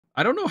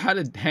I don't know how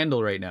to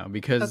handle right now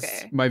because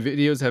Okay. my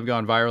videos have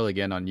gone viral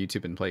again on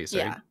YouTube in place,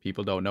 right? Yeah.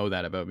 People don't know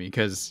that about me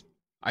because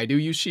I do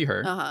use she,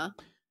 her, Uh-huh.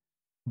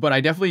 but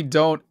I definitely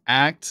don't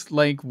act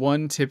like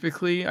one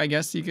typically, I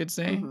guess you could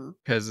say. Mm-hmm.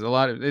 Because a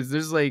lot of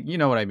there's like, you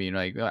know what I mean?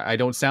 Like, I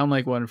don't sound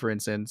like one, for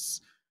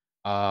instance.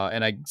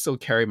 And I still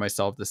carry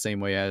myself the same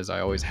way as I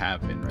always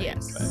have been, right?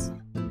 Yes.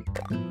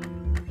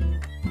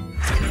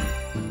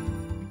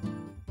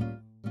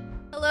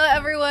 Hello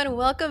everyone,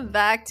 welcome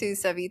back to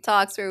Sevy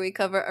Talks, where we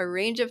cover a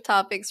range of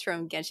topics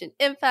from Genshin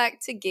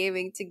Impact to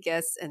gaming to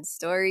guests and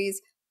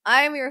stories.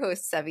 I am your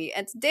host Sevy,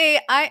 and today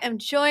I am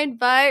joined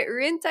by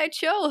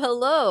Rintaichou.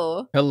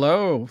 Hello.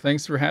 Hello,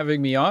 thanks for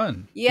having me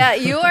on. Yeah,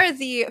 you are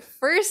the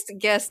first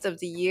guest of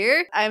the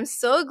year. I'm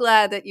so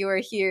glad that you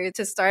are here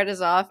to start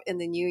us off in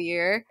the new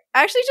year.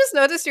 I actually just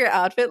noticed your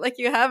outfit, like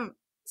you have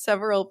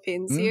several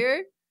pins Mm?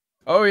 here.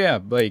 Oh yeah,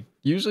 like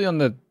usually on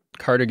the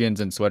cardigans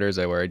and sweaters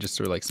I wear, I just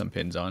throw like some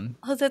pins on.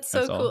 Oh, that's so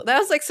That's all. cool. That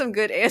was like some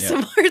good Yeah.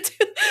 ASMR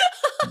too.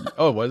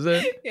 Oh, was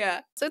it?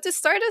 Yeah. So to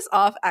start us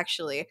off,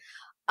 actually,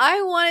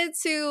 I wanted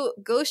to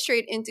go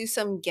straight into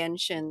some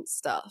Genshin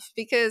stuff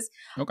because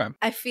Okay.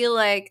 I feel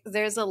like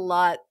there's a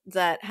lot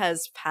that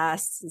has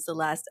passed since the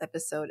last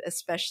episode,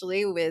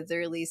 especially with the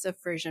release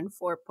of version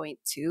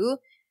 4.2.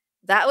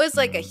 That was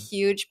like a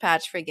huge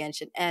patch for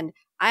Genshin, and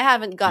I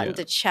haven't gotten Yeah.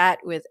 to chat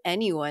with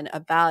anyone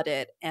about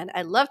it, and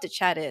I'd love to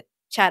chat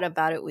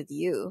about it with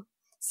you.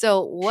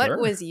 So, what Sure.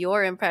 was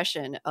your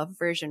impression of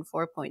version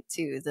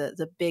 4.2,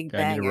 the big I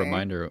need a banger?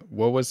 reminder.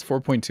 What was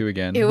 4.2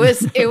 again? It was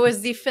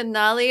the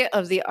finale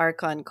of the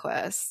Archon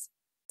quest.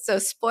 So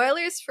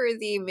spoilers for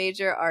the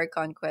major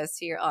Archon quest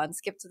here on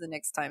skip to the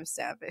next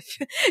timestamp if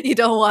you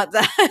don't want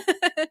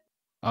that.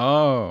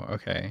 Oh,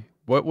 okay.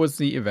 What was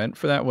the event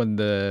for that one?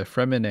 The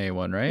Fremine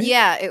one, right?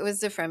 Yeah, it was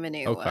the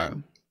Fremine Okay.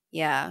 one.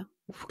 Yeah.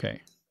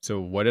 Okay. So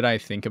what did I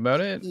think about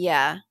it?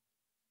 Yeah.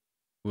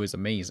 It was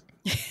amazing.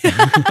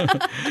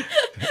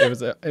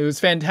 It was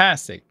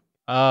fantastic.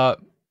 I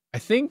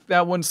think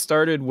that one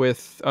started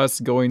with us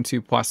going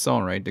to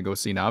Poisson, right? To go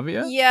see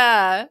Navia?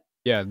 Yeah.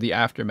 Yeah, the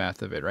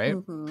aftermath of it, right?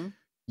 Mm-hmm.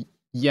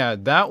 Yeah,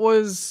 that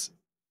was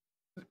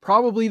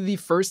probably the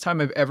first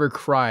time I've ever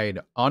cried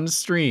on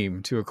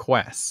stream to a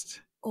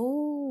quest.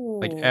 Oh.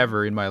 Like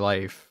ever in my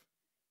life.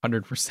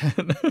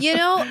 100%. You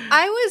know,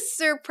 I was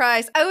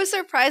surprised. I was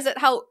surprised at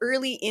how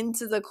early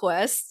into the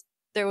quest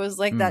there was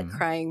like that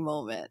crying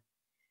moment.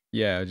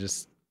 Yeah,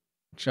 just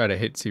try to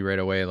hit you right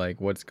away, like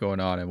what's going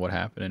on and what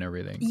happened and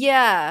everything.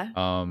 Yeah.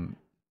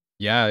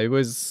 Yeah, it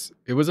was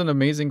an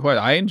amazing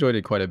quest. I enjoyed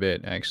it quite a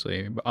bit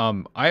actually.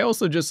 I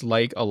also just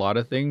like a lot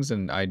of things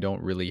and I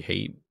don't really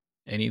hate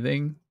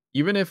anything.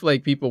 Even if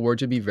like people were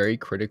to be very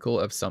critical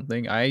of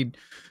something, I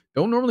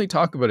don't normally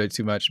talk about it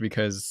too much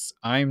because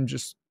I'm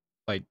just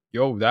like,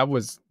 yo, that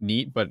was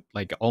neat, but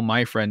like all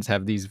my friends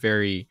have these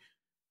very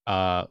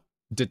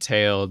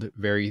detailed,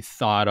 very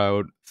thought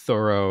out,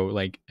 thorough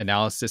like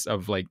analysis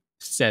of like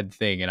said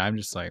thing, and I'm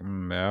just like,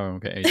 oh,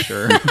 okay,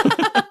 sure.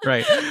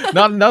 Right.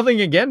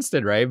 Nothing against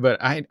it, right?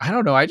 But I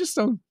don't know. I just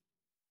don't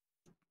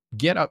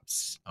get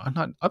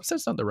not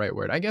upset's not the right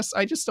word. I guess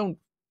I just don't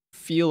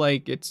feel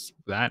like it's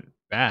that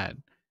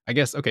bad. I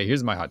guess okay,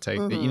 here's my hot take.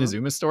 The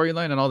Inazuma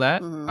storyline and all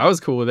that. I was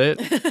cool with it.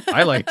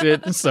 I liked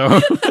it. So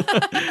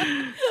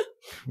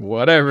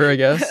whatever, I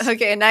guess.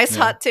 Okay, nice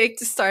hot take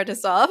to start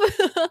us off.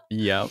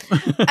 Yep.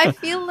 I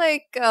feel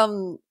like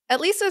at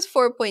least as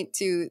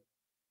 4.2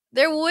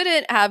 there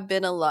wouldn't have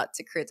been a lot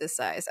to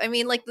criticize. I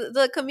mean, like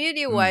the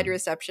community-wide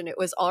reception, it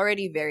was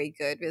already very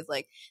good with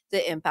like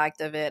the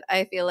impact of it.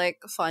 I feel like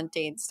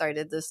Fontaine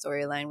started the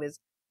storyline with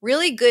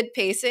really good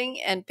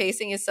pacing, and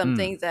pacing is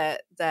something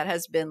that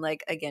has been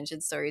like a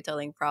Genshin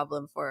storytelling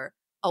problem for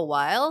a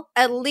while.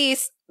 At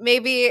least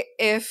maybe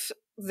if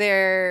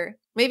they're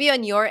maybe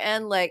on your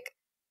end, like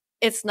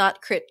it's not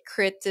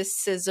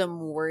criticism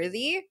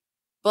worthy,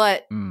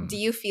 but do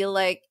you feel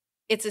like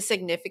it's a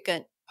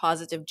significant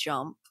positive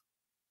jump?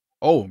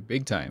 Oh,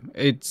 big time.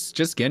 It's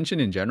just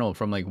Genshin in general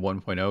from like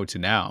 1.0 to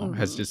now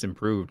has just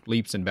improved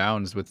leaps and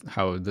bounds with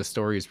how the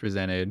story is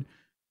presented,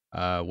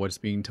 what's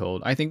being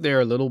told. I think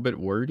they're a little bit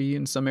wordy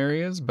in some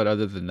areas, but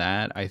other than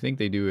that, I think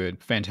they do a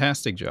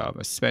fantastic job,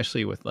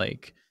 especially with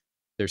like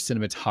their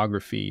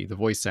cinematography, the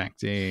voice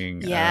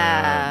acting,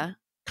 Yeah.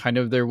 kind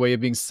of their way of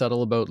being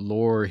subtle about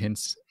lore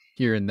hints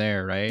here and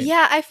there, right?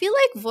 Yeah, I feel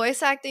like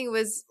voice acting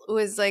was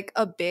like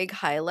a big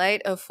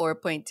highlight of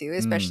 4.2,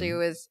 especially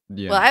with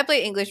well, I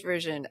play English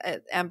version,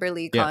 Amber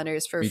Lee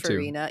Connors for me too.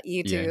 Farina.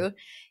 You Yeah. too?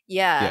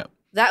 Yeah.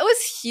 That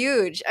was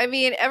huge. I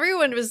mean,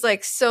 everyone was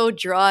like so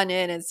drawn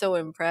in and so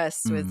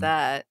impressed with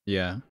that.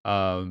 Yeah.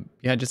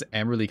 Yeah, just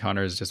Amber Lee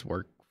Connors just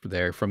worked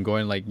there from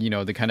going like, you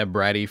know, the kind of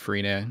bratty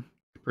Farina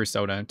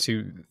persona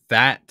to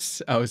that.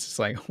 I was just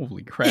like,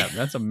 holy crap,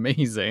 that's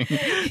amazing.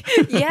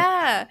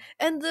 Yeah.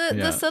 And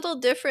the subtle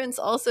difference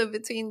also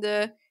between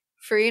the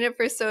Farina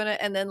persona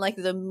and then like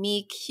the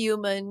meek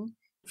human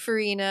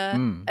Farina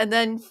and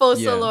then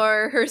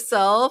Focalor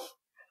herself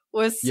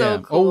was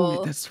so cool.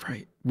 Oh, that's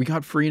right. We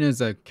got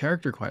Farina's a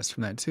character quest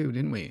from that too,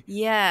 didn't we?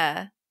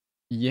 Yeah.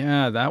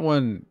 Yeah, that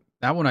one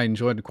that one I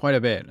enjoyed quite a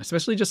bit,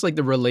 especially just like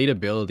the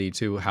relatability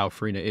to how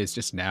Frina is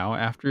just now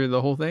after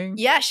the whole thing.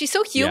 Yeah, she's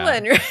so Yeah.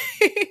 human, right?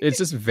 It's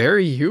just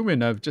very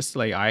human of just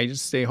like, I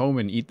just stay home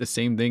and eat the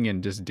same thing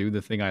and just do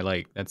the thing I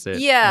like. That's it. I was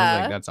like,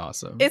 Yeah. that's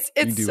awesome. It's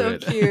You do so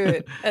it.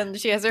 cute. And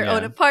she has her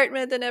own Yeah.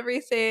 apartment and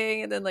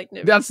everything. And then like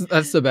That's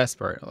the best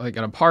part. Like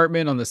an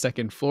apartment on the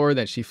second floor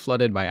that she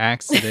flooded by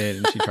accident,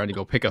 and she tried to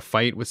go pick a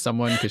fight with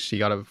someone because she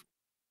got a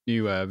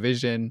new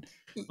vision.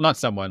 Not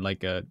someone,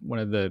 like one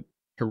of the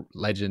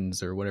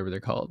legends or whatever they're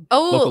called.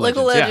 Oh,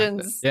 local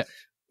legends. Yeah.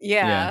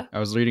 Yeah. I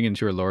was reading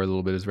into her lore a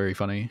little bit. It's very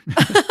funny.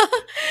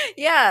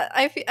 Yeah,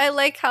 I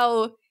like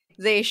how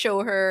they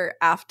show her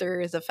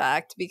after the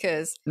fact,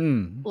 because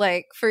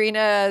like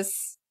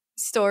Farina's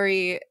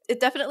story, it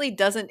definitely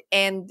doesn't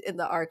end in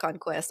the Archon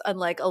quest,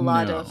 unlike a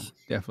lot of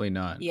definitely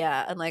not.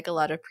 Yeah, unlike a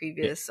lot of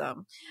previous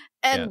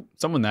and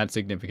someone that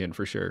significant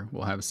for sure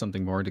will have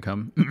something more to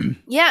come.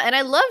 Yeah, and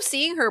I love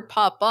seeing her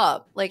pop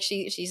up. Like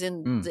she's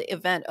in the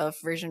event of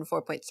version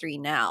 4.3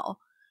 now.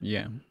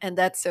 Yeah. And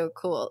that's so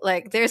cool.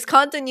 Like there's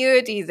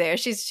continuity there.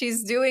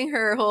 She's doing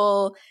her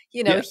whole,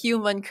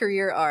 human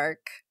career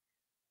arc.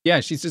 Yeah,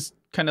 she's just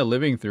kind of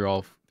living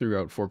throughout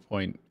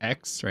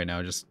 4.x right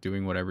now, just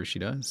doing whatever she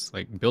does,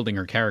 like building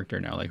her character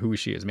now, like who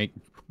she is,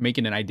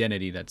 making an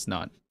identity that's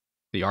not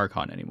the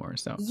Archon anymore.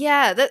 So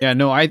yeah,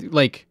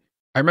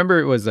 I remember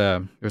it was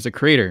a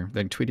creator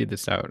that tweeted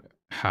this out,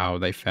 how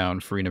they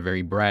found Farina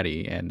very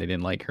bratty and they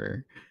didn't like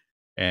her.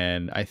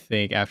 And I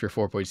think after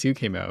 4.2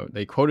 came out,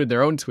 they quoted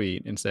their own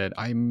tweet and said,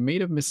 "I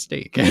made a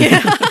mistake."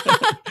 Yeah.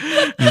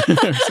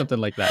 Or something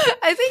like that.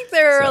 I think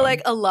there are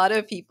like a lot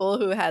of people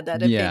who had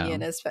that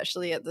opinion,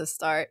 especially at the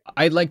start.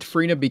 I liked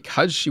Farina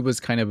because she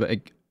was kind of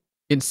like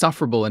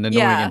insufferable and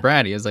annoying and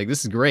bratty. It's like,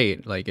 this is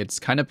great. Like, it's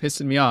kind of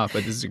pissing me off,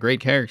 but this is a great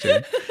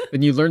character.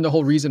 Then you learn the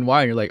whole reason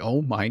why, and you're like,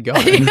 oh my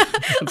god,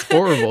 that's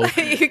horrible.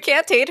 You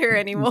can't hate her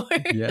anymore.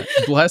 Yeah,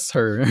 bless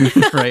her,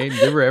 right?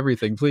 Give her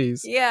everything,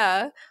 please.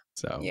 Yeah.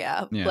 So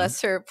yeah,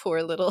 bless her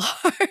poor little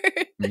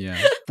heart. Yeah,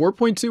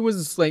 4.2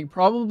 was like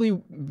probably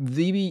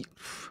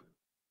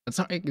it's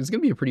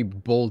gonna be a pretty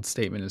bold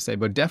statement to say,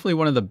 but definitely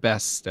one of the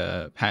best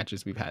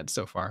patches we've had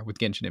so far with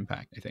Genshin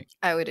Impact, I think.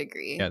 I would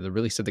agree. Yeah, the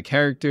release of the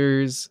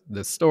characters,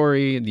 the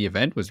story, the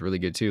event was really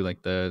good too.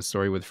 Like the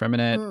story with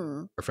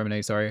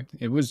Fremine, sorry.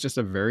 It was just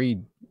a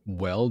very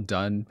well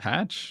done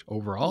patch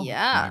overall.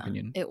 Yeah, in my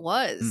opinion. It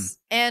was.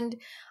 And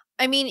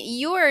I mean,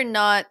 you are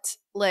not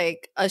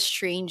like a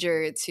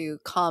stranger to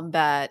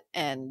combat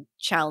and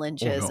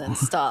challenges and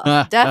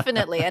stuff.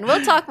 Definitely. And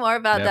we'll talk more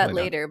about that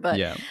later. But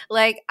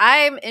like,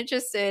 I'm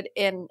interested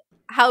in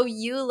how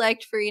you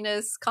liked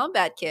Farina's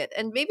combat kit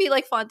and maybe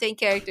like Fontaine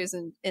characters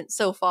in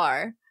so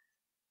far.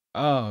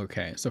 Oh,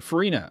 okay. So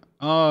Farina,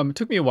 it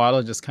took me a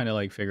while to just kind of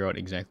like figure out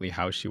exactly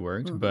how she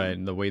worked,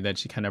 but the way that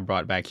she kind of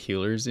brought back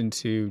healers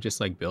into just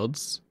like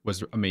builds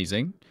was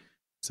amazing.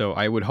 So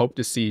I would hope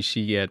to see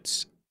she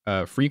gets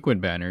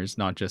frequent banners,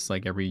 not just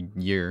like every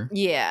year,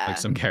 like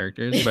some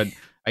characters. But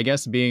I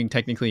guess being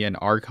technically an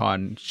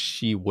Archon,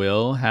 she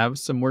will have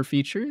some more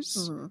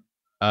features.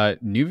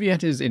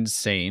 Nuviet is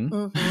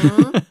insane,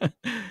 but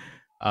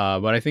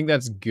I think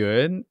that's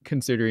good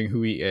considering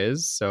who he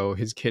is. So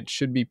his kit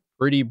should be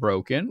pretty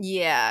broken.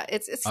 Yeah,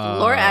 it's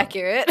lore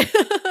accurate.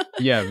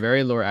 Yeah,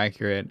 very lore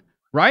accurate.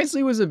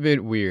 Wriothesley was a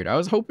bit weird. I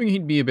was hoping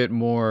he'd be a bit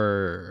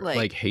more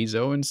like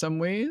Hazo in some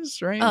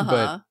ways, right?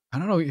 But I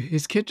don't know.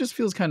 His kit just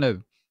feels kind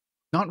of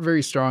not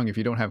very strong if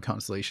you don't have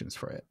constellations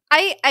for it.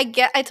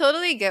 I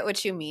totally get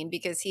what you mean,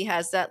 because he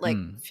has that like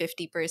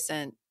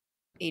 50%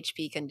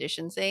 HP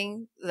condition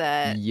thing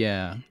that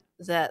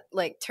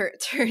like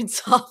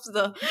turns off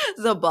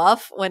the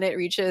buff when it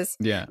reaches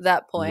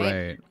that point.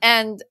 Right.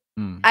 And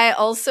I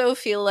also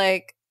feel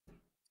like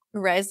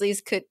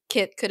Wriothesley's kit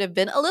could have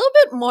been a little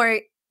bit more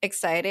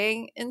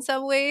exciting in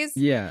some ways.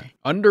 Yeah,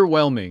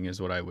 underwhelming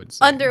is what I would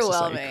say.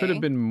 Underwhelming. Like, it could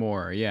have been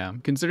more. Yeah,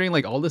 considering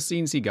like all the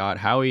scenes he got,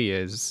 how he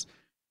is.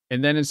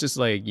 And then it's just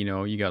like,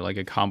 you got like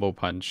a combo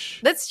punch.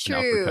 That's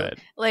true. Uppercut.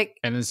 Like,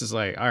 and it's just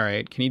like, all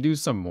right, can you do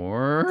some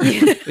more,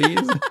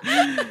 please?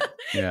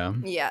 Yeah.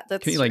 Yeah,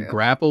 that's Can you like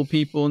grapple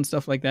people and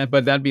stuff like that?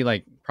 But that'd be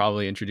like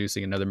probably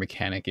introducing another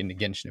mechanic into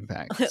Genshin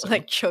Impact. So.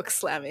 Like choke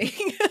slamming.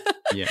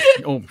 Yeah.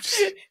 Oh,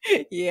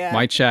 yeah.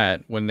 My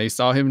chat, when they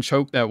saw him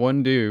choke that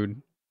one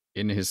dude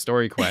in his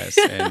story quest,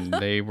 and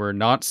they were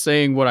not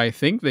saying what I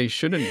think they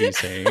shouldn't be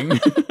saying.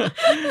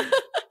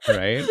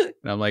 Right?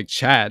 And I'm like,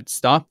 chat,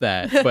 stop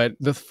that. But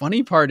the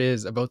funny part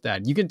is about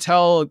that, you can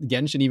tell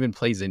Genshin even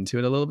plays into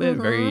it a little bit,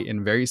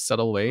 in very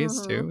subtle ways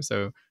too.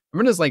 So I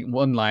remember there's like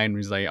one line where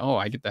he's like, oh,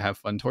 I get to have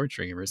fun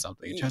torturing him or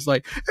something. Just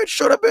like, it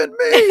should have been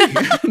me,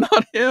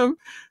 not him.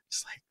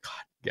 Just like,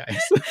 God,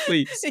 guys,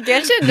 please.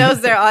 Genshin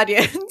knows their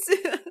audience.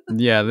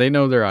 Yeah, they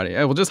know their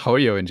audience. Well, just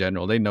Hoyo in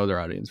general, they know their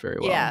audience very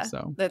well. Yeah,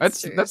 So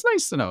that's true. that's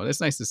nice to know.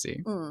 That's nice to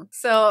see.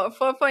 So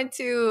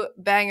 4.2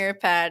 banger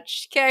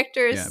patch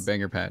characters. Yeah,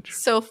 banger patch.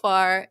 So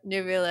far,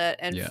 Neuvillette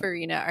and Yeah.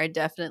 Farina are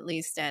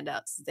definitely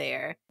standouts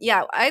there.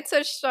 Yeah, I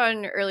touched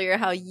on earlier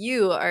how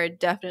you are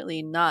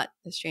definitely not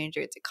a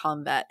stranger to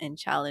combat and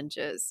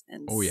challenges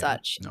and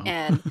such. No.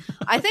 And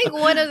I think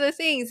one of the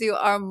things you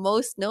are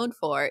most known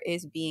for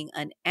is being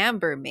an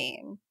Amber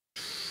main.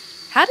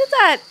 How did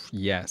that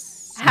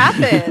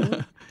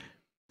happen?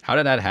 How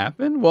did that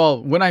happen?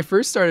 Well, when I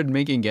first started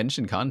making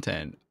Genshin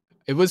content,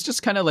 it was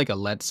just kind of like a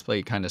let's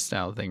play kind of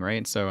style thing,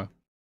 right? So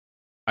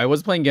I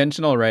was playing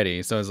Genshin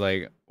already, so I was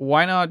like,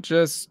 why not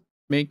just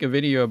make a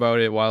video about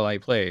it while I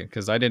play?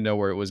 Because I didn't know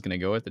where it was going to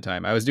go at the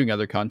time. I was doing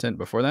other content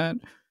before that.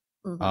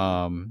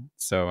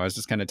 So I was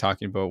just kind of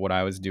talking about what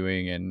I was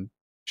doing and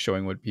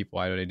showing what people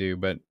I do.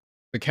 But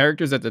the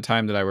characters at the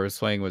time that I was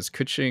playing was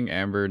Kuching,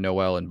 Amber,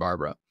 Noelle, and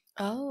Barbara.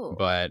 Oh.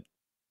 But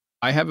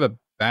I have a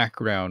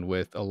background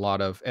with a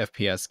lot of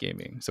FPS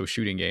gaming, so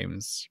shooting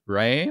games,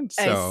 right?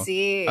 So I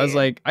see. I was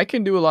like, I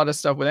can do a lot of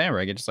stuff with Amber.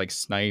 I can just like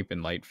snipe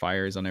and light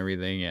fires on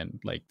everything, and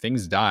like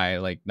things die,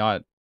 like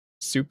not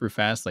super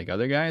fast like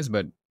other guys,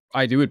 but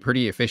I do it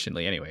pretty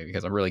efficiently anyway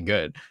because I'm really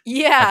good.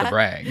 Not to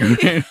brag.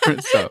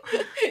 So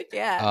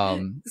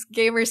it's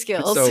gamer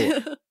skills.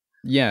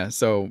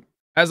 So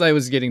as I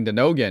was getting to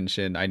know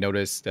Genshin, I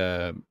noticed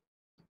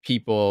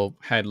people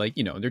had like,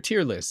 their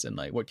tier lists and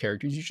like what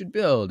characters you should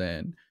build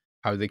and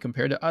how they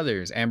compare to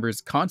others.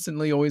 Amber's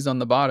constantly always on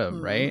the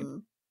bottom, right?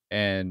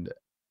 And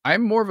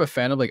I'm more of a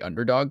fan of like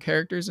underdog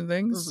characters and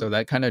things. So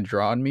that kind of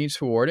drawn me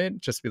toward it.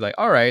 Just be like,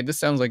 all right, this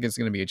sounds like it's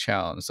going to be a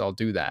challenge. So I'll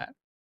do that.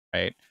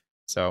 Right.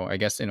 So I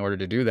guess in order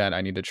to do that, I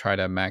need to try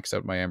to max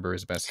out my Amber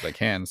as best as I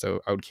can.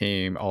 So out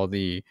came all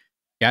the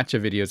gacha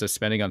videos of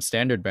spending on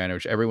standard banner,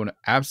 which everyone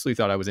absolutely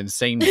thought I was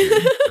insane to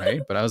do,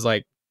 right? But I was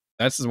like,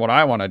 this is what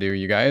I want to do,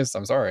 you guys.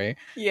 I'm sorry.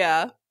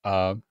 Yeah.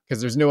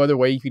 Because there's no other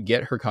way you could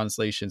get her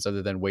constellations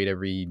other than wait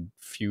every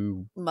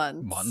few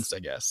months, I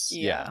guess.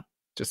 Yeah.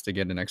 Just to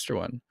get an extra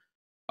one.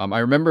 I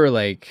remember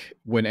like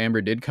when Amber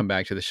did come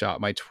back to the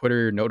shop, my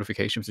Twitter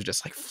notifications were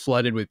just like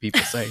flooded with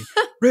people saying,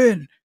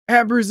 Rin,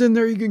 Amber's in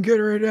there, you can get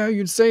her right now. You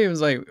can say it.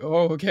 Was like,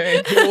 oh,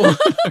 okay, cool.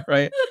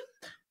 Right.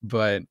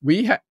 But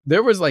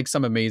there was like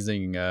some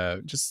amazing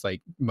just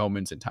like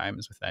moments and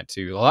times with that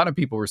too. A lot of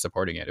people were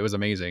supporting it. It was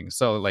amazing.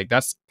 So like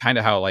that's kind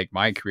of how like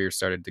my career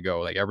started to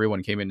go. Like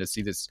everyone came in to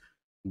see this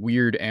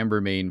weird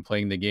Amber main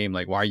playing the game.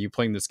 Like, why are you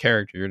playing this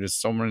character? You're just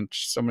so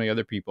many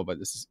other people, but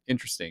this is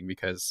interesting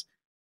because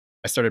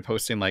I started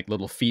posting like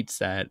little feats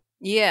that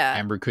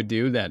Amber could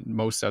do that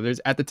most others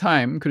at the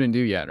time couldn't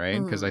do yet,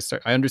 right? Because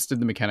I understood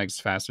the mechanics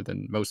faster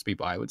than most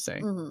people, I would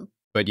say.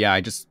 But yeah,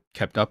 I just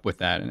kept up with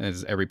that. And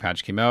as every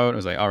patch came out, I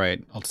was like, all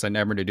right, I'll send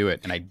Amber to do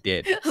it. And I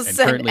did. And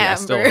currently, I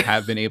still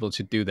have been able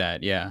to do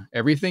that. Yeah.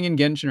 Everything in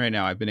Genshin right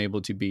now, I've been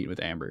able to beat with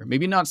Amber.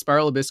 Maybe not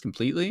Spiral Abyss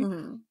completely.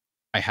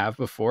 I have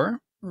before.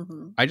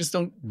 I just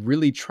don't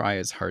really try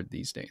as hard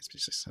these days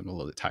because I'm a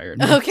little bit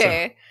tired.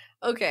 Okay.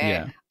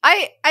 Yeah.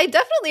 I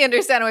definitely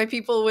understand why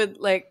people would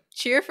like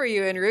cheer for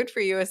you and root for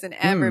you as an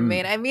Amber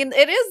main. I mean,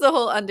 it is the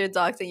whole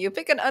underdog thing. You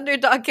pick an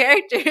underdog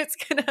character, it's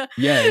gonna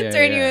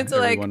turn you into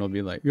like everyone will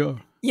be like, yo.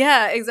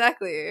 Yeah,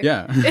 exactly.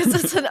 Yeah. It's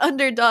just an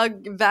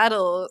underdog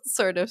battle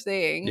sort of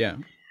thing. Yeah.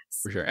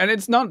 For sure. And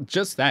it's not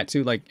just that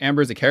too. Like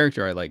Amber's a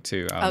character I like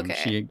too.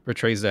 She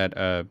portrays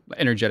that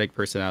energetic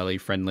personality,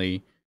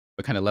 friendly,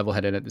 but kind of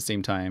level-headed at the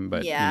same time,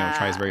 but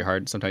tries very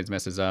hard, sometimes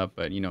messes up,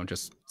 but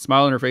just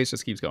smile on her face,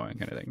 just keeps going,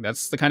 kind of thing.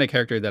 That's the kind of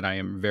character that I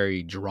am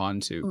very drawn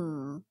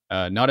to.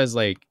 Not as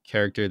like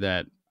character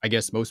that I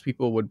guess most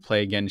people would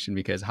play Genshin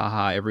because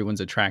haha,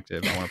 everyone's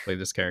attractive, I want to play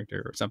this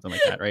character or something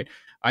like that, right?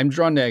 I'm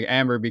drawn to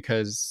Amber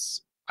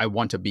because I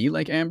want to be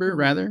like Amber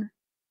rather,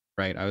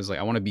 right? I was like,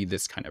 I want to be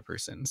this kind of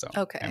person, so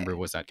Amber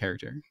was that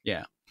character.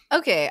 Yeah.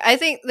 Okay, I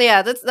think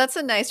that's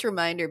a nice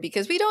reminder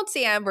because we don't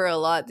see Amber a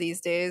lot these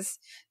days.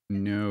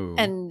 No.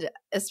 And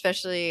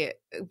especially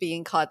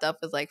being caught up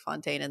with like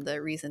Fontaine and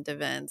the recent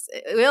events.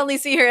 We only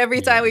see her every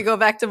time we go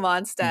back to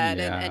Mondstadt.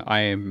 Yeah,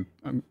 I'm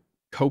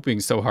coping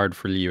so hard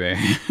for Liu.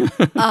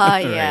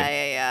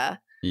 Yeah.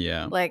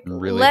 Like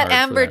really let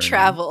Amber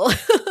travel.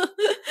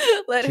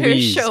 Let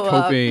please, her show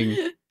coping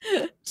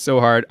up. So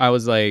hard. I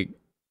was like,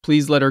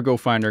 please let her go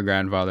find her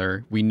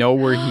grandfather. We know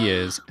where he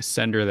is.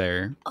 Send her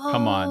there.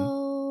 Come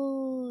on.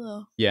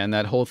 Yeah, and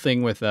that whole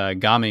thing with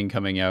Gaming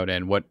coming out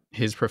and what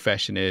his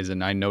profession is,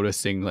 and I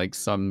noticing like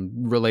some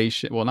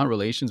not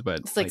relations,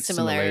 but like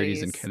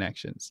similarities and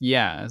connections.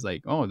 Yeah, I was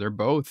like, oh, they're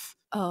both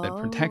that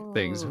protect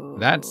things.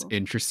 That's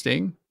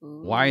interesting.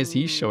 Why is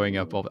he showing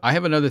up? I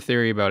have another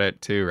theory about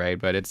it too, right?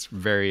 But it's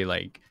very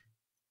like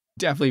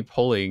definitely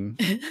pulling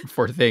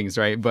for things,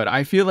 right? But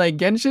I feel like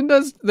Genshin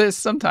does this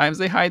sometimes.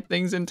 They hide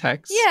things in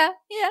text. Yeah.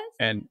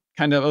 And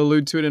kind of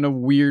allude to it in a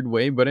weird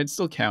way, but it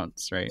still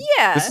counts, right?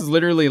 Yeah. This is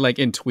literally like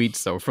in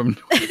tweets though from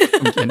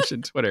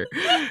Genshin Twitter.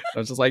 I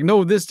was just like,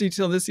 no, this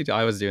detail.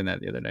 I was doing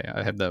that the other day.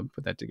 I had to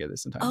put that together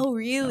sometime. Oh,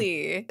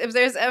 really? So. If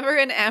there's ever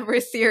an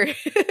Amber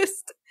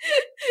theorist,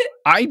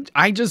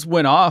 I just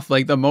went off.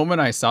 Like the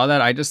moment I saw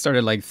that, I just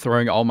started like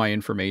throwing all my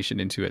information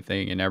into a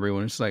thing, and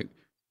everyone was like,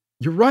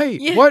 "You're right.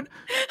 Yeah. What?"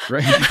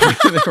 Right?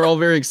 They were all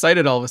very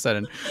excited all of a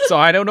sudden. So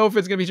I don't know if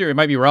it's gonna be true. It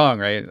might be wrong,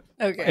 right?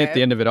 At the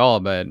Okay. end of it all,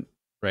 but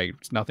right,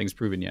 nothing's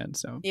proven yet.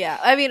 So Yeah.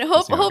 I mean,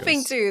 we'll see how it hoping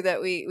goes. too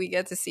that we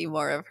get to see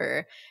more of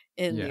her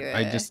in Yeah,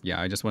 the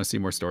I just want to see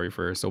more story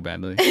for her so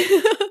badly.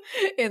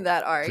 in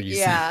that arc. Please.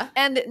 Yeah.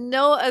 And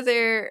no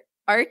other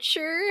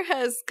archer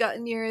has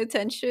gotten your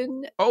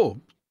attention.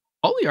 Oh,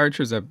 all the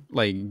archers have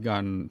like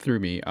gone through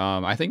me.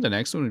 I think the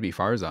next one would be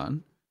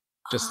Farzan.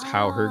 Just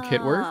how her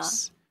kit Ah.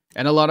 works.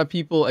 And a lot of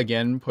people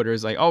again put her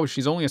as like, oh,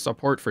 she's only a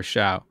support for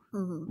Shao.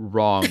 Mhm.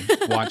 Wrong.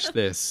 Watch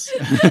this.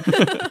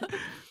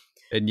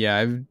 And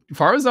yeah,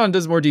 Farazan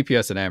does more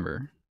DPS than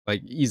Amber,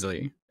 like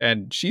easily,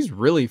 and she's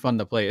really fun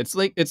to play. It's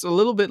like it's a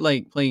little bit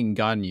like playing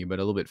Ganyu, but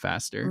a little bit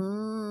faster,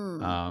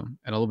 Mm. and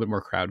a little bit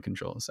more crowd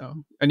control.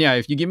 So, and yeah,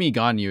 if you give me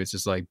Ganyu, it's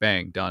just like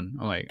bang, done.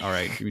 I'm like, all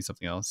right, give me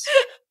something else.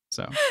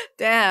 So,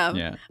 Damn.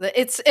 yeah,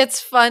 It's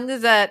fun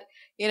that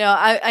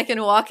I can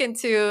walk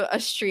into a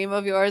stream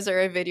of yours or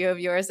a video of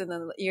yours, and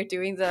then you're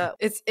doing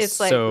it's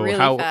like so really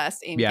how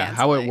fast aim yeah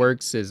how it canceling.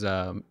 works is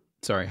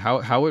sorry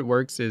how it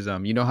works is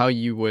you know how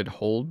you would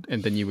hold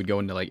and then you would go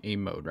into like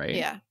aim mode, right?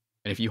 Yeah.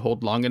 And if you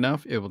hold long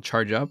enough, it will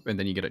charge up, and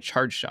then you get a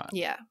charge shot.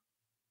 Yeah.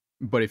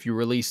 But if you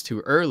release too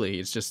early,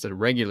 it's just a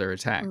regular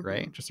attack, Mhm.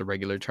 right? Just a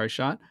regular charge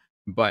shot.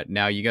 But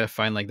now you got to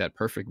find like that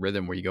perfect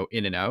rhythm where you go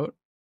in and out,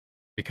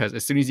 because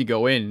as soon as you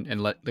go in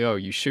and let go,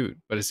 you shoot.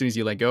 But as soon as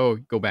you let go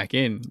back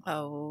in,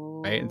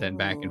 right? And then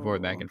back and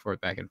forth, back Oh. and forth,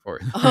 back and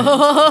forth. So,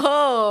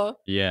 Oh.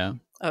 yeah,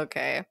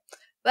 Okay.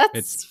 it's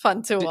That's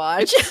fun to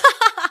watch. it's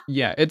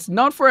yeah, it's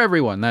not for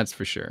everyone, that's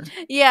for sure.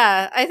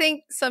 Yeah, I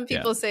think some Yeah,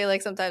 people say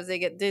like sometimes they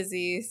get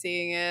dizzy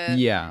seeing it.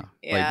 yeah, like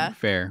Yeah.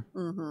 fair.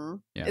 Mm-hmm.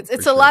 Yeah, for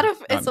It's a lot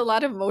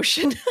sure. of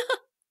motion.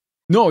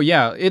 No,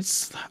 yeah,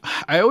 it's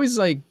I always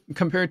like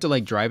compare it to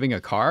like driving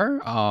a car.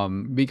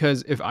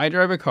 Because if I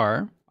drive a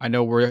car, I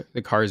know where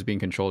the car is being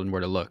controlled and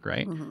where to look,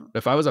 right? Mhm. But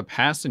if I was a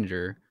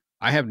passenger,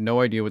 I have no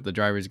idea what the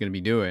driver is going to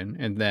be doing,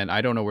 and then I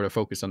don't know where to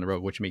focus on the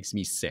road, which makes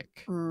me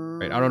sick.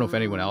 Right? I don't know if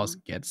anyone else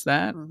Mm. gets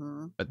that,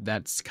 Mhm. but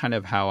that's kind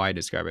of how I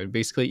describe it.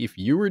 Basically, if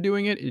you were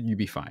doing it, you'd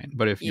be fine.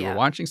 But if you were Yeah.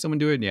 watching someone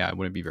do it, yeah, it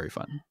wouldn't be very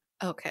fun.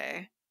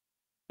 Okay.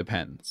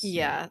 Depends.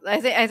 Yeah.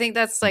 Yeah. I think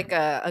that's Mm. like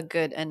a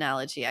good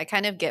analogy. I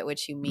kind of get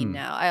what you mean Mm.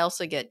 now. I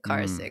also get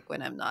car Mm. sick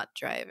when I'm not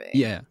driving.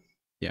 Yeah.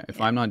 Yeah. If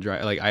Yeah. I'm not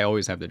driving, like I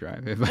always have to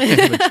drive if I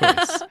have a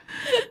choice.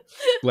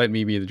 Let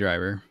me be the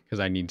driver because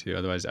I need to.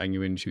 Otherwise, I'm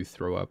going to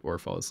throw up or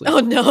fall asleep. Oh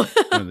no.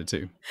 One of the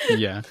two.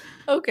 Yeah.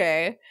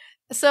 Okay.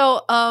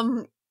 So,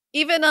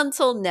 even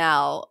until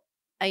now,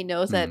 I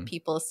know that Mm.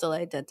 people still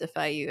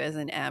identify you as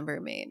an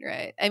Amber main,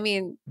 right? I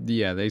mean,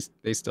 Yeah.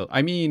 They still.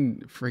 I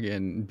mean,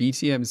 friggin'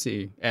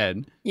 BTMC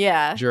Ed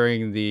yeah.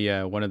 during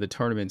the one of the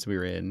tournaments we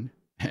were in,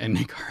 and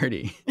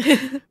Nicardi.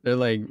 They're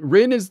like,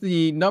 Rin is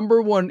the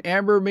 #1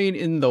 Amber main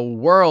in the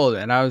world,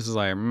 and I was just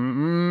like,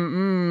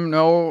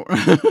 no,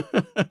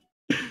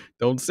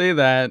 don't say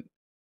that,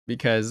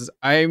 because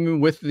I'm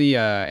with the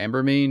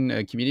Amber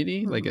main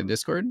community, like a Mhm.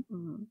 Discord.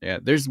 Mhm. Yeah,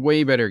 there's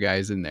way better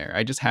guys in there.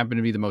 I just happen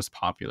to be the most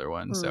popular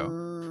one, so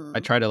I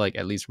Mm. try to like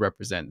at least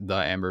represent the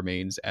Amber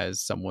mains as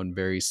someone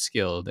very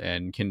skilled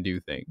and can do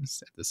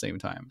things at the same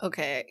time.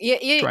 Okay.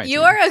 You Try you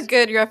to. are a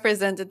good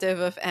representative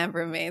of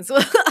Amber mains. We'll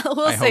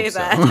I hope say so.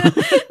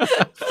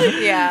 that.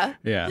 Yeah.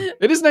 Yeah.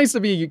 It is nice to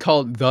be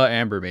called the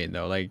Amber main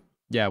though. Like,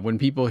 yeah, when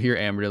people hear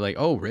Amber, they're like,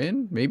 "Oh,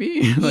 Rin,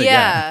 maybe?" Like,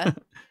 yeah. Yeah. Yeah.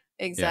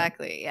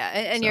 Exactly. Yeah.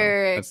 And So,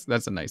 you're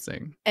that's a nice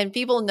thing. and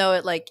people know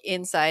it like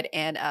inside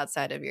and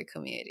outside of your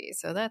community.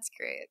 So that's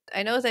great.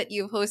 I know that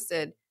you've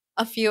hosted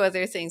a few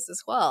other things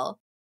as well.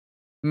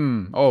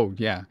 Oh,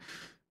 yeah.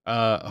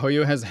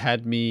 Hoyo has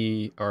had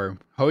me, or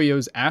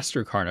Hoyo's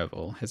Astro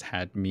Carnival has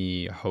had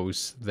me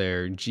host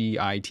their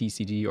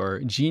GITCG, or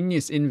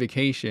Genius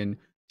Invocation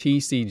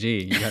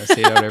TCG. You gotta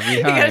say it out every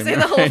You gotta time, say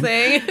the whole right?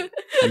 thing.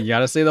 You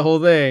gotta say the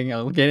whole thing.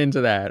 I'll get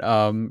into that.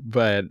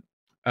 But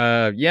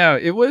yeah,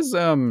 it was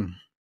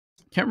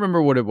can't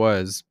remember what it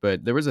was,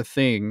 but there was a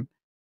thing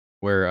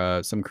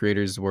where some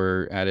creators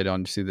were added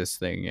onto this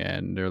thing,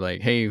 and they're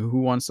like, "Hey,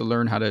 who wants to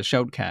learn how to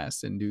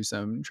shoutcast and do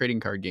some trading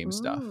card game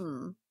stuff?"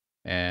 Mm.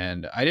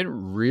 And I didn't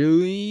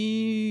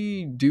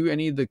really do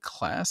any of the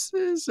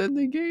classes that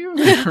they gave,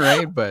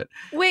 right? But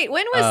Wait,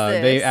 when was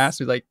they this?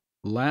 asked me like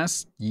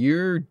last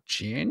year,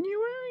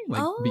 January,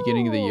 like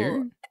beginning of the Oh,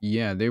 year.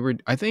 Yeah, they were.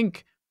 I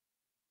think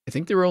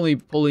they were only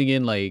pulling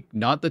in like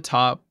not the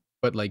top,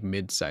 but like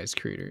mid-sized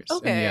creators.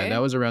 And yeah, that okay.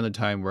 was around the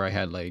time where I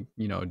had like,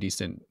 a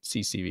decent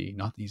CCV,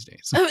 not these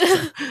days. So,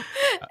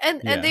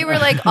 And they were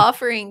like yeah.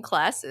 offering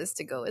classes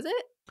to go with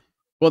it?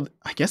 Well,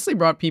 I guess they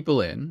brought people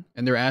in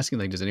and they're asking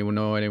like, does anyone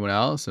know anyone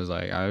else? I was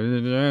like, I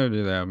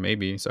do that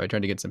maybe. So I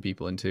tried to get some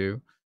people in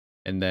too.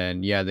 And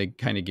then yeah, they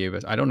kind of gave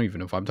us. I don't even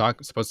know if I'm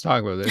supposed to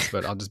talk about this,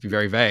 but I'll just be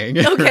very vague,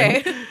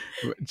 right? Okay.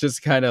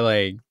 Just kind of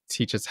like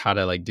teach us how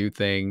to like do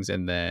things,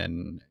 and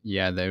then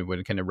yeah, they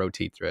would kind of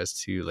rotate through us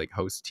to like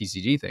host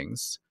TCG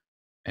things.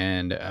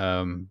 And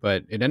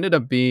but it ended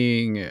up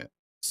being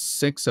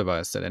 6 of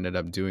us that ended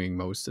up doing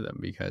most of them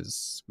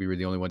because we were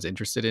the only ones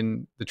interested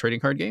in the trading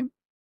card game.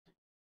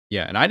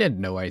 Yeah, and I didn't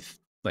know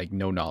like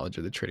no knowledge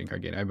of the trading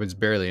card game. I was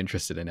barely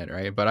interested in it,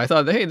 right? But I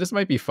thought, hey, this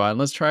might be fun.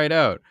 Let's try it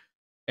out.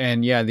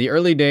 And yeah, the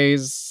early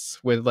days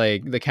with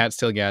like the Cat's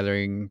Tail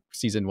Gathering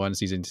season 1,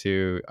 season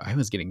 2, I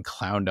was getting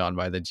clowned on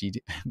by the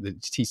the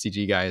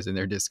TCG guys in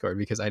their Discord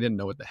because I didn't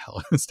know what the hell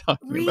I was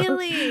talking about.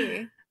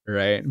 Really?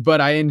 Right.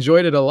 But I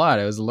enjoyed it a lot.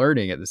 I was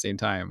learning at the same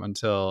time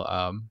until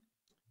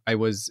I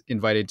was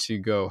invited to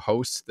go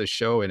host the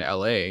show in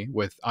LA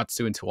with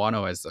Atsu and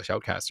Tawano as the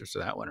shoutcasters for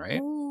that one, right?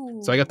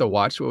 So I got to Ooh.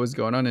 watch what was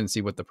going on and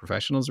see what the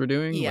professionals were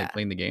doing, Yeah. like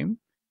playing the game.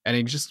 And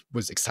it just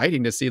was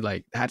exciting to see,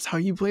 like, that's how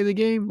you play the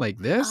game? Like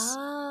this?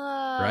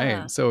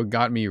 Right. So it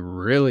got me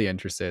really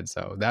interested.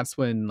 So that's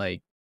when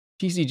like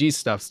TCG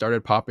stuff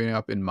started popping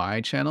up in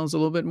my channels a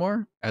little bit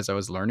more as I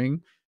was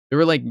learning. There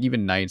were like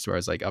even nights where I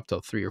was like up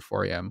till 3 or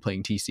 4 a.m.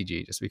 playing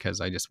TCG just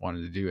because I just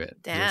wanted to do it.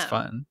 It was Damn.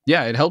 fun.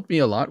 Yeah, it helped me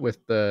a lot with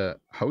the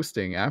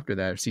hosting after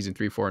that. Season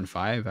 3, 4, and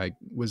 5, I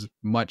was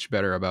much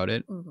better about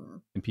it.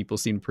 And people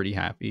seemed pretty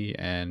happy.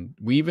 And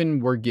we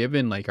even were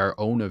given like our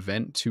own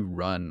event to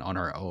run on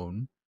our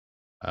own.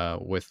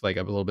 With like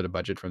a little bit of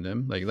budget from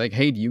them, like,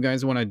 hey, do you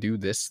guys want to do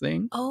this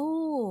thing?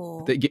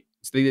 Oh, They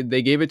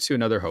gave it to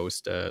another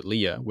host,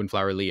 Leah,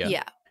 Windflower Leah.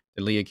 yeah.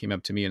 And Leah came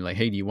up to me and like,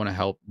 hey, do you want to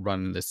help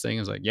run this thing?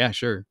 I was like, yeah,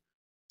 sure.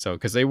 So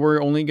because they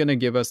were only gonna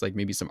give us like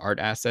maybe some art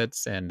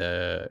assets and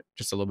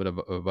just a little bit of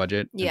a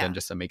budget, and Yeah. then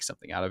just to make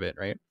something out of it,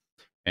 right?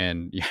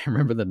 And yeah, I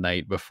remember the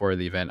night before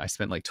the event, I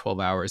spent like 12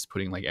 hours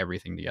putting like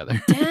everything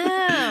together.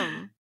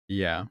 Damn.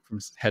 Yeah, from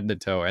head to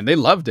toe, and they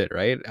loved it,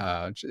 right?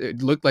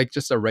 It looked like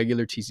just a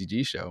regular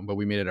TCG show, but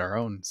we made it our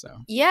own. So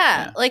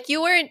yeah, like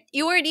you weren't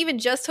even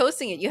just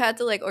hosting it. You had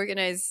to like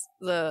organize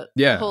the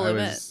whole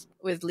event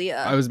with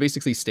Leah. I was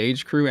basically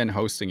stage crew and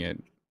hosting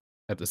it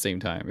at the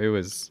same time.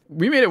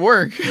 We made it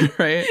work,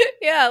 right?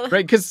 Yeah,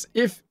 right. Because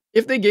if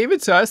they gave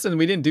it to us and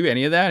we didn't do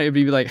any of that, it'd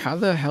be like, how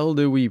the hell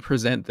do we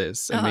present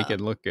this and make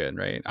it look good,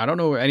 right? I don't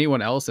know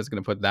anyone else that's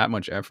going to put that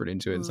much effort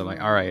into it. So I'm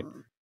like, all right.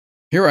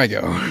 Here I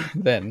go.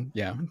 Then,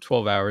 yeah,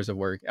 12 hours of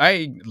work.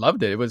 I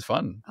loved it. It was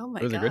fun. Oh my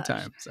It was gosh. a good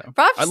time. So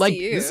props I like to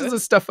you. This is the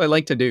stuff I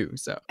like to do.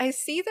 So I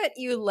see that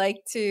you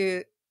like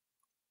to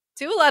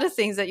do a lot of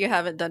things that you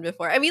haven't done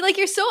before. I mean, like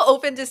you're so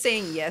open to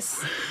saying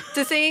yes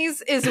to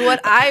things is what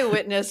I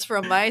witnessed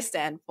from my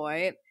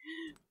standpoint.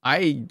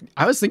 I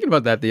was thinking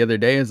about that the other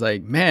day. It's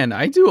like, man,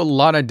 I do a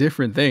lot of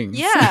different things.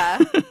 Yeah.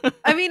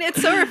 I mean,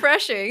 it's so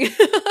refreshing.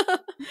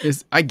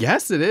 I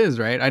guess it is,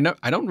 right?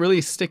 I don't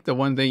really stick to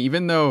one thing,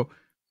 even though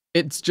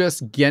it's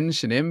just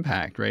Genshin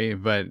Impact,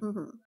 right? But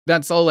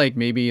that's all like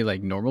maybe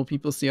like normal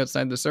people see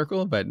outside the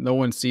circle, but no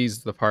one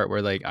sees the part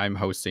where like I'm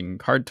hosting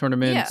card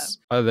tournaments,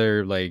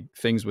 other like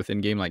things within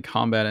game like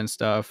combat and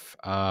stuff.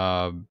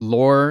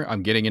 Lore,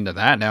 I'm getting into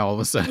that now all of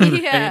a sudden.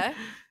 Yeah. Right?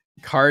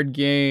 Card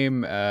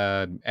game,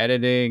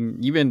 editing,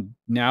 even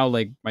now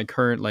like my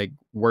current like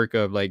work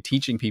of like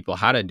teaching people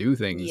how to do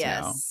things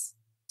now.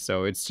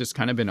 So it's just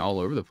kind of been all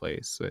over the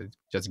place. So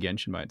just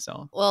Genshin by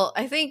itself. Well,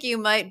 I think you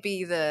might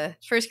be the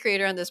first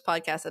creator on this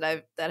podcast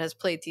that has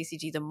played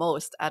TCG the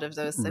most out of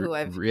those who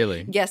I've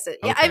really guessed it.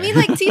 Yeah, okay. I mean,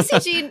 like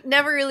TCG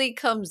never really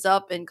comes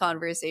up in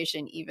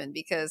conversation, even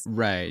because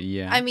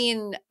I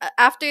mean,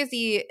 after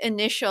the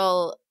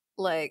initial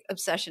like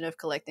obsession of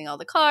collecting all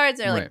the cards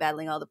and like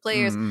battling all the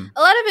players, a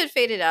lot of it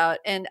faded out,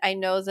 and I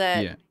know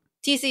that.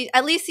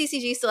 At least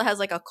TCG still has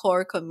like a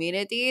core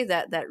community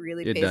that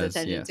really pays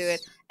attention to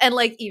it and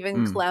like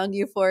even clowned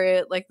you for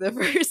it like the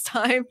first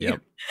time.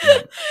 Yep.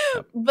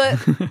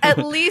 But at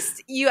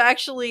least you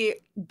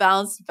actually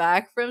bounced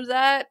back from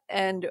that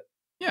and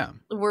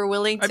were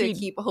willing to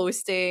keep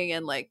hosting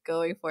and like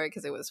going for it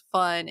because it was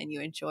fun and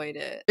you enjoyed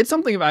it. It's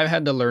something I've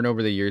had to learn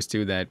over the years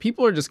too, that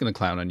people are just going to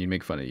clown on you and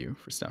make fun of you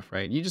for stuff,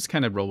 right? You just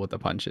kind of roll with the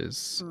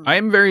punches. I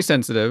am very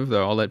sensitive,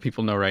 though. I'll let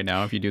people know right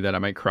now. If you do that, I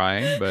might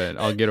cry, but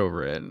I'll get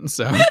over it.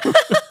 So that's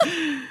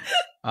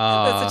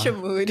such a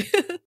mood.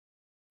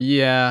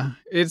 Yeah,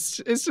 it's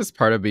just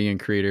part of being a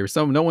creator.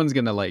 So no one's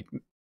going to like,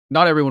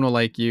 not everyone will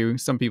like you.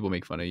 Some people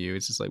make fun of you.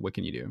 It's just like, what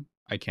can you do?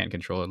 I can't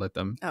control it. Let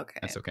them. Okay.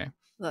 That's okay.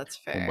 That's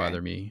fair. Won't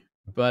bother me.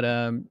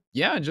 But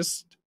yeah,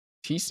 just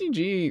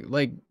TCG,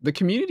 like the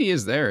community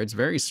is there. It's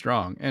very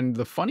strong. And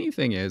the funny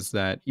thing is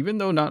that even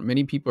though not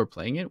many people are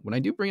playing it, when I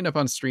do bring it up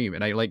on stream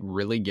and I like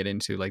really get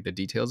into like the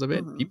details of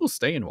it, people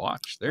stay and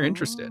watch. They're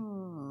interested.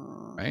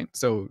 Right?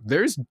 So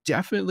there's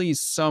definitely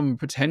some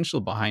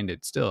potential behind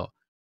it still.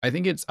 I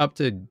think it's up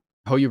to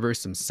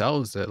Hoyoverse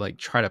themselves to like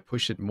try to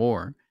push it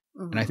more.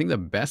 And I think the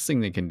best thing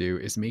they can do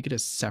is make it a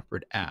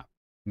separate app.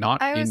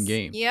 Not in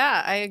game.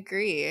 Yeah, I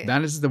agree.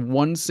 That is the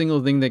one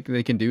single thing that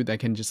they can do that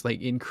can just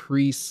like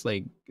increase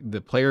like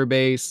the player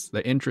base,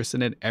 the interest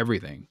in it,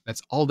 everything.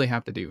 That's all they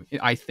have to do.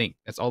 I think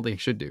that's all they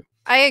should do.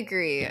 I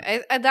agree.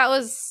 That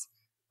was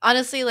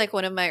honestly like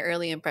one of my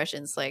early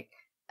impressions. Like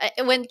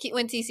when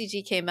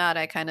TCG came out,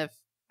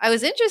 I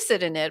was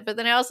interested in it, but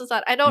then I also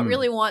thought I don't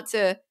really want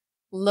to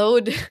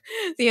load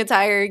the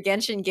entire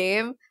Genshin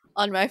game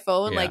on my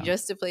phone, like Yeah.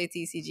 just to play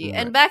TCG. Right.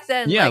 And back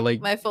then, Yeah,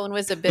 like my phone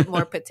was a bit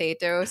more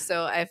potato,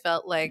 so I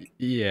felt like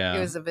it yeah.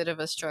 was a bit of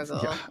a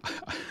struggle.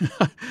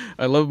 Yeah.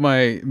 I love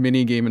my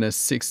mini game in a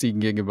 60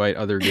 gigabyte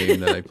other game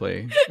that I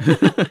play.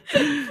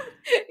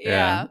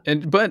 Yeah.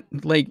 But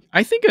like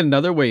I think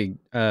another way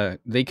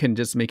they can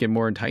just make it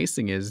more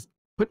enticing is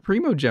put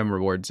Primo Gem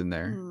rewards in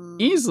there.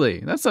 Easily.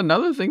 That's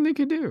another thing they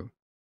could do.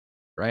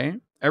 Right?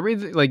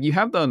 Everything, like you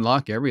have to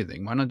unlock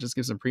everything. Why not just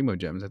give some Primo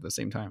Gems at the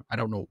same time? I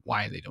don't know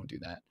why they don't do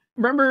that.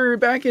 Remember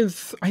back in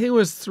I think it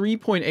was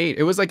 3.8.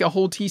 It was like a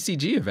whole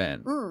TCG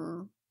event.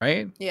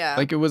 Right? Yeah.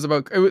 Like it was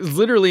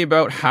literally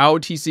about how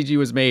TCG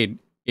was made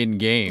in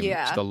game.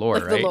 Yeah. The lore,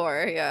 like right? the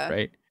lore, yeah.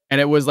 Right.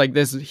 And it was like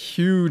this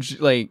huge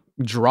like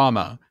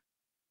drama.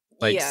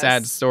 Like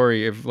sad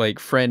story of like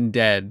friend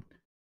dead,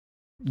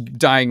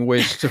 dying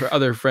wish to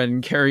other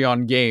friend, carry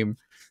on game.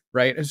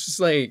 Right? It's just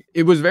like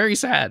it was very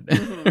sad.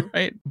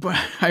 Right? But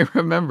I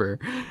remember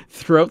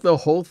throughout the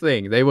whole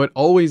thing, they would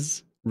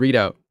always read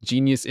out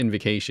Genius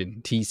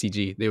Invocation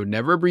TCG. They would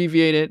never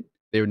abbreviate it.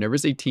 They would never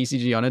say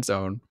TCG on its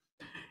own.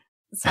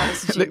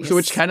 Sounds genius.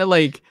 Which kind of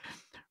like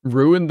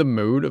ruined the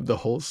mood of the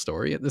whole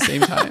story at the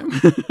same time.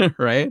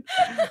 Right?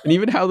 And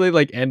even how they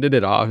like ended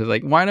it off is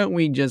like, why don't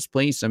we just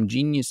play some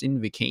Genius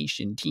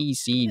Invocation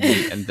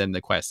TCG and then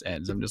the quest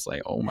ends? I'm just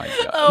like, oh my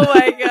god. Oh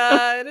my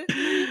god.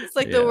 It's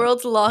like the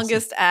world's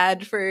longest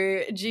ad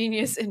for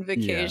Genius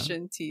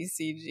Invocation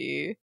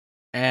TCG.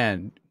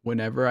 And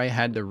whenever I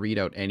had to read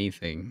out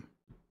anything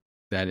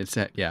that it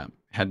said,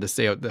 had to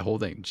say out the whole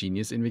thing.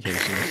 Genius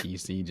Invocation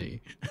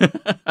TCG.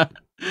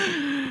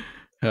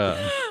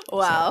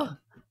 Wow. So.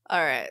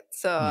 All right.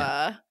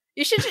 So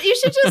you should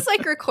just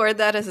like record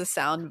that as a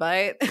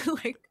soundbite.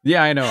 Like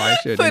yeah, I know I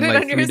should. Put in, it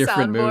like, on your 3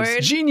 different moves.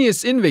 soundboard.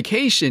 Genius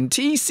Invocation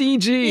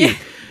TCG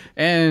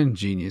and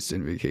Genius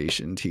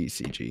Invocation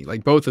TCG.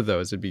 Like both of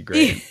those would be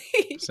great.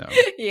 So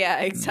yeah,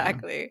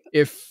 exactly.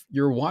 If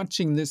you're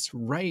watching this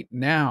right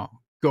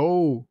now,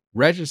 go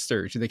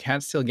register to the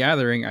Cat's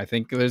Gathering. I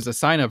think there's a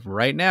sign up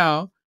right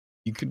now.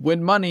 You could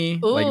win money.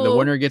 Ooh. Like the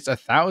winner gets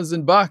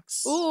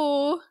 $1,000.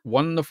 Ooh.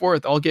 1 in the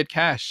 4th, I'll get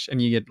cash,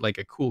 and you get like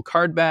a cool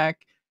card back.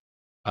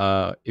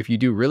 If you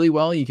do really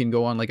well, you can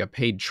go on like a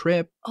paid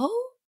trip.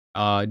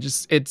 Oh.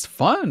 Just it's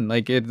fun.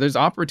 Like there's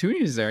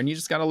opportunities there, and you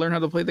just got to learn how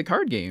to play the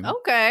card game.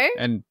 Okay.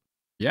 And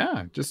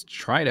yeah, just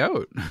try it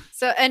out.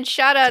 So and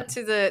shout out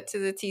to the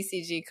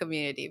TCG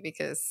community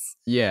because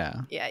you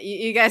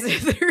guys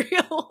are the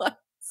real ones.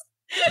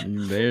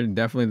 They're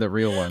definitely the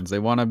real ones. They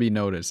want to be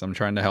noticed. I'm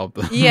trying to help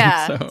them.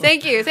 Yeah. So,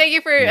 thank you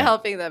for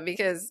helping them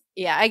because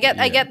I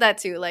get that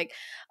too. Like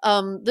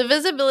the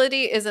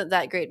visibility isn't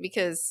that great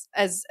because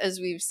as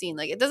we've seen,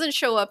 like it doesn't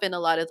show up in a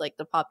lot of like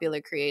the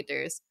popular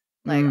creators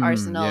like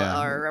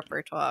arsenal or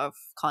repertoire of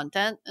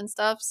content and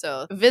stuff.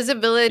 So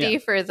visibility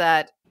for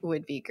that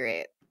would be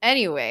great.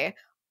 Anyway,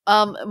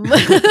 no,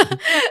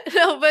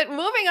 but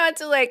moving on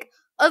to like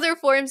other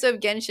forms of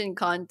Genshin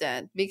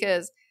content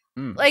because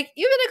like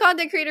you've been a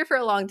content creator for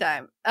a long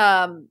time.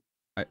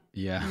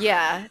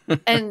 Yeah.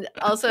 And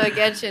also a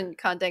Genshin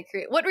content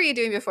creator. What were you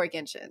doing before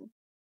Genshin?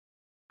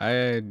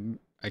 I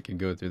can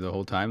go through the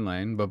whole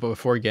timeline, but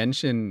before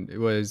Genshin, it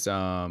was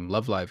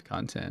Love Live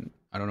content.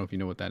 I don't know if you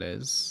know what that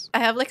is. I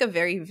have like a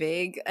very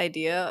vague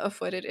idea of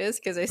what it is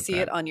because I see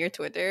it on your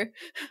Twitter.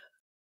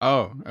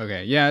 Oh,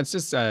 okay. Yeah, it's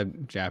just a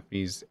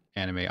Japanese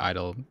anime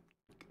idol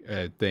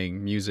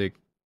thing, music,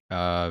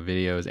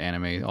 videos,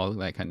 anime, all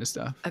that kind of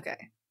stuff.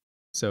 Okay.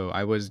 So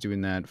I was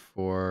doing that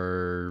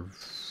for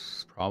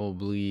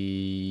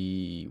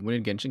probably,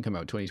 when did Genshin come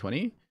out?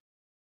 2020?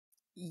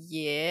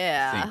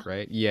 Yeah. I think,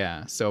 right?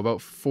 Yeah. So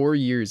about 4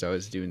 years I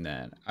was doing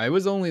that. I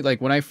was only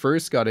like, when I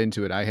first got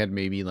into it, I had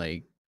maybe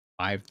like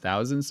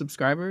 5,000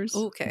 subscribers.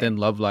 Okay. Then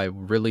Love Live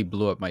really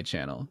blew up my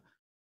channel.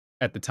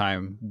 At the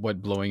time,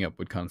 what blowing up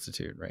would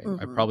constitute, right?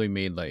 I probably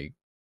made like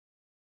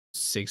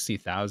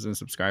 60,000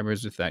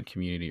 subscribers with that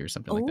community or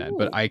something like that.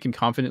 But I can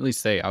confidently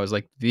say I was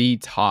like the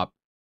top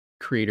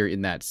creator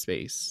in that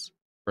space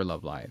for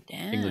Love Live.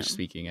 Damn. English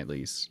speaking, at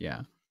least.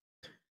 Yeah.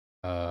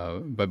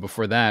 But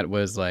before that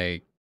was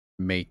like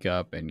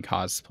makeup and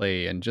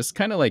cosplay and just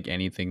kind of like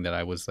anything that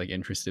I was like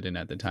interested in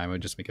at the time. I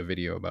would just make a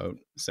video about.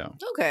 So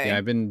yeah,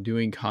 I've been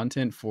doing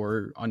content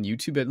on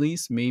YouTube at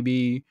least.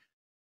 Maybe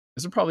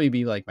this would probably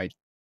be like my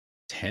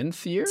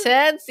 10th year.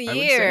 10th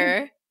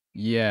year.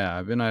 Yeah,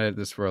 I've been at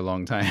this for a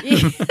long time.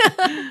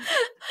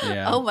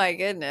 Yeah. Oh my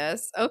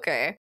goodness.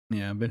 Okay.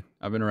 Yeah,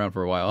 I've been around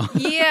for a while.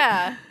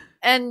 Yeah.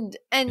 And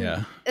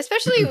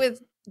especially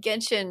with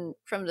Genshin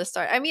from the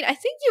start. I mean, I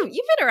think you've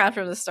been around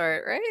from the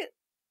start, right?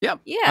 Yeah.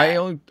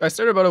 Yeah. I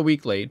started about a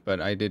week late, but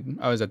I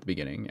was at the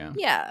beginning, yeah.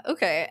 Yeah,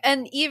 okay.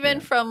 And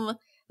even from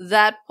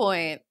that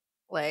point,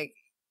 like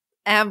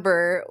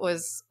Amber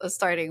was a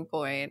starting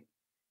point.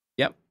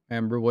 Yep.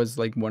 Amber was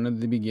like one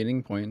of the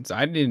beginning points.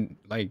 I don't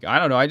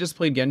know, I just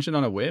played Genshin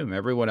on a whim.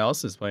 Everyone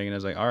else is playing and I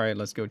was like, all right,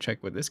 let's go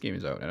check what this game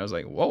is out. And I was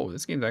like, whoa,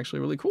 this game's actually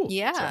really cool.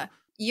 Yeah.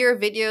 Your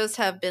videos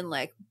have been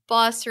like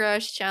boss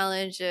rush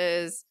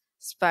challenges,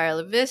 Spiral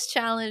Abyss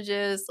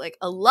challenges, like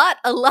a lot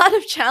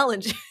of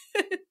challenges.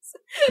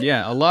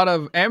 Yeah, a lot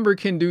of Amber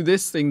can do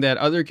this thing that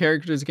other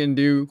characters can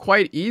do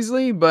quite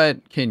easily,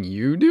 but can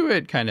you do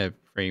it? Kind of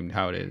framed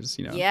how it is,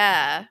 you know?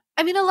 Yeah.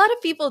 I mean, a lot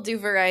of people do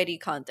variety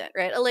content,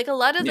 right? Like a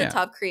lot of the Yeah.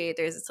 top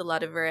creators, it's a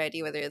lot of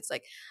variety, whether it's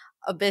like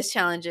abyss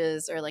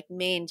challenges or like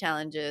main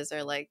challenges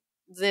or like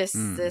this,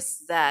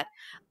 that.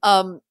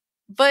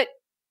 But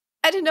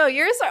I don't know,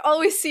 yours are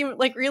always seem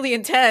like really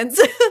intense.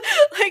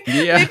 Like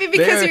Yeah, maybe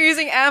because you're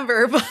using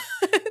Amber, but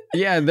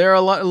yeah, they're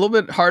a little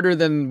bit harder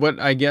than what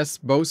I guess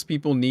most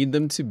people need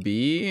them to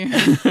be,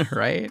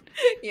 right?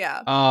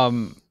 yeah.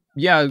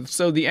 Yeah,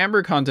 so the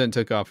Amber content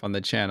took off on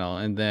the channel,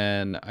 and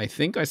then I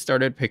think I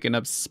started picking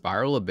up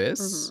Spiral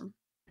Abyss. Mm-hmm.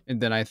 And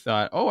then I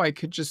thought, oh, I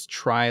could just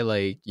try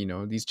like, you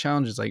know, these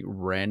challenges like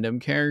random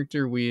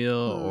character wheel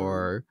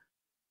or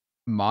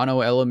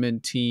mono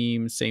element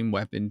team, same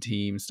weapon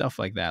team, stuff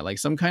like that. Like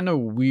some kind of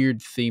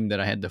weird theme that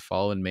I had to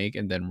follow and make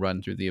and then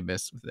run through the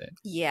abyss with it.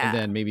 Yeah. And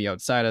then maybe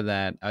outside of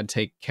that, I'd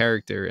take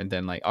character and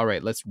then like, all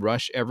right, let's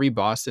rush every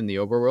boss in the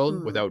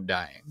overworld without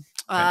dying.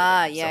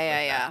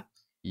 Yeah.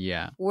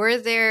 Yeah. Were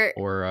there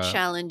Or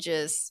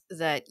challenges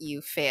that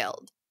you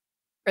failed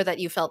or that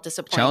you felt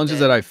disappointed? challenges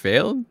that I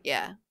failed?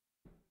 Yeah.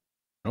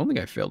 I don't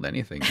think I failed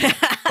anything,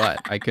 but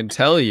I can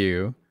tell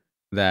you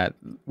that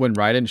when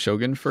Raiden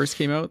Shogun first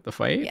came out, the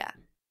fight,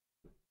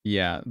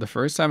 yeah, the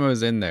first time I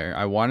was in there,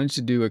 I wanted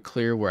to do a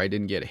clear where I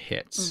didn't get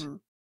hit,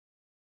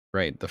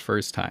 right, the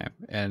first time,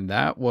 and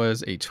that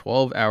was a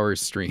 12-hour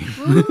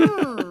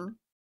stream.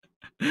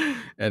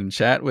 And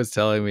chat was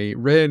telling me,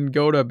 Rin,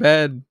 go to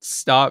bed,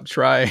 stop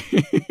trying.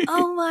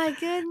 Oh my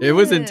goodness. It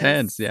was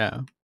intense,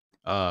 yeah.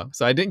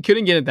 So I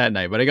couldn't get it that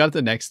night, but I got it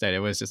the next night. It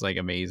was just like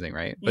amazing,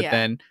 right? But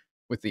then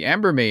with the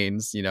Amber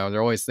mains, you know,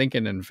 they're always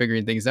thinking and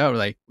figuring things out.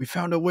 Like, we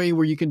found a way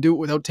where you can do it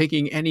without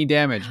taking any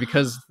damage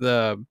because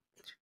the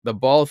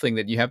ball thing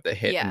that you have to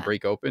hit and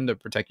break open to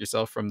protect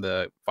yourself from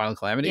the final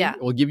calamity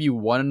will give you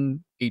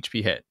 1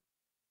 HP hit.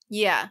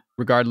 Yeah.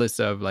 Regardless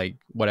of like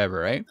whatever,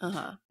 right?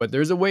 But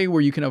there's a way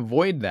where you can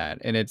avoid that.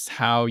 And it's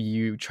how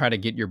you try to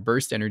get your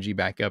burst energy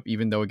back up,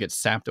 even though it gets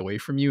sapped away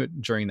from you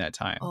during that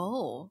time.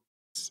 Oh.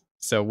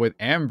 So with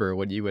Amber,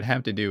 what you would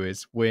have to do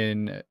is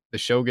when the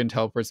Shogun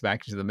teleports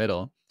back into the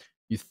middle,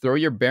 you throw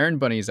your Baron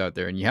bunnies out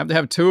there, and you have to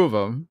have 2 of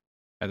them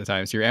at the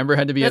time. So your Amber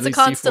had to be at least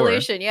a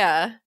constellation, C4.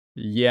 yeah.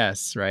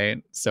 Yes,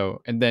 right?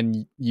 So, and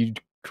then you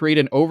create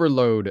an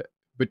overload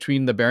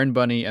between the Baron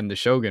bunny and the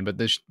Shogun, but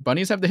the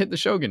bunnies have to hit the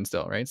Shogun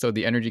still, right? So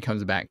the energy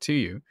comes back to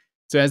you.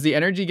 So as the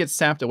energy gets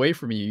sapped away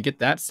from you, you get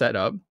that set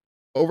up,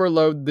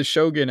 overload the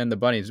Shogun and the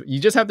bunnies. You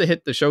just have to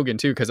hit the Shogun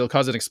too, because it'll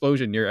cause an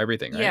explosion near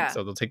everything, right?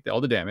 So they'll take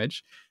all the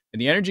damage.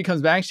 And the energy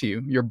comes back to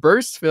you, your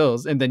burst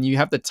fills, and then you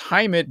have to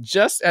time it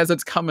just as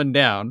it's coming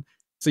down.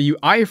 So you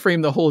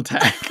iframe the whole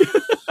attack.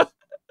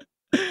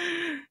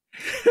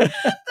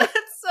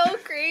 That's so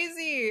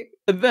crazy.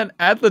 And then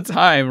at the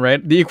time,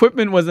 right, the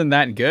equipment wasn't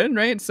that good,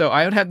 right? So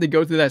I would have to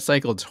go through that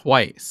cycle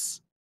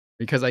twice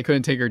because I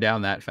couldn't take her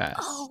down that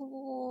fast.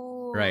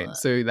 Oh. Right.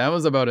 So that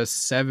was about a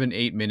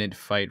 7-8 minute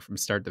fight from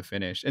start to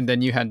finish. And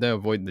then you had to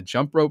avoid the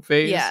jump rope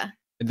phase. Yeah.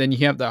 And then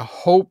you have to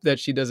hope that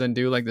she doesn't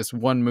do like this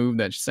one move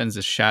that sends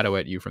a shadow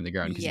at you from the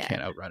ground because you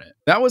can't outrun it.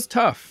 That was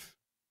tough.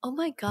 Oh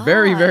my god.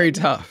 Very, very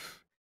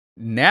tough.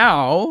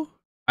 Now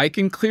I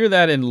can clear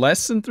that in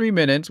less than 3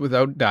 minutes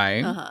without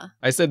dying.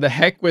 I said the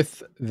heck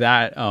with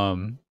that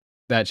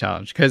that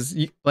challenge because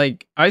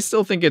like I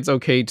still think it's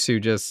okay to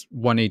just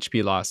 1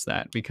 HP loss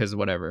that because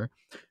whatever.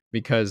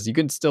 Because you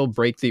can still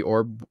break the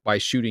orb by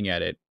shooting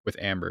at it with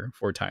Amber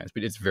 4 times,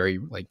 but it's very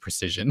like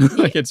precision.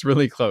 Like it's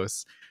really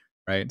close.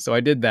 Right. So I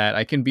did that.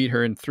 I can beat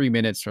her in 3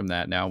 minutes from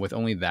that now with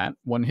only that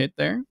 1 hit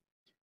there.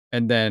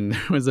 And then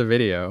there was a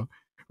video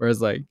where it's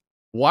like,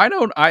 why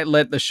don't I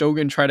let the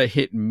Shogun try to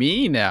hit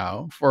me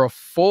now for a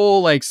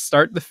full like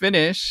start to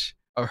finish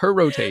of her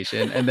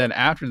rotation. And then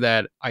after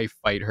that, I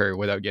fight her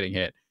without getting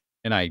hit.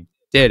 And I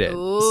did it.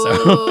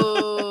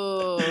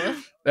 So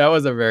that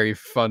was a very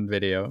fun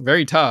video.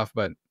 Very tough,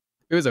 but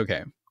it was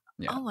okay.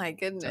 Yeah. Oh my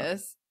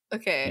goodness.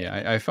 Okay.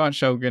 Yeah, I fought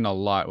Shogun a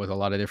lot with a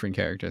lot of different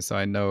characters, so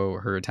I know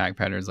her attack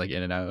patterns like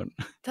in and out.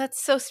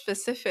 That's so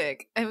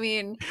specific. I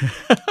mean,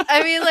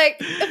 like,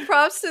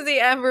 props to the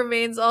Amber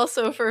mains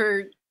also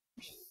for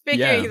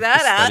figuring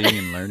that out.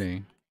 Studying and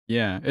learning.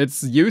 Yeah,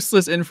 it's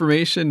useless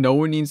information no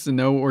one needs to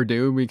know or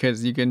do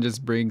because you can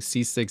just bring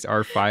C6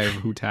 R5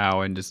 Hu Tao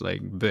and just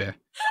like, bleh.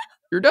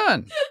 You're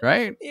done,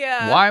 right?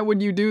 Yeah. Why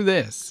would you do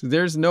this?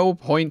 There's no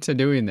point to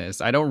doing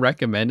this. I don't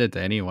recommend it to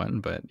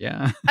anyone, but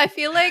yeah. I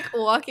feel like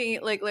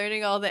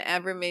learning all the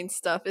Amber main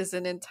stuff is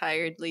an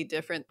entirely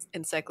different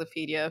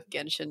encyclopedia of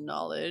Genshin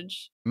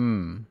knowledge.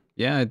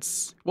 Yeah,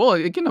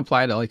 it can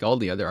apply to like all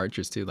the other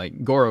archers too.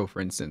 Like Goro,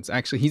 for instance.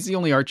 Actually, he's the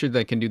only archer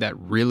that can do that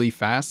really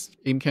fast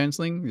aim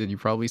canceling that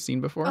you've probably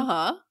seen before.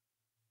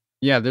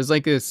 Yeah, there's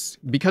like this,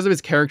 because of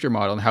his character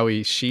model and how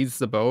he sheathes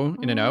the bow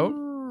in and out.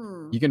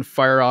 You can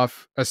fire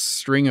off a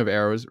string of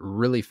arrows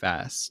really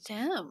fast.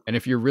 Damn. And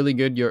if you're really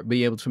good, you'll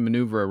be able to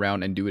maneuver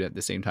around and do it at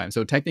the same time.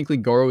 So technically,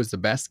 Goro is the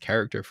best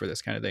character for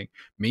this kind of thing.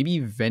 Maybe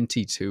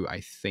Venti too, I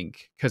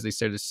think, because they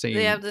share the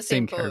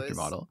same character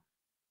model.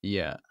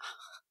 Yeah.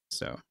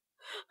 So,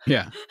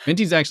 yeah.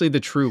 Venti's actually the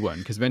true one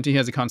because Venti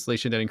has a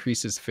constellation that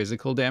increases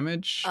physical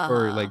damage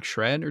or like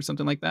shred or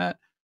something like that.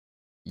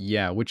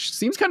 Yeah, which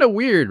seems kind of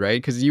weird, right?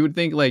 Because you would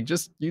think like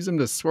just use him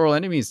to swirl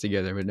enemies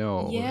together, but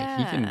no, like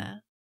Yeah.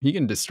 he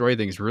can destroy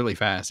things really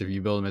fast if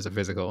you build him as a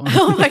physical.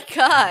 Oh my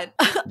god.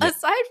 Yeah.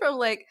 Aside from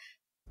like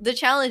the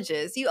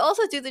challenges, you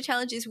also do the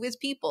challenges with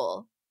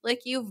people.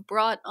 Like you've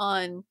brought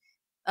on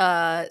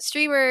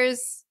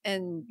streamers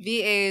and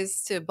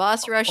VAs to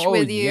boss rush Oh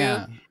with you.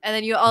 yeah. And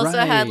then you also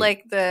had Right.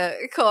 like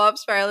the co-op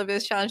Spiral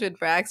Abyss challenge with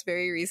Brax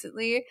very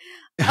recently.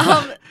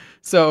 Um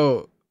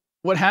So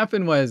what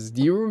happened was,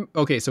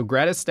 okay, so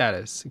Gratis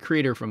Status,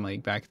 creator from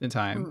like back in the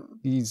time, mm,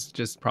 he's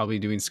just probably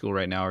doing school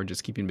right now or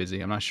just keeping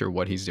busy. I'm not sure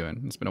what he's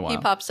doing. It's been a he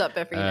while. pops up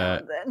every now Uh,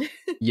 and then.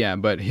 yeah,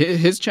 but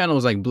his channel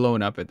was like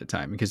blowing up at the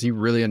time because he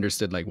really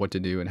understood like what to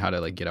do and how to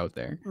like get out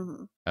there.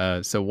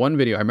 So one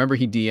video, I remember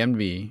he DM'd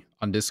me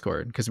on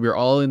Discord because we were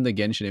all in the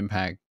Genshin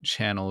Impact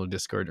channel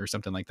Discord or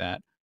something like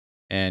that.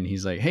 And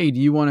he's like, "Hey,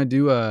 do you want to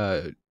do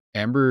a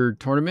Amber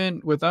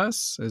tournament with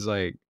us?" I was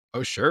like,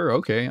 "Oh, sure.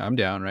 Okay, I'm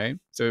down." Right.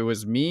 So it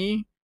was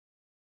me,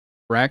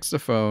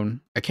 Raxophone.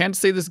 I can't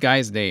say this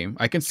guy's name.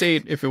 I can say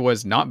it if it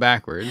was not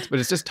backwards, but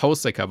it's just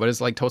Tosaka, but it's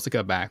like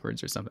Tosaka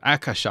backwards or something.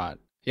 Akashat.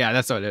 Yeah,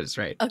 that's what it is,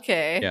 right?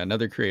 Okay. Yeah,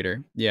 another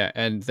creator. Yeah,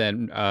 and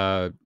then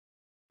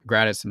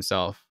Gratis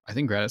himself. I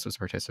think Gratis was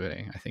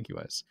participating. I think he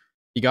was.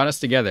 He got us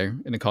together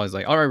in the call. He's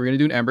like, "All right, we're gonna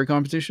do an Amber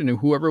competition, and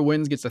whoever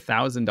wins gets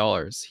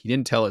 $1,000." He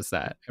didn't tell us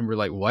that, and we're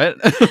like,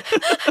 "What?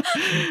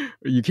 Are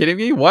you kidding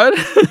me? What?"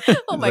 Oh He's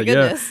my like, "Yeah."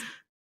 goodness.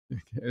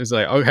 It was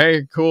like,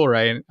 okay, cool,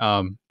 right?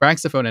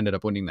 Braxophone ended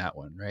up winning that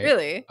one, right?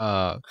 Really?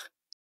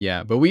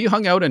 Yeah, but we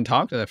hung out and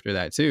talked after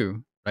that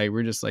too, right?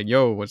 We're just like,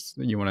 "Yo,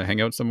 you want to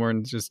hang out somewhere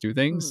and just do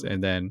things?"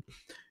 And then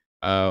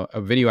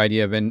a video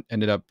idea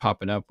ended up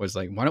popping up was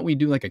like, why don't we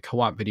do like a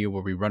co-op video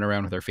where we run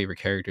around with our favorite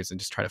characters and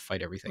just try to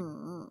fight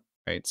everything,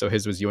 right? So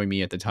his was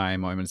Yoimi at the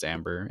time, mine was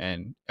Amber,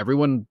 and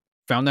everyone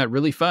found that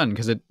really fun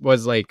because it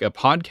was like a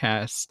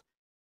podcast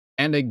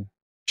and a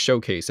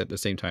showcase at the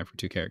same time for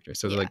two characters.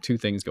 So there's like two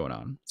things going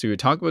on. So we would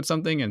talk about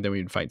something and then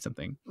we'd fight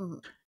something.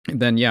 And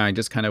then, yeah, I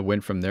just kind of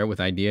went from there with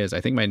ideas.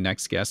 I think my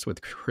next guest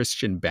with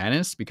Christian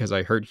Banis, because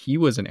I heard he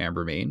was an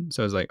Amber main.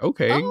 So I was like,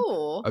 okay,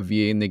 a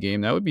VA in the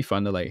game, that would be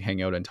fun to like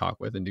hang out and talk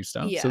with and do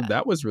stuff. So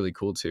that was really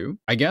cool too.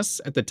 I guess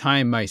at the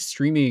time, my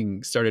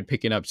streaming started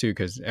picking up too,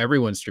 because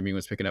everyone's streaming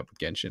was picking up with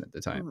Genshin at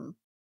the time.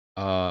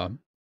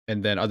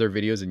 And then other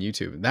videos on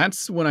YouTube.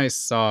 That's when I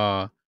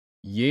saw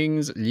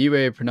Ying's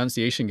Liyue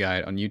pronunciation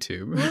guide on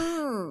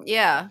YouTube.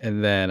 Yeah.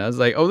 And then I was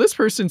like, oh, this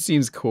person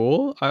seems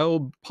cool.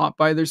 I'll pop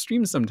by their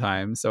stream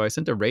sometime. So I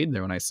sent a raid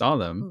there when I saw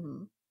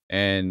them.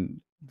 And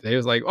they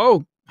was like,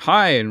 oh,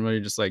 hi. And we're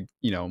just like,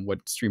 you know,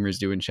 what streamers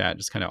do in chat,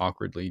 just kind of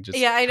awkwardly just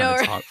I know,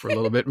 right? talk for a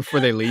little bit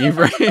before they leave,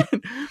 right?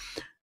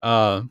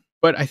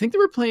 But I think they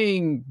were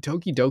playing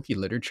Doki Doki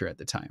Literature at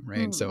the time,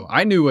 right? So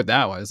I knew what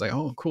that was. Like,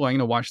 oh, cool. I'm going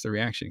to watch the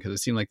reaction because it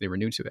seemed like they were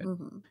new to it.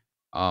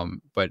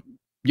 But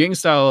Ying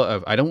style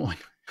of, I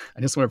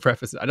just want to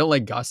preface it. I don't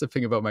like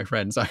gossiping about my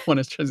friends. I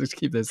want to try to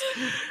keep this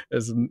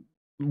as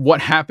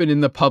what happened in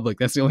the public.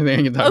 That's the only thing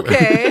I can talk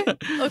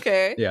about.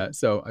 Okay. Yeah.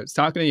 So I was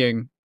talking to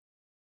Ying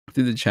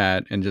through the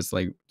chat and just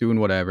like doing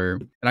whatever.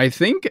 And I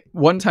think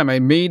one time I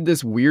made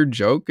this weird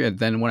joke. And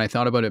then when I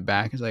thought about it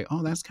back, it's like,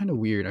 oh, that's kind of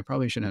weird. I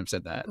probably shouldn't have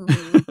said that.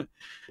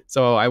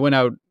 So I went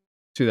out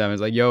to them. I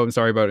was like, yo, I'm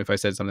sorry about if I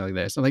said something like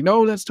this. I'm like,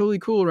 no, that's totally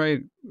cool,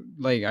 right?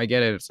 Like, I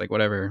get it. It's like,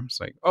 whatever. It's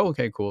like, oh,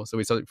 okay, cool. So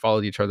we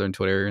followed each other on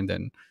Twitter, and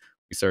then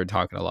we started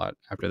talking a lot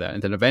after that.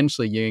 And then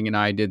eventually Ying and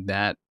I did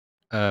that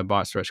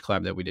boss rush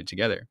collab that we did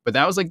together. But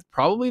that was like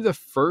probably the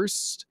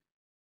first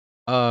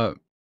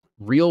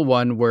real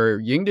one where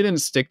Ying didn't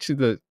stick to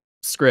the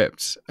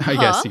script, I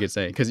guess you could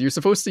say, because you're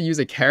supposed to use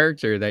a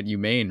character that you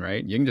main,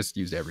 right? Ying just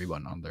used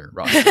everyone on their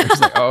roster.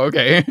 It's like, oh,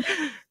 okay.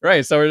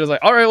 Right. So we're just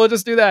like, all right, we'll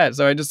just do that.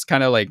 So I just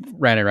kind of like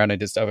ran around and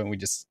did stuff, and we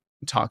just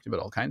talked about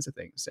all kinds of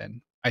things.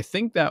 And I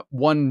think that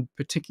one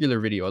particular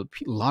video, a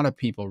lot of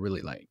people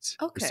really liked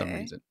for some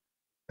reason.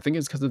 I think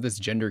it's because of this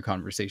gender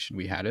conversation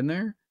we had in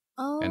there.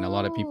 And a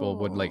lot of people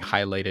would like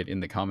highlight it in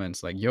the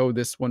comments, like, yo,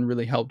 this one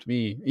really helped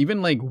me.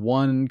 Even like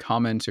one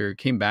commenter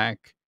came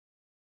back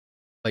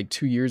like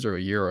 2 years or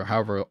a year or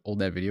however old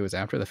that video is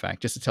after the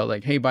fact, just to tell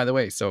like, hey, by the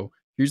way, so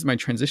here's my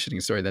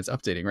transitioning story that's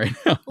updating right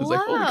now. I was like,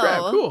 holy crap,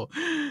 cool.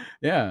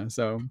 Yeah.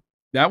 So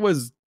that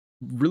was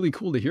really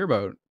cool to hear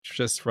about,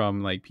 just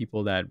from like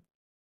people that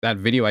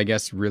video, I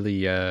guess,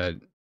 really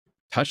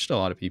touched a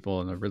lot of people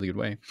in a really good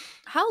way.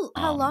 How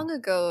long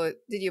ago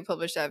did you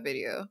publish that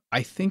video?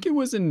 I think it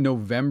was in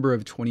November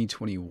of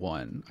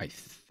 2021, I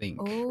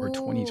think, or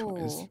 2020.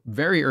 It was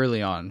very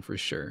early on for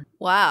sure.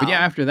 Wow. But yeah,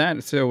 after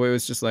that, so it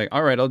was just like,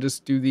 all right, I'll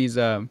just do these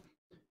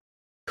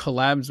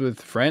collabs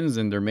with friends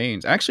and their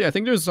mains. Actually, I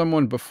think there's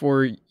someone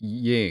before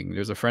Ying.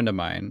 There's a friend of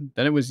mine.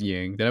 Then it was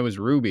Ying. Then it was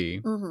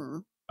Ruby.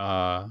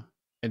 And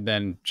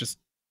then just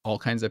all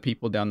kinds of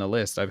people down the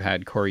list. I've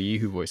had Corey,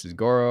 who voices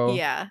Goro.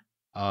 Yeah.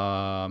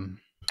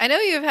 I know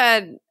you've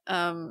had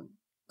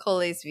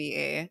Cole's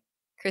VA,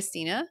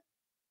 Christina.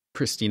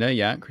 Christina,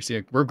 yeah,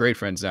 Christina, we're great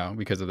friends now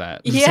because of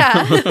that.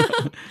 Yeah.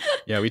 So,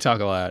 yeah, we talk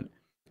a lot.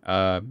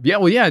 Yeah,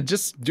 well, yeah,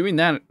 just doing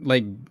that,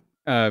 like,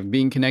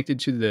 being connected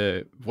to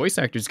the voice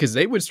actors because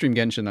they would stream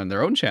Genshin on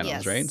their own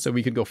channels, right? Yes. So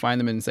we could go find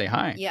them and say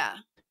hi. Yeah.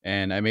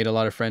 And I made a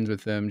lot of friends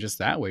with them just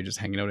that way, just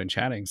hanging out and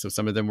chatting. So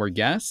some of them were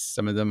guests,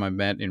 some of them I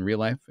met in real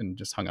life and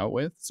just hung out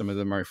with. Some of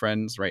them are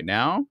friends right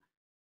now.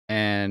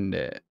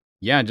 And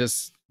yeah,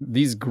 just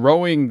this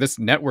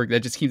network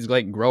that just keeps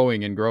like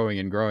growing and growing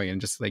and growing and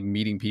just like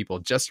meeting people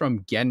just from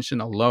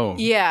Genshin alone.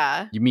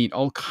 Yeah. You meet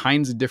all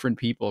kinds of different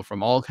people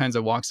from all kinds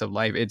of walks of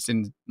life. It's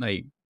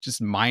like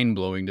just mind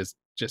blowing to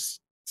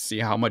just see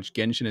how much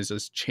Genshin has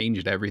just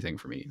changed everything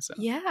for me. So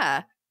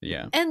Yeah.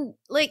 yeah. And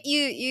like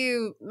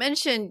you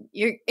mentioned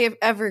your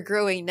ever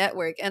growing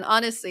network, and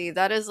honestly,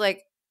 that is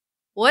like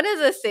one of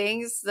the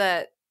things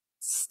that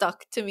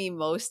stuck to me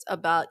most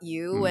about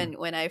you Mm.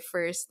 when I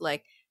first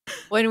like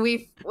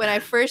when I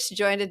first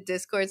joined a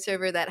Discord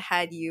server that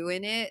had you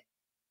in it.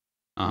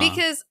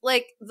 Because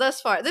like thus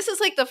far, this is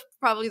like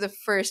probably the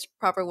first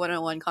proper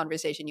one-on-one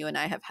conversation you and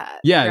I have had.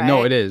 Yeah,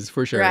 no, right? it is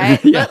for sure.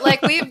 Right? Yeah. But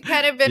like we've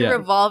kind of been Yeah.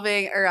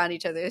 revolving around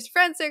each other's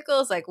friend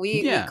circles. Like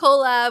we Yeah.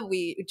 collab,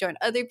 we join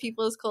other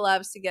people's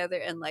collabs together,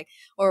 and like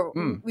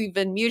we've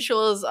been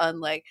mutuals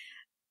on like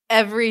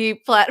every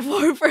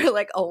platform for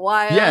like a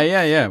while.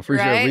 Yeah, for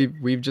right? sure.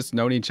 We've just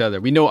known each other.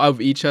 We know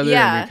of each other, and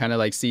Yeah. we kind of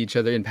like see each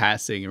other in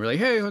passing, and we're like,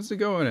 "Hey, how's it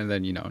going?" And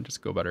then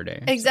just go about our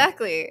day. So,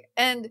 Exactly.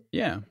 And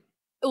yeah.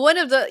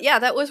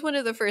 that was one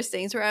of the first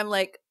things where I'm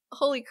like,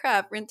 holy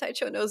crap,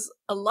 Rintaichou knows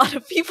a lot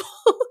of people.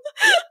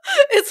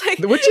 It's like,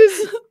 Which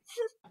is,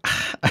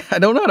 I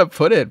don't know how to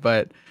put it,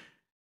 but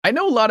I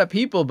know a lot of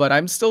people, but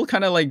I'm still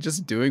kind of like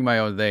just doing my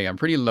own thing. I'm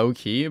pretty low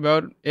key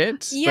about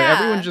it, but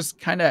everyone just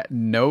kind of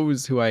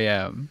knows who I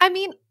am. I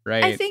mean,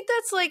 right? I think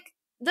that's like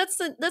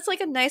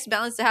like a nice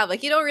balance to have.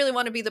 Like, you don't really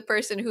want to be the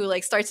person who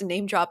like starts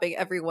name dropping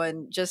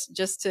everyone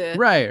just to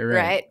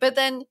right. But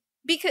then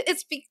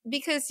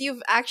because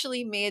you've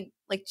actually made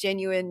like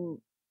genuine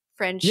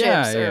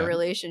friendships or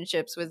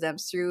relationships with them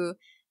through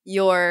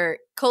your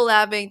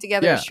collabing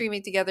together,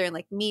 streaming together, and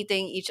like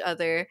meeting each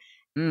other.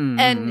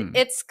 And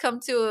it's come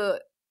to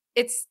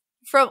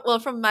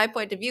from my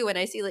point of view, when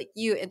I see like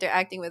you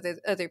interacting with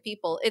other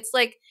people, it's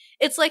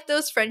like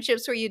those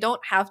friendships where you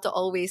don't have to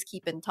always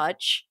keep in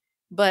touch,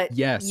 but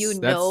you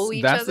know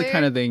each other. That's the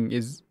kind of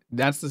thing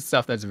that's the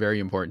stuff that's very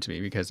important to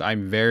me because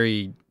I'm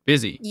very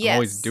busy. Yes. I'm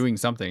always doing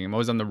something. I'm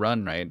always on the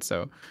run, right?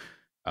 So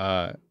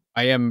I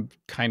am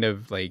kind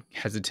of like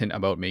hesitant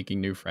about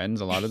making new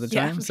friends a lot of the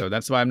time. So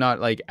that's why I'm not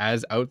like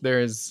as out there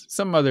as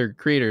some other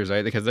creators,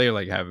 right? Because they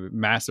like have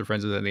massive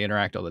friends with them, they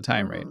interact all the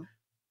time, right?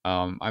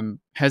 I'm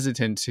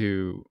hesitant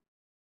to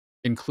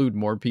include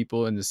more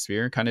people in the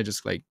sphere, kind of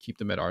just like keep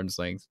them at arm's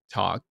length,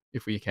 talk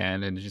if we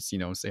can, and just,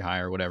 say hi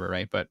or whatever,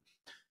 right? But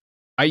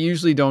I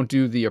usually don't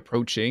do the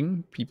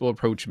approaching. People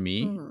approach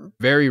me.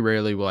 Very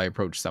rarely will I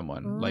approach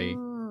someone like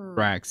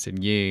Brax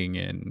and Ying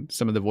and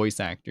some of the voice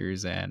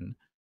actors and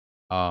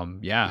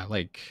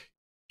like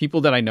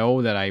people that I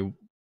know that I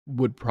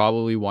would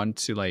probably want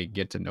to like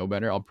get to know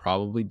better. I'll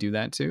probably do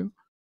that too.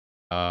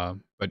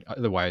 But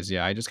otherwise,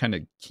 I just kind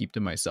of keep to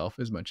myself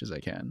as much as I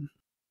can.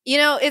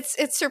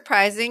 It's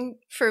surprising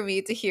for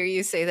me to hear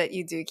you say that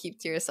you do keep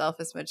to yourself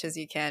as much as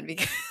you can,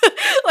 because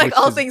like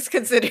things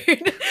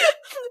considered.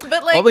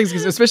 But like all things,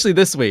 especially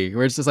this week,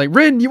 where it's just like,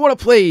 Rin, you want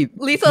to play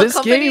Lethal this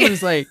Company? game? And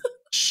it's like,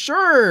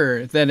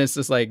 sure. Then it's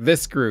just like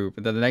this group,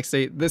 and then the next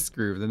day this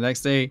group, the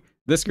next day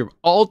this group,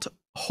 all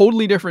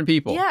totally different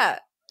people. Yeah.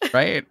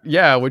 Right?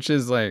 Yeah, which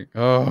is like,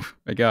 oh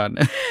my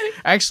god.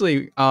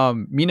 Actually,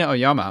 Mina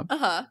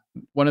Oyama,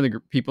 one of the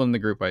people in the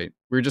group, we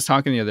were just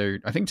talking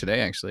I think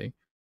today actually.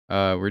 We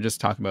were just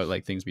talking about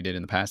like things we did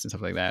in the past and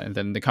stuff like that. And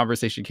then the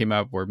conversation came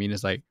up where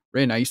Mina's like,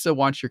 Rin, I used to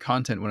watch your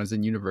content when I was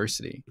in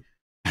university.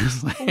 I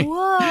was like,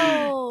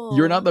 whoa,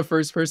 you're not the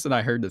first person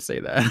I heard to say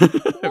that.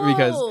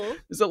 Because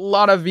there's a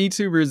lot of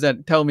VTubers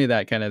that tell me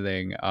that kind of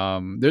thing.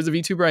 There's a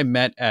VTuber I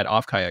met at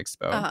Offkai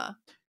Expo.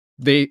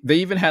 They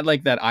even had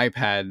like that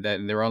iPad that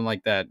they were on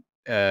like that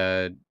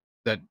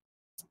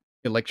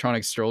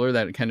electronic stroller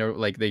that kind of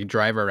like they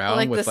drive around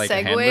like with like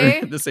a handler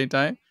at the same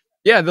time.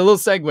 Yeah, the little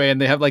Segway, and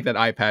they have like that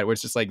iPad where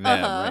it's just like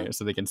them, right?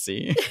 So they can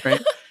see,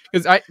 right?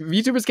 Because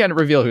VTubers can't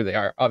reveal who they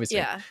are, obviously.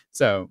 Yeah.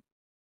 So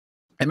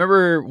I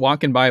remember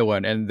walking by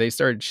one, and they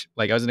started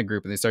I was in a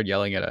group, and they started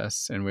yelling at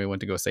us, and we went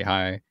to go say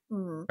hi,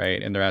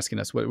 right? And they're asking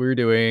us what we were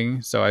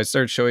doing. So I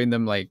started showing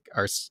them like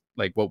our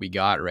what we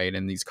got, right,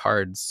 and these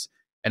cards.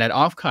 And at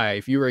Offkai,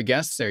 if you were a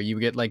guest there, you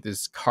would get like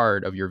this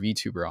card of your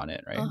VTuber on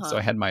it, right? So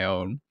I had my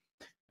own.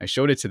 I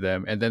showed it to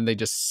them, and then they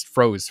just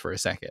froze for a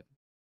second.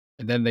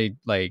 And then they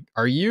like,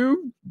 are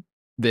you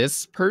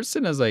this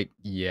person? I was like,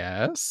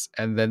 yes.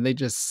 And then they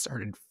just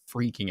started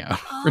freaking out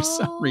for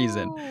some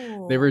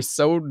reason. They were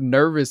so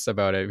nervous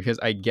about it because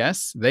I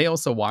guess they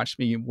also watched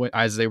me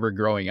as they were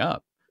growing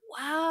up.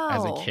 Wow.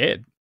 As a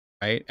kid,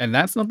 right? And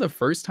that's not the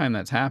first time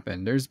that's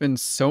happened. There's been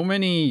so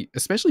many,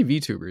 especially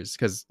VTubers,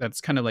 because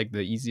that's kind of like the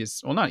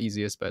easiest, well, not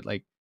easiest, but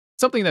like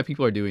something that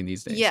people are doing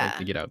these days, like,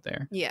 to get out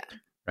there. Yeah.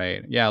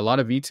 right? Yeah, a lot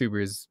of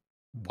VTubers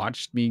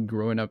watched me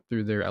growing up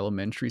through their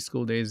elementary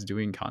school days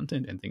doing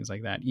content and things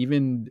like that.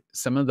 Even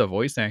some of the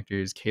voice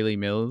actors, Kaylee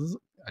Mills,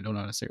 I don't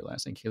know how to say her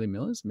last name, Kaylee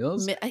Mills,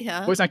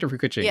 Yeah. voice actor for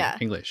Kuching, Yeah.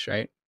 English,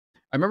 right?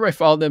 I remember I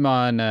followed them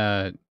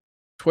on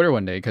Twitter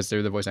one day because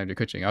they're the voice actor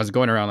Kuching. I was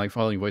going around like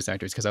following voice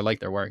actors because I like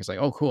their work. It's like,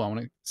 oh, cool, I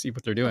want to see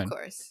what they're Of doing.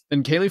 course.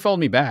 And Kaylee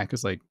followed me back.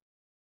 It's like,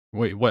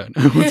 wait, what?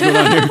 What's going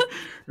on here?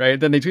 Right?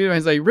 Then they tweeted me. I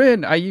was like,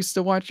 Rin, I used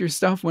to watch your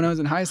stuff when I was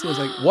in high school. I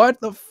was like, what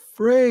the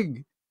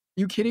frig?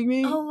 You kidding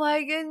me? Oh my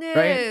Right?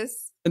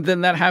 goodness. And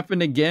then that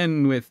happened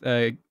again with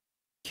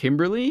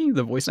Kimberly,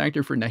 the voice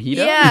actor for Nahida.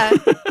 Yeah.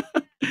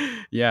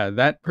 Yeah,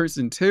 that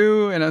person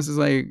too. And I was just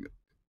like,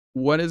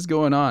 what is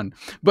going on?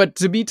 But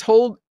to be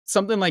told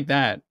something like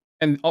that,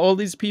 and all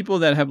these people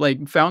that have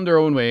like found their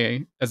own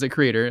way as a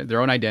creator,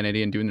 their own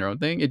identity and doing their own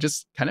thing, it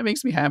just kind of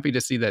makes me happy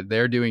to see that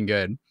they're doing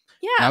good. And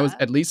I was Yeah.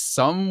 at least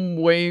some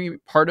way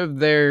part of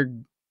their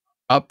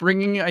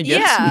upbringing, I guess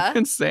you Yeah.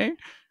 can say.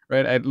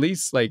 Right? At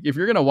least like if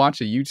you're gonna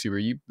watch a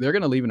YouTuber, they're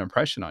gonna leave an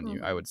impression on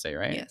you, I would say,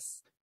 right?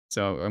 Yes.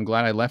 So I'm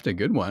glad I left a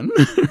good one.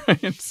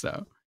 Right?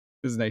 So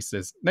it's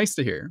nice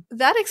to hear.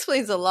 That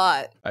explains a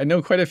lot. I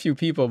know quite a few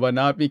people, but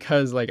not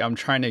because like I'm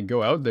trying to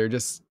go out there.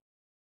 Just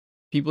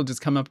people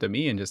just come up to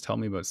me and just tell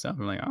me about stuff.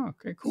 I'm like, oh,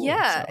 okay, cool.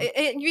 Yeah, So,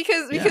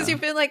 because yeah.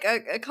 you've been like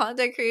a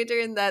content creator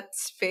in that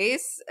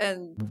space,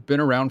 and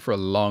been around for a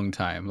long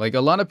time. Like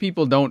a lot of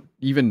people don't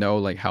even know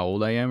like how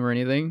old I am or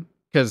anything,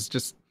 because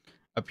just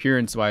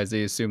appearance wise,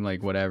 they assume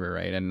like whatever,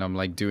 right? And I'm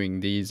like doing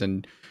these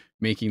and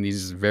making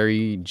these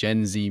very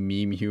Gen Z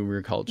meme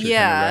humor culture kind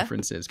Yeah. of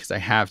references because I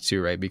have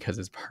to, right? Because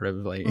it's part of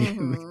like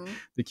Mhm.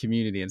 the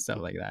community and stuff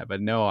like that.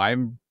 But no,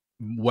 I'm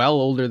well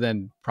older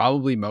than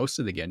probably most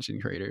of the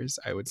Genshin creators,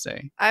 I would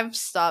say. I've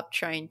stopped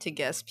trying to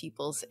guess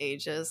people's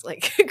ages,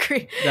 like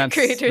That's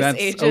creators'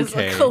 ages,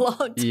 like a long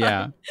time.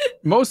 Yeah,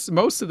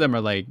 most of them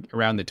are like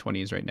around the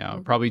 20s right now,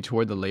 Mhm. probably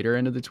toward the later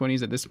end of the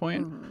 20s at this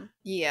point. Mhm.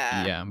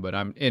 Yeah. Yeah, but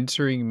I'm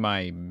entering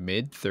my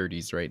mid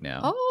 30s right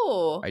now.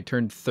 Oh. I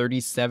turned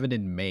 37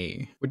 in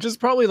May, which is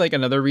probably like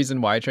another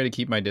reason why I try to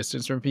keep my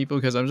distance from people,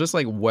 because I'm just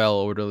like well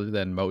older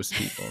than most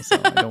people.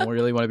 So I don't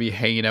really want to be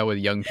hanging out with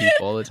young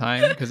people all the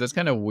time because that's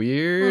kind of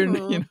weird,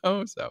 Mhm. you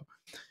know? So,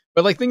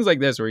 but like things like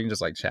this where you can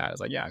just like chat, it's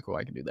like, yeah, cool,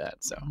 I can do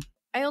that. So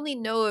I only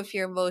know of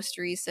your most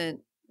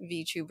recent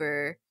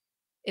VTuber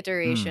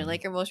iteration, Mm.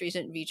 like your most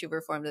recent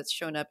VTuber form that's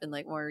shown up in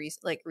like more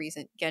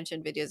recent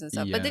Genshin videos and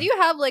stuff. But did Yeah.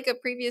 you have like a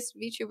previous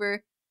VTuber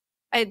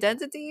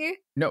identity?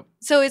 Nope.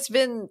 So it's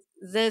been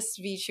this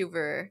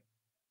VTuber.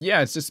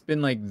 Yeah, it's just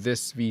been like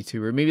this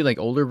VTuber, maybe like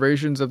older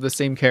versions of the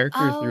same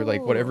character through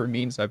like whatever Oh.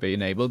 means I've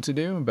been able to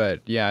do.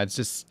 But yeah, it's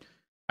just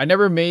I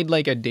never made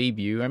like a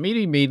debut. I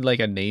maybe made like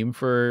a name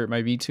for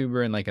my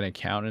VTuber and like an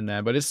account in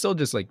that, but it's still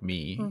just like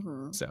me.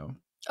 Mhm. So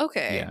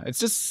Okay. yeah, it's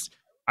just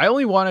I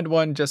only wanted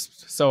one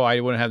just so I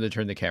wouldn't have to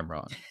turn the camera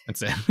on.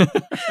 That's it.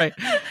 Right.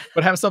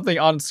 But have something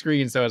on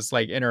screen so it's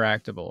like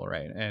interactable,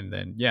 right? And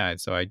then yeah,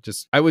 so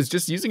I was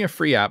just using a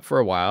free app for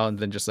a while and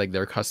then just like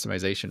their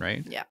customization,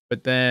 right? Yeah.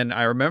 But then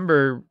I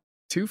remember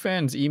 2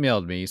 fans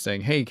emailed me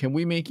saying, "Hey, can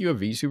we make you a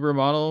VTuber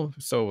model?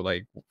 So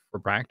like for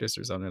practice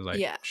or something." I was like,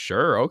 Yeah.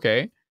 "Sure,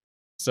 okay."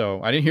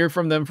 So I didn't hear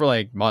from them for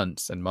like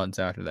months and months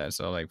after that.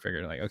 So like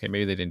figured like, okay,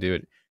 maybe they didn't do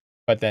it.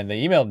 But then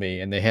they emailed me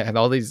and they had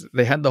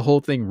they had the whole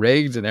thing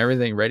rigged and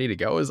everything ready to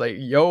go. It was like,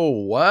 yo,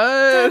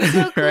 what? That's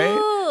so Right?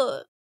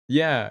 cool.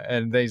 Yeah.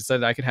 And they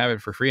said I could have it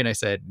for free. And I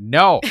said,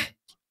 no,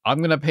 I'm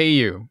going to pay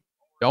you.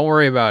 Don't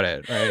worry about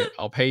it. Right.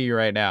 I'll pay you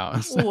right now.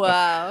 So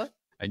Wow.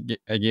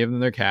 I gave them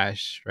their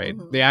cash. Right.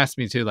 Mhm. They asked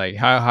me to like,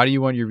 how do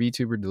you want your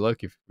VTuber to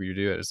look if you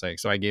do it? It's like,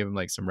 so I gave them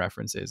like some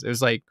references. It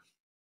was like,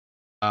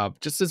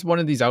 just as one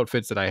of these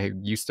outfits that I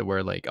used to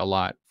wear like a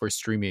lot for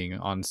streaming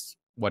on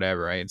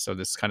whatever, right? And so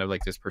this kind of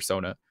like this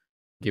persona,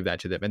 give that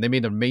to them, and they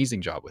made an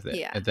amazing job with it.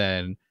 Yeah. And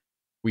then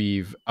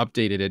we've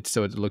updated it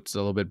so it looks a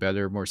little bit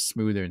better, more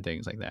smoother, and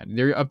things like that.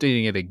 They're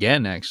updating it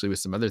again actually with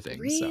some other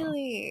things. So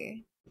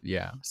Really?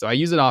 yeah, so I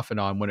use it off and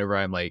on whenever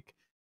I'm like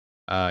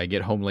I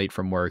get home late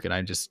from work and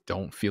I just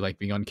don't feel like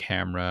being on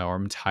camera, or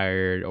I'm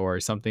tired, or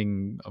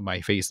something my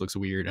face looks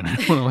weird and I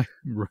don't want to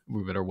like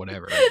remove it or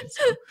whatever. Right?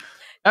 So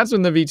that's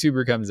when the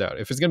VTuber comes out.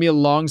 If it's gonna be a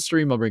long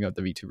stream, I'll bring out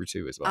the VTuber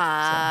 2 as well.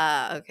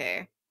 Ah,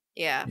 okay.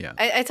 Yeah. Yeah.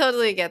 I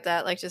totally get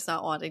that. Like just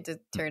not wanting to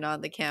turn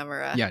on the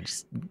camera. Yeah,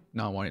 just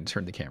not wanting to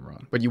turn the camera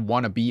on, but you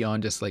want to be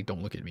on, just like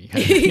don't look at me.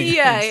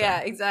 Yeah, So, yeah,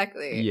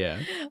 exactly. yeah,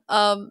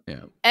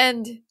 Yeah.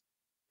 And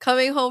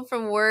coming home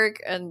from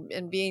work and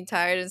being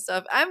tired and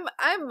stuff,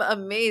 I'm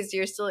amazed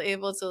you're still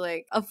able to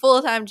like a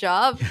full-time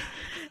job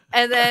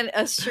and then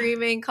a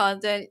streaming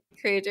content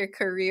creator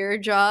career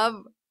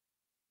job,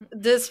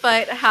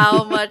 despite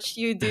how much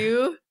you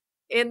do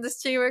in the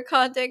streamer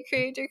content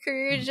creator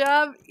career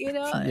job, you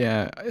know?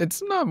 Yeah,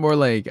 it's not more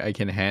like I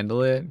can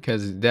handle it,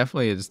 because it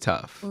definitely is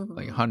tough,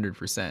 like Mhm.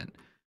 100%.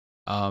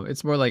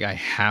 It's more like I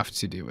have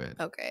to do it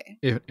Okay.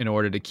 in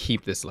order to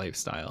keep this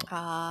lifestyle.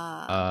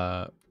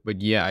 Ah. But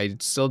yeah, I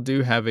still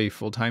do have a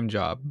full-time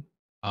job.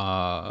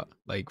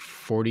 like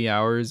 40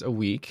 hours a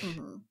week.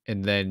 Mm-hmm.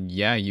 And then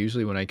yeah,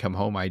 usually when I come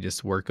home I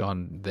just work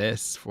on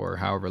this for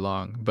however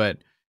long. But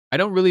I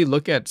don't really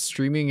look at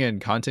streaming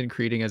and content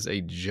creating as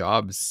a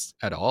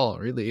at all,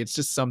 really. It's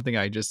just something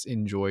I just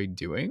enjoy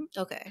doing.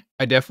 Okay.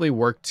 I definitely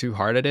work too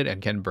hard at it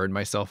and can burn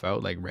myself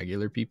out like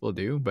regular people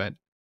do, but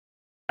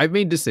I've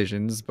made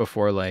decisions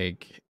before,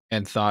 like,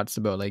 and thoughts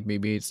about like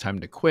maybe it's time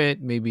to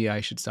quit. Maybe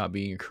I should stop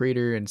being a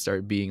creator and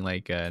start being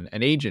like an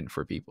agent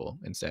for people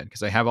instead.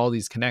 Because I have all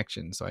these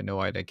connections, so I know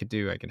what I could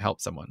do. I can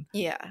help someone.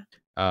 Yeah.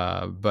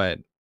 But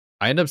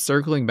I end up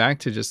circling back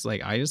to just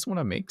like I just want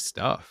to make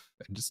stuff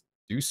and just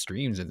do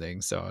streams and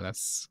things. So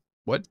that's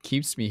what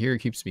keeps me here,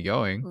 keeps me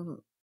going. Mm-hmm.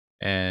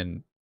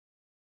 And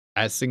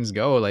as things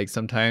go, like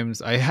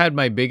sometimes I had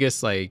my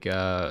biggest like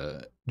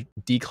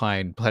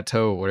decline,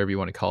 plateau, whatever you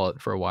want to call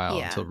it, for a while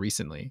Yeah. until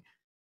recently.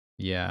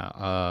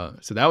 Yeah,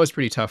 so that was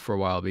pretty tough for a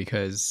while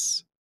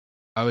because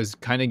I was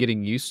kind of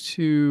getting used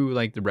to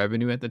like the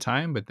revenue at the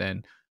time, but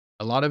then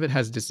a lot of it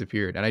has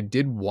disappeared. And I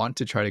did want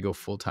to try to go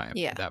full time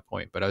Yeah. at that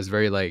point, but I was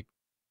very like,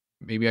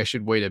 maybe I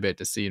should wait a bit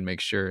to see and make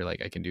sure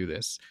like I can do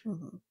this.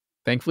 Mm-hmm.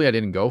 Thankfully, I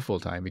didn't go full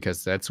time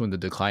because that's when the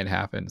decline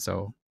happened.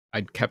 So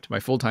I kept my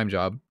full time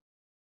job,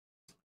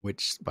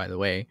 which, by the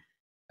way,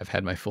 I've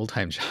had my full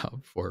time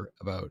job for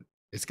about,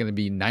 it's going to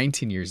be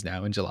 19 years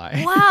now in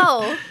July.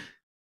 Wow.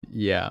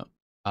 Yeah.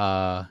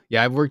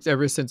 Yeah, I've worked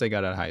ever since I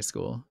got out of high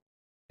school.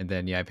 And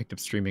then yeah, I picked up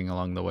streaming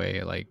along the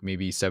way, like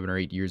maybe 7 or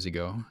 8 years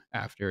ago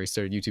after I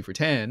started YouTube for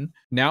 10.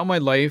 Now my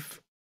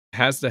life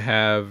has to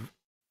have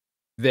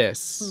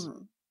this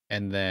Mm-hmm.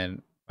 and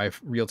then my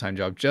real-time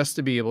job just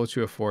to be able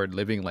to afford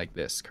living like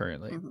this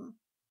currently. Mm-hmm.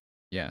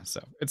 Yeah,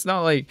 so it's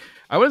not like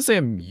I wouldn't say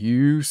I'm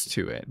used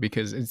to it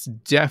because it's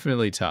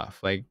definitely tough.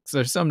 Like, so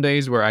there's some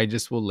days where I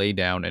just will lay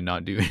down and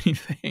not do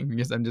anything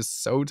because I'm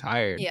just so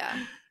tired. Yeah.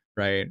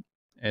 Right.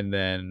 And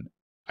then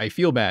I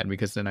feel bad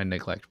because then I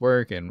neglect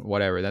work and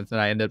whatever. Then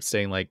I end up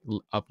staying like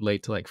up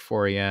late to like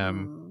 4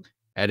 a.m. Mm.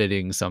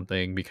 editing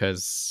something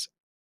because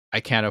I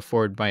can't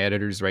afford my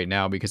editors right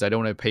now because I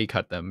don't want to pay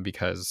cut them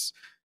because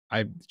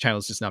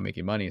channel's just not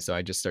making money. So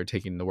I just start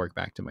taking the work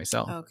back to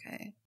myself.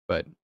 Okay.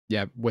 But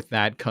yeah, with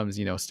that comes,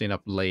 staying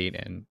up late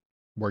and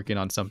working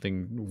on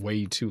something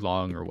way too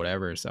long or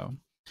whatever. So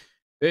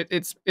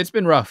it's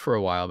been rough for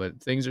a while,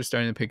 but things are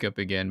starting to pick up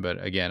again.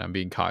 But again, I'm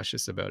being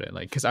cautious about it,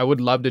 like because I would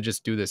love to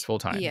just do this full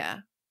time, Yeah.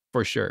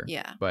 for sure.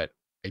 Yeah. But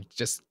I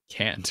just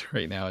can't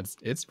right now.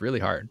 It's really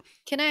hard.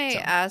 Can I So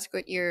ask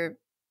what your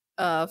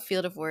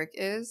field of work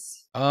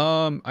is?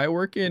 I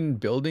work in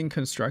building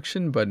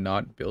construction, but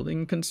not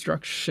building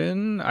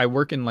construction. I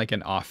work in like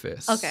an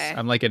office. Okay.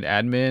 I'm like an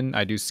admin.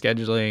 I do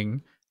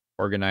scheduling,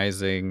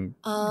 organizing,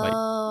 like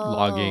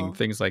logging, Oh.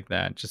 things like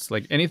that. Just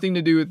like anything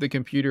to do with the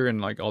computer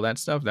and like all that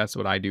stuff. That's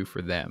what I do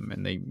for them,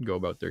 and they go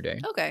about their day.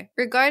 Okay.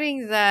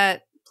 Regarding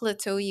that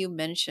plateau you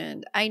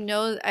mentioned, I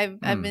know I've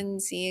Mm, been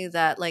seeing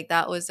that like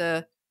that was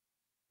a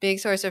big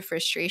source of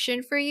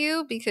frustration for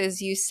you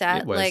because you it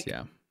sat was, like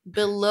yeah.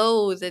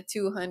 below the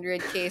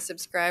 200K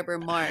subscriber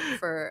mark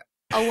for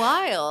a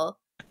while.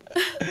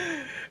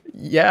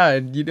 Yeah,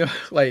 and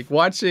like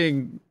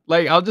watching,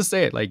 like I'll just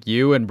say it, like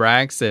you and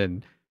Brax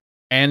and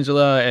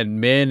Angela and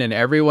Min and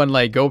everyone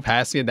like go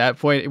past me at that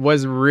point, it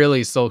was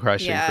really soul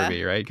crushing for Yeah.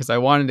 me, right? Because I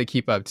wanted to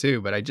keep up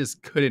too, but I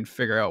just couldn't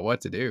figure out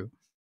what to do,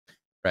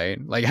 right?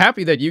 Like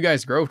happy that you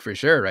guys grow for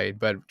sure, right?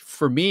 But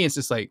for me, it's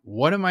just like,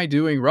 what am I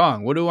doing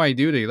wrong? What do I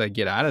do to like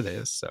get out of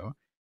this? So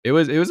it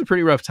was a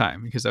pretty rough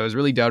time because I was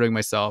really doubting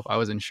myself. I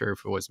wasn't sure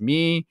if it was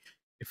me,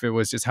 if it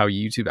was just how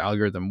YouTube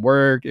algorithm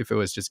worked, if it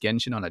was just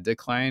Genshin on a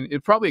decline.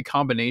 It's probably a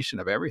combination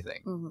of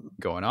everything Mhm.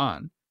 going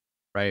on.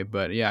 Right.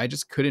 But yeah, I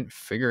just couldn't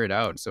figure it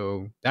out.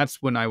 So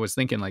that's when I was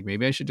thinking like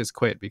maybe I should just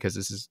quit because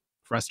this is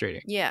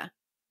frustrating. Yeah.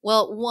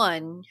 Well,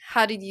 one,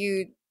 how did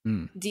you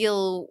Mm.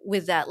 deal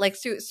with that? Like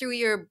through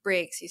your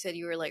breaks, you said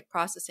you were like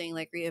processing,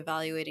 like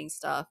reevaluating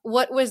stuff.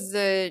 What was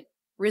the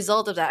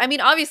result of that? I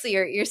mean, obviously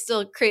you're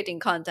still creating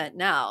content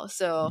now,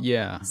 so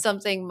Yeah.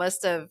 something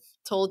must have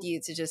told you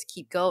to just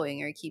keep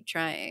going or keep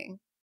trying.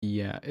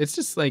 Yeah. It's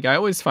just like I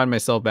always find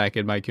myself back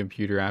at my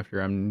computer after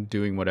I'm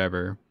doing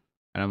whatever.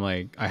 And I'm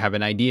like, I have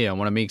an idea. I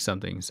want to make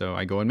something. So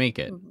I go and make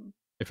it. Mhm.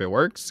 If it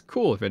works,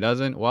 cool. If it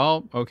doesn't,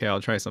 well, okay,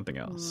 I'll try something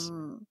else.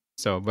 Mm.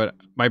 So, but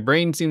my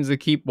brain seems to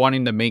keep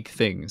wanting to make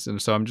things.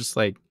 And so I'm just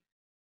like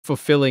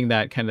fulfilling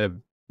that kind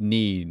of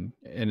need.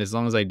 And as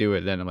long as I do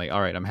it, then I'm like,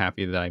 all right, I'm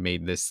happy that I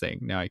made this thing.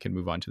 Now I can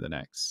move on to the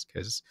next.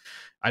 Because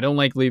I don't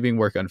like leaving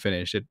work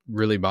unfinished. It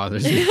really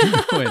bothers me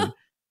when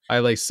I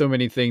like so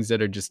many things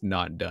that are just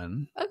not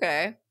done.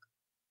 Okay.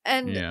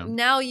 And Yeah.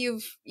 now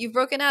you've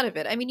broken out of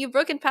it. I mean, you've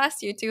broken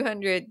past your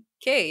 200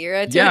 Okay, you're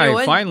at Yeah, I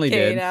 21K finally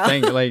did. now.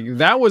 Like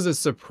that was a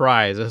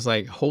surprise. I was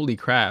like, holy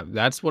crap,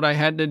 that's what I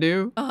had to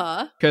do.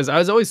 Uh-huh. Because I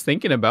was always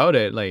thinking about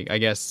it. Like, I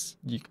guess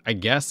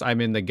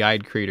I'm in the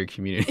guide creator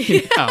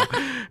community now.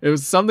 It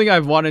was something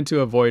I've wanted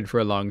to avoid for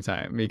a long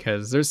time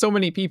because there's so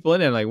many people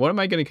in it. Like, what am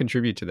I going to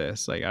contribute to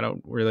this? Like, I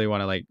don't really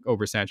want to like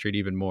oversaturate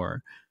even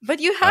more. But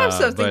you have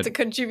something But to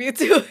contribute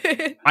to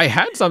it. I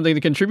had something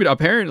to contribute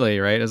apparently,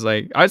 right? It's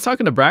like I was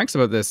talking to Brax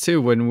about this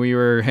too when we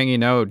were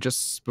hanging out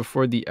just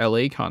before the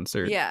LA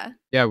concert. Yeah.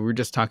 Yeah, we were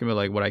just talking about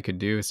like what I could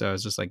do. So I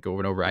was just like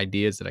going over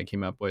ideas that I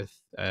came up with.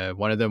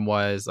 One of them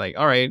was like,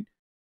 all right,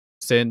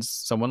 since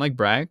someone like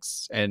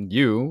Brax and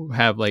you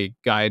have like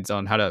guides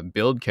on how to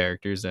build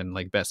characters and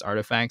like best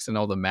artifacts and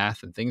all the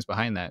math and things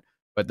behind that,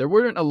 but there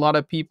weren't a lot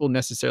of people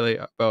necessarily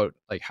about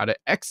like how to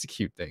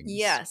execute things.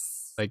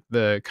 Yes. Like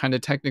the kind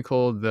of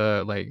technical,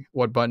 the like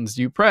what buttons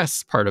do you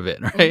press part of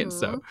it, right?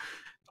 So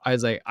I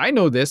was like, I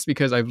know this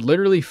because I've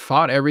literally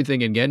fought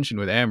everything in Genshin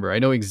with Amber. I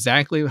know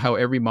exactly how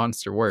every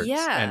monster works.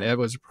 Yeah. And it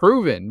was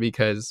proven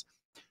because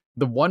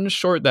the one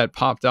short that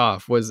popped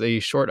off was a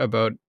short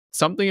about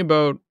something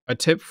about a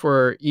tip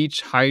for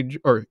each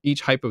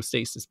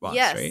hypostasis boss,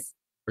 right?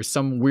 Or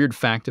some weird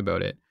fact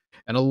about it.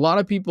 And a lot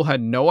of people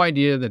had no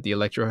idea that the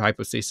electro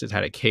hypostasis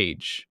had a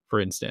cage, for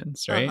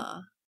instance, right?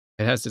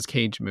 It has this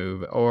cage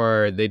move.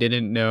 Or they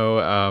didn't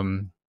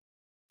know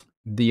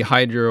the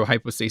hydro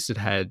hypostasis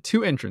had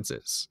 2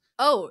 entrances.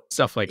 Oh,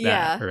 stuff like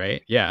that,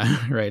 right? Yeah,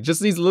 right.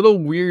 Just these little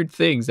weird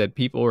things that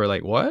people were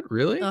like, "What,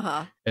 really?"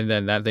 And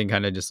then that thing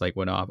kind of just like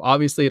went off.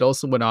 Obviously, it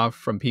also went off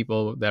from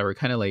people that were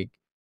kind of like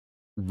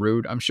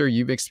rude. I'm sure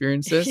you've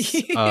experienced this.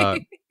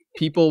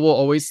 People will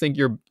always think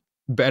you're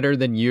better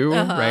than you,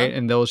 right?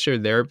 And they'll share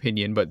their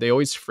opinion, but they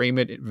always frame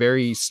it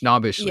very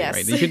snobbishly,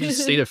 right? You could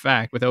just state a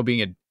fact without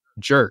being a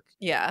jerk.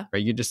 Yeah.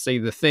 Right. You just say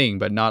the thing,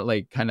 but not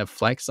like kind of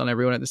flex on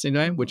everyone at the same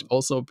time, which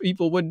also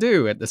people would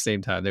do at the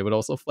same time. They would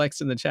also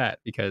flex in the chat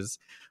because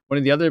one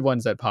of the other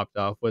ones that popped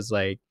off was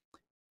like,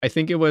 I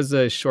think it was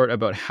a short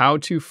about how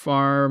to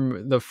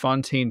farm the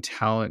Fontaine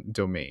talent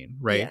domain.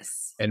 Right.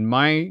 Yes. And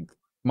my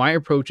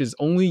approach is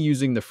only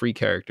using the free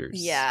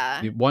characters.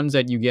 Yeah. The ones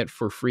that you get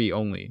for free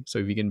only. So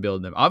if you can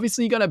build them,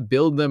 obviously you got to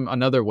build them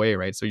another way.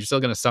 Right. So you're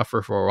still going to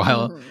suffer for a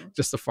while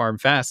just to farm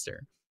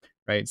faster.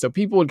 Right. So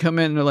people would come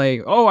in and they're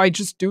like, oh, I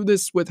just do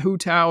this with Hu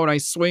Tao and I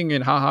swing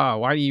and haha,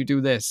 why do you do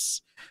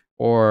this?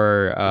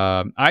 Or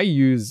I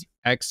use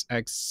X,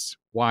 X,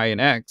 Y,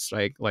 and X,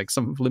 like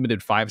some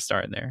limited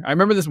 5-star in there. I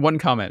remember this one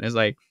comment is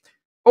like,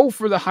 oh,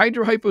 for the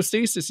hydro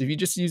hypostasis, if you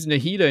just use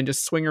Nahida and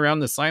just swing around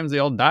the slimes, they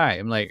all die.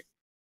 I'm like,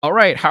 all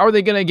right, how are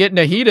they going to get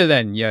Nahida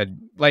then? Yeah,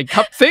 like,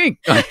 think.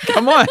 Like,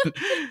 come on.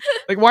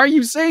 Like, why are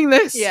you saying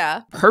this?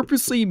 Yeah.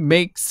 Purposely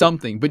make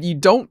something, but you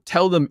don't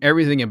tell them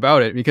everything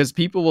about it because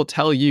people will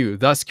tell you,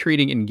 thus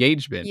creating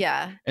engagement.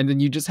 Yeah. And then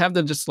you just have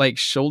to just like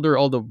shoulder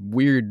all the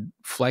weird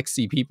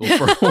flexy people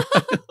for a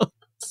while.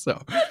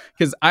 So,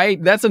 because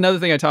that's another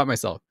thing I taught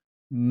myself.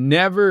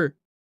 Never,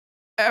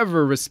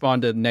 ever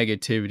respond to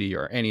negativity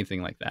or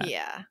anything like that.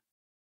 Yeah.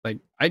 Like,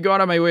 I go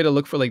out of my way to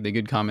look for like the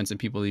good comments and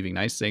people leaving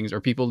nice things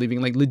or people leaving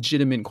like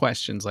legitimate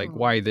questions like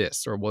why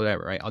this or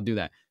whatever, right? I'll do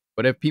that.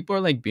 But if people are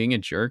like being a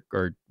jerk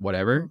or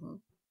whatever,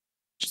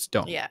 just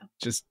don't. Yeah.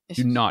 Just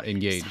do not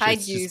engage.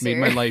 It's just made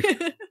my life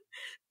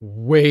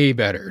way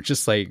better.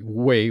 Just like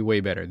way,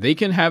 way better. They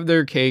can have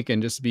their cake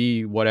and just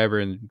be whatever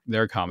in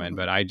their comment,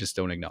 but I just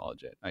don't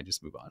acknowledge it. I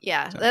just move on.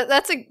 Yeah. So,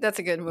 that's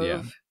a good move.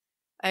 Yeah.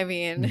 I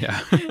mean, yeah.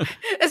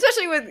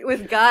 especially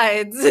with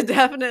guides,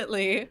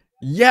 definitely.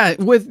 Yeah,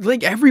 with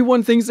like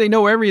everyone thinks they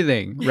know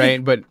everything,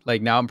 right? But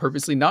like now I'm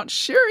purposely not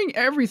sharing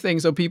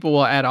everything so people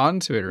will add on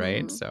to it,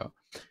 right? So,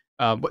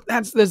 but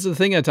that's the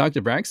thing I talked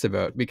to Brax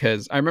about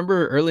because I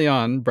remember early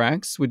on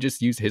Brax would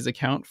just use his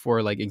account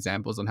for like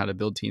examples on how to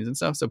build teams and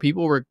stuff. So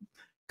people were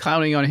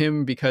clowning on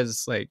him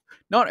because like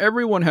not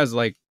everyone has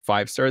like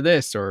 5-star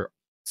this or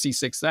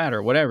C6 that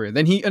or whatever.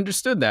 Then he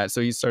understood that.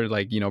 So he started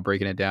like,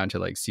 breaking it down to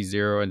like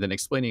C0 and then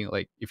explaining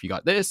like, if you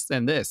got this,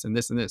 then this and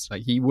this and this.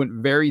 Like he went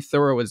very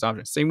thorough with his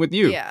options. Same with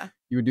you. Yeah.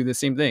 You would do the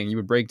same thing. You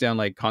would break down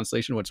like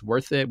constellation, what's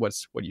worth it, what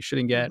you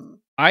shouldn't get.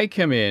 I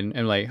come in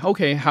and like,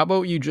 okay, how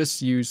about you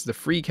just use the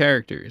free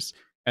characters?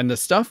 And the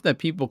stuff that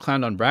people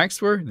clowned on Brax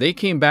for, they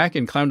came back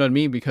and clowned on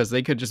me because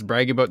they could just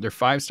brag about their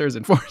 5 stars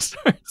and 4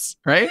 stars,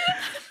 right?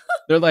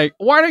 They're like,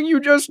 why don't you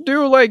just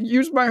do like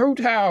use my Hu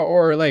Tao?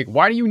 Or like,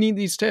 why do you need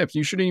these tips?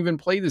 You shouldn't even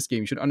play this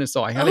game. You should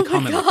uninstall. I had a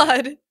comment. Oh my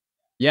God.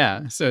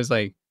 Yeah. So it's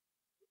like,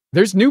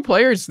 there's new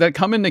players that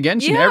come into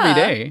Genshin every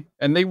day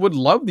and they would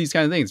love these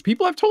kind of things.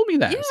 People have told me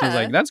that. So it's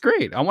like, that's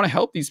great. I want to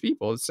help these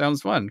people. It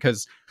sounds fun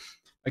because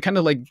I kind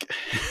of like,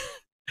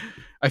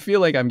 I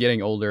feel like I'm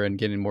getting older and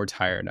getting more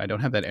tired. I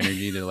don't have that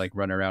energy to like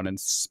run around and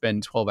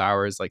spend 12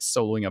 hours like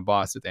soloing a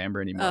boss with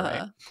Amber anymore,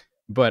 right?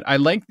 But I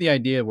like the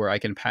idea where I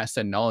can pass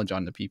that knowledge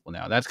on to people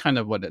now. That's kind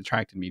of what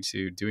attracted me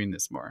to doing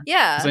this more.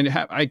 Yeah.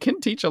 Because I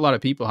can teach a lot of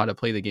people how to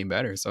play the game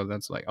better. So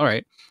that's like, all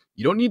right,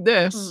 you don't need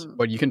this,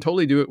 but you can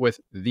totally do it with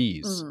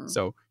these.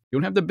 So you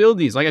don't have to build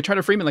these. Like I try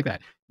to frame it like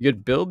that. You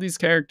could build these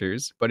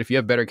characters, but if you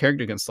have better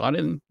character you can slot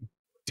in,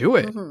 do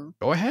it.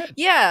 Go ahead.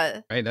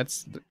 Yeah. Right?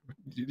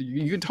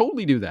 You can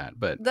totally do that,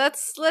 but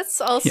that's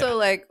also yeah.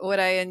 like what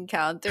I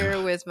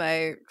encounter with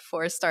my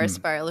 4-star Mm,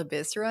 Spiral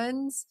Abyss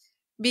runs.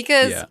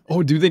 Because yeah.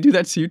 Oh, do they do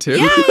that to you too?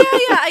 yeah,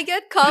 I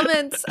get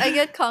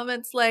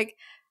comments like,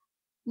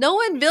 no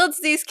one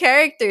builds these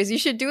characters. You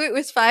should do it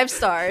with 5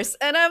 stars.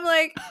 And I'm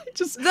like,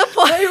 Just the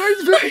point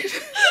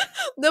right.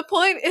 the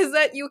point is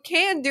that you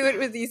can do it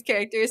with these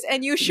characters,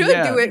 and you should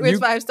Yeah, do it with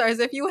 5 stars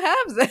if you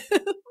have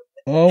them.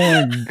 oh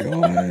my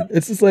god.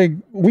 It's just like,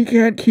 we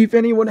can't keep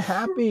anyone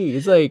happy.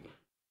 It's like,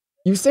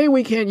 you say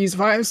we can't use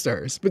 5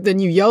 stars, but then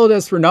you yell at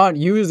us for not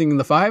using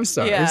the 5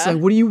 stars. It's Yeah.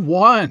 like, what do you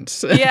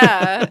want?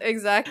 Yeah,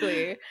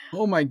 exactly.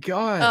 Oh my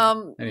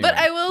god. But Anyway.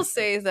 I will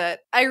say that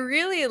I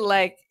really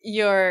like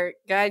your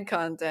guide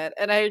content,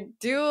 and I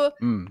do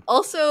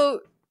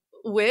also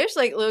wish,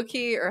 like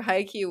low-key or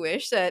high-key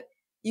wish, that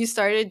you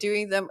started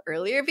doing them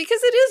earlier, because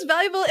it is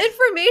valuable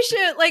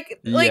information.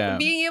 Like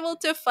being able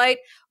to fight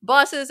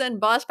bosses and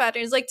boss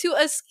patterns, like to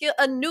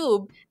a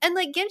noob. And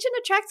like Genshin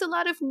attracts a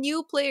lot of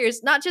new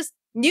players, not just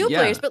new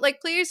players, but like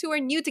players who are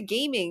new to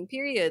gaming,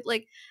 period.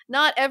 Like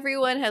not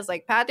everyone has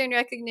like pattern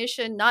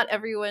recognition, not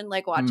everyone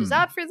like watches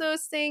out for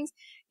those things,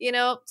 you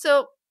know.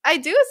 So I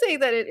do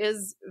think that it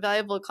is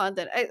valuable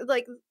content. I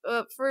like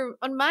for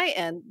on my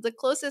end, the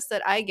closest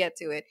that I get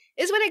to it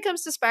is when it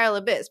comes to Spiral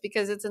Abyss,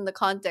 because it's in the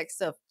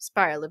context of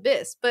Spiral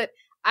Abyss. But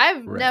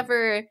I've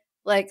never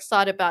like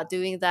thought about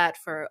doing that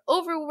for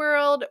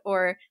Overworld,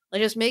 or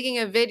like just making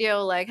a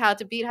video like how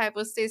to beat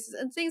hypostasis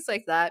and things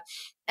like that.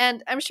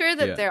 And I'm sure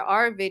that there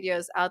are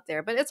videos out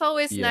there, but it's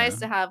always nice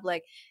to have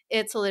like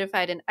it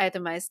solidified in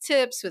itemized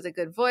tips with a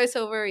good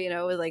voiceover, you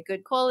know, with like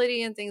good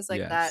quality and things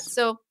like that.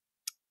 So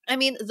I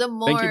mean, the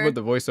more... Thank you for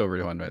the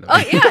voiceover one, by the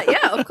way. Oh,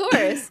 yeah, of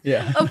course.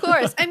 Yeah. Of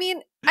course. I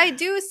mean, I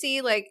do see,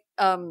 like,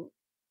 I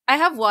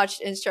have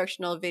watched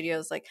instructional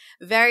videos, like,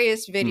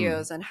 various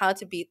videos on how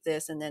to beat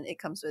this, and then it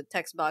comes with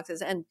text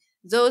boxes, and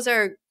those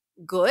are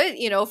good,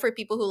 you know, for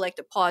people who like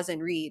to pause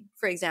and read,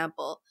 for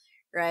example,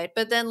 right?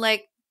 But then,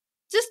 like,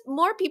 just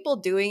more people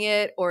doing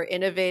it or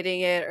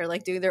innovating it or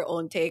like doing their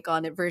own take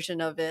on it,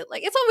 version of it,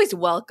 like it's always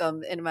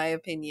welcome, in my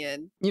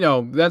opinion. You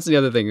know, that's the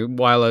other thing.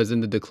 While I was in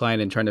the decline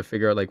and trying to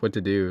figure out like what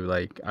to do,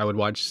 like I would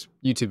watch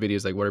YouTube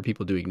videos like, what are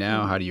people doing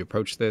now? How do you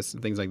approach this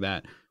and things like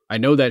that. I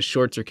know that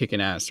shorts are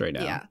kicking ass right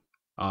now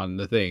on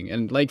the thing.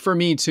 And like for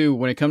me too,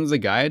 when it comes to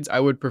guides, I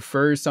would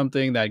prefer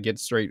something that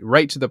gets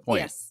right to the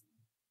point. Yes.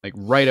 Like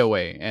right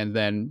away, and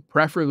then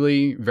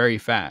preferably very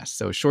fast.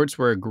 So shorts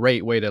were a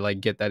great way to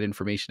like get that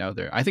information out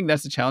there. I think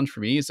that's the challenge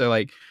for me. So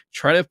like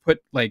try to put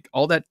like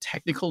all that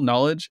technical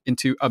knowledge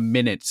into a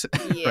minute,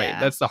 right?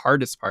 That's the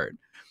hardest part.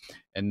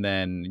 And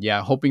then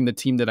hoping the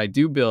team that I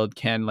do build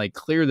can like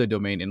clear the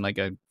domain in like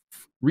a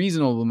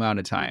reasonable amount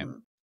of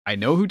time. I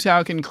know Hu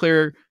Tao can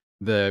clear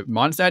the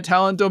Mondstadt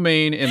talent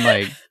domain in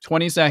like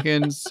 20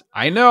 seconds.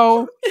 I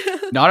know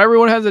not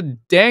everyone has a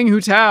dang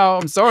Hu Tao.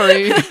 I'm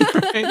sorry.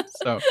 Right?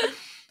 So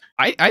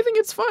I think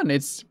it's fun.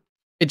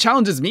 It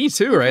challenges me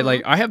too, right?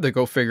 Like I have to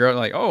go figure out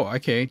like, oh,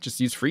 okay, just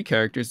use free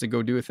characters to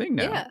go do a thing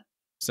now. Yeah.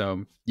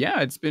 So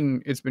it's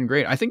been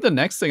great. I think the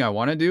next thing I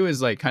want to do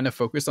is like kind of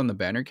focus on the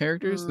banner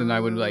characters. Then I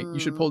would like, you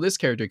should pull this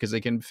character because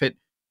they can fit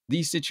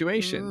these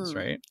situations,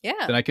 right?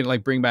 Yeah. Then I can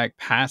like bring back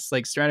past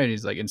like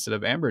strategies. Like instead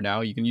of Amber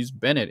now, you can use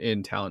Bennett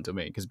in Talent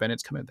Domain because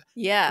Bennett's coming.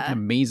 An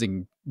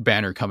amazing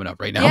banner coming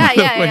up right now.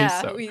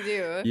 Yeah, so, we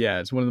do. Yeah,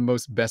 it's one of the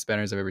most best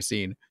banners I've ever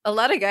seen. A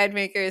lot of guide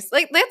makers,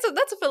 like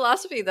that's a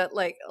philosophy that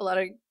like a lot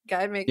of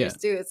guide makers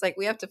do. It's like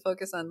we have to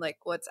focus on like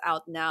what's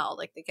out now,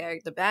 like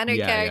the banner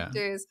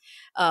characters,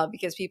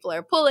 because people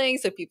are pulling,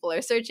 so people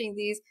are searching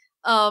these.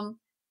 And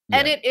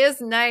it is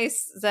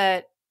nice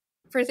that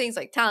for things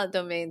like talent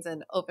domains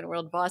and open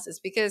world bosses,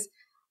 because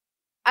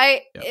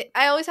I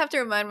always have to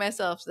remind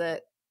myself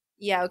that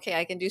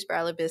I can do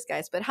Spiral Abyss,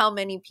 guys, but how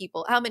many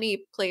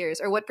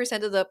players, or what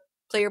percent of the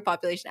player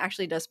population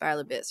actually does Spiral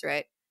Abyss,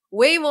 right?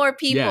 Way more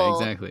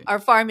people are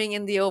farming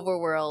in the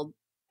overworld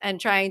and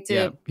trying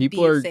to beat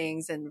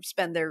things and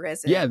spend their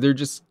resin. Yeah,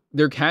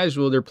 they're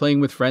casual, they're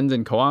playing with friends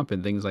in co-op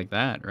and things like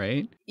that,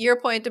 right? Your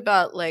point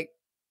about like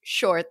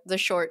the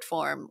short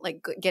form,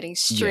 like getting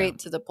straight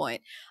to the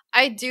point.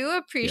 I do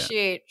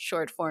appreciate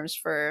short forms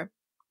for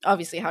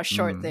obviously how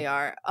short they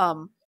are.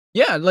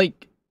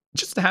 Like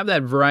just to have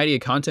that variety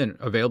of content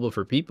available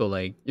for people,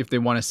 like if they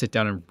want to sit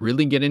down and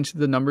really get into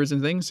the numbers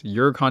and things,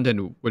 your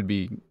content would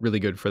be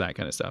really good for that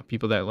kind of stuff.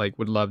 People that like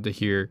would love to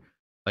hear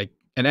like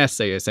an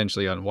essay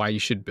essentially on why you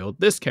should build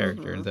this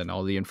character and then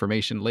all the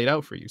information laid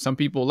out for you. Some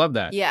people love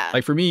that. Yeah.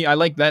 Like for me, I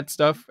like that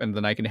stuff, and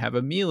then I can have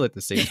a meal at the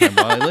same time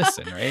while I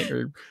listen, right?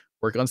 Or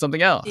work on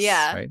something else.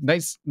 Yeah. Right.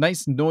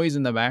 Nice noise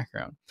in the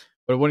background.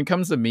 But when it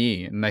comes to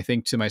me, and I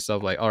think to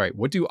myself, like, all right,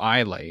 what do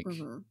I like?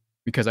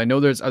 Because I know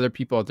there's other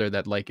people out there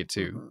that like it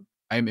too.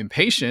 I'm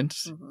impatient,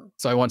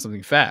 so I want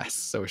something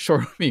fast. So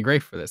short would be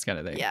great for this kind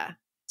of thing. Yeah.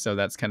 So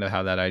that's kind of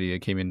how that idea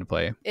came into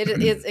play. It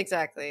is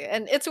exactly.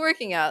 And it's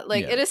working out.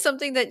 Like it is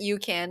something that you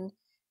can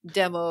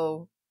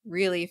demo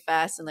really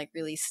fast and like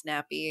really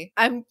snappy.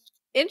 I'm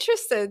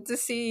interested to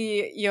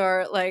see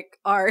your like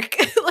arc,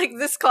 like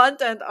this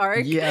content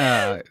arc.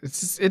 Yeah,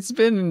 it's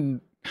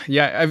been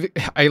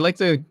I like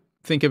to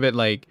think of it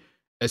like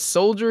a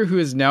soldier who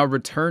has now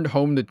returned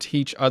home to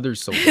teach other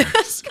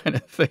soldiers kind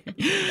of thing.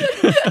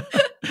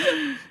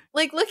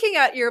 Like looking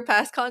at your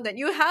past content,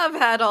 you have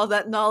had all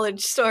that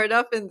knowledge stored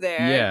up in there.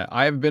 Yeah,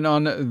 I've been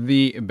on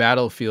the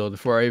battlefield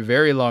for a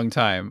very long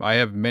time. I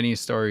have many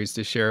stories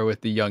to share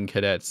with the young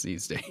cadets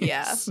these days.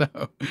 Yeah. So,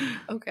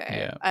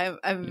 okay. Yeah.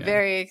 I'm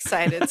very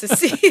excited to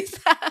see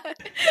that.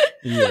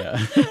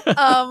 Yeah.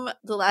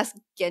 The last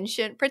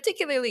Genshin,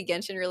 particularly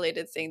Genshin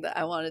related thing that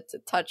I wanted to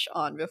touch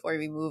on before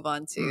we move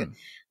on to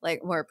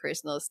like more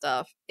personal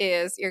stuff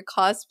is your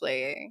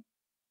cosplaying.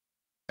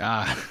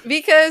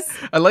 Because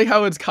I like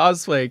how it's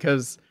cosplay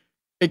because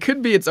it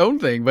could be its own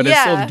thing, but it's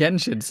still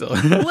Genshin. So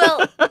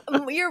well,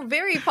 your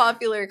very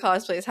popular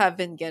cosplays have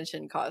been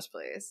Genshin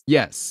cosplays.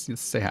 Yes,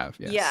 they have.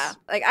 Yes. Yeah,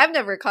 like I've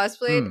never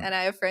cosplayed, and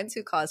I have friends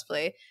who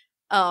cosplay,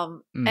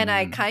 and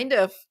I kind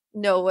of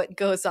know what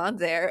goes on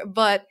there.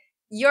 But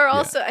you're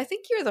also, I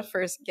think you're the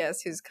first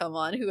guest who's come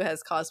on who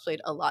has cosplayed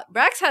a lot.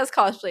 Brax has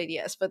cosplayed,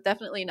 yes, but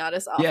definitely not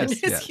as often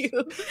as you.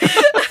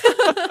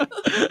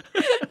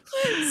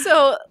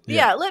 So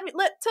tell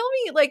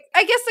me, like,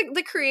 I guess like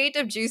the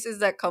creative juices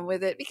that come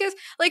with it, because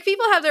like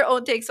people have their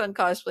own takes on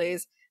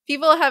cosplays.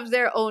 People have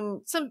their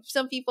own.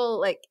 Some people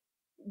like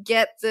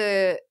get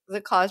the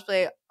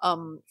cosplay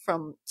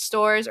from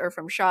stores or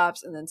from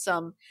shops, and then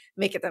some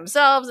make it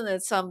themselves, and then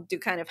some do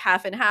kind of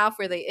half and half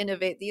where they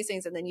innovate these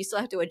things, and then you still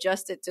have to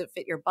adjust it to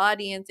fit your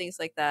body and things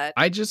like that.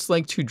 I just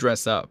like to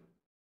dress up.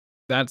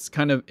 That's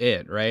kind of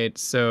it, right?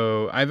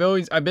 So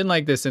I've been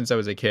like this since I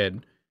was a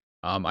kid.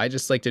 I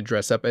just like to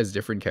dress up as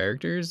different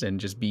characters and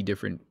just be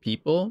different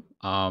people.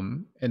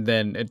 And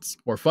then it's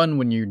more fun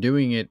when you're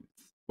doing it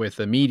with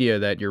a media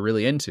that you're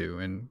really into,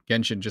 and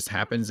Genshin just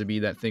happens to be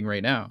that thing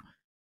right now.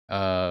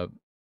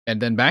 And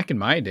then back in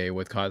my day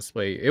with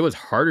cosplay, it was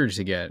harder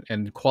to get,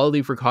 and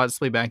quality for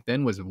cosplay back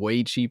then was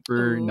way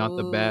cheaper, not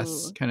the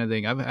best kind of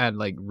thing. I've had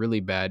like really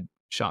bad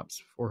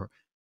shops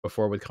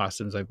before with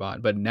costumes I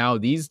bought, but now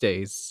these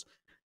days,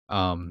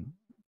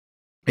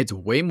 it's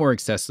way more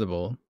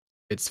accessible.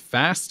 It's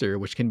faster,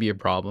 which can be a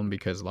problem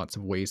because lots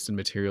of waste and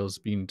materials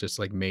being just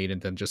like made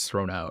and then just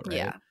thrown out,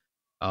 right?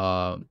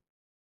 Yeah.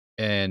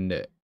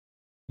 And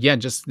yeah,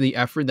 just the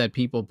effort that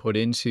people put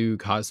into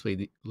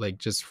cosplay, like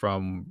just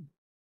from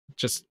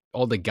just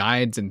all the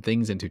guides and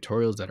things and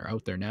tutorials that are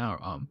out there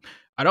now.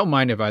 I don't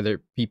mind if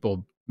either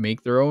people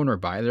make their own or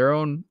buy their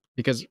own,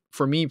 because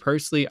for me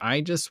personally,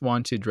 I just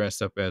want to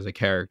dress up as a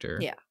character.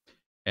 Yeah.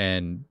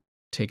 And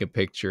take a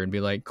picture and be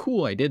like,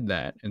 cool, I did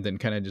that, and then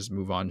kind of just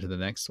move on to the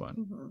next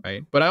one,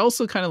 right? But I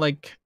also kind of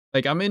like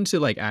I'm into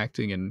like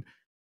acting and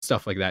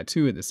stuff like that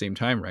too at the same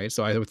time, right?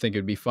 So I would think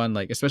it'd be fun,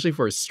 like especially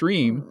for a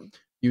stream,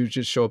 you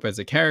just show up as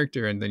a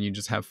character and then you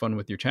just have fun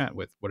with your chat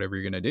with whatever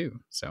you're gonna do.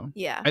 So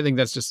yeah, I think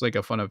that's just like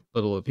a fun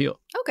little appeal.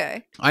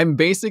 Okay, I'm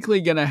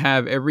basically gonna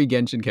have every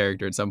Genshin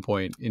character at some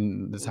point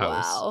in this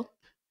house. Wow.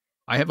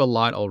 I have a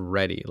lot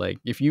already. Like,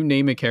 if you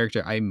name a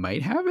character, I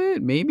might have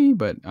it, maybe,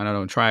 but I don't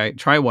know.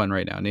 Try one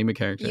right now. Name a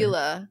character.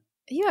 Eula.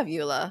 You have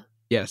Eula.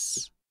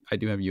 Yes, I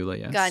do have Eula.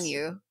 Yes.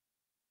 Ganyu.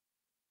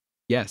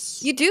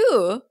 Yes. You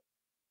do.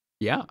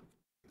 Yeah,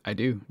 I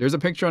do. There's a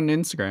picture on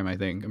Instagram, I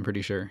think. I'm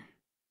pretty sure.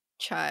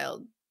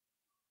 Child.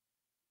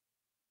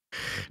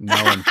 No,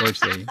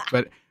 unfortunately,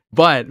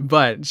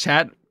 but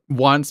chat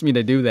wants me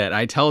to do that.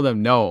 I tell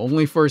them no,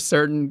 only for a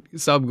certain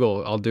sub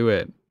goal. I'll do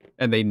it.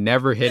 And they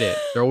never hit it.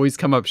 They always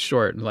come up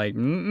short. Like,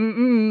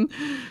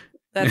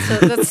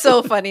 That's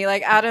so funny.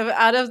 Like out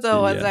of the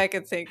ones I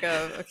could think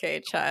of.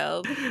 Okay,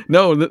 child.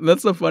 No,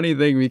 that's the funny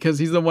thing, because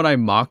he's the one I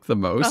mock the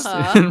most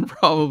in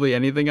probably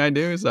anything I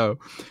do. So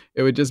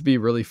it would just be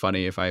really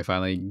funny if I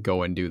finally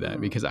go and do that,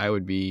 because I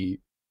would be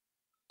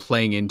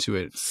playing into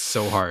it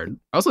so hard.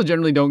 I also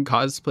generally don't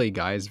cosplay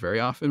guys very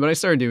often, but I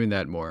started doing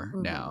that more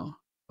now.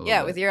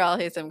 Yeah, with your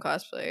Alhaitham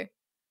cosplay.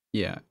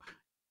 Yeah.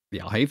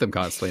 Yeah, I'll hate them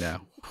cosplay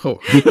now. Oh.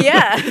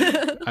 Yeah.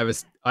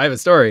 I have a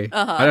story.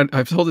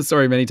 I've told this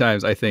story many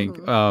times, I think.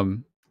 I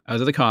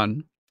was at a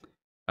con.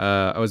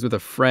 I was with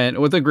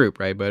a group,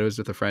 right? But it was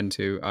with a friend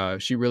too.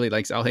 She really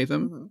likes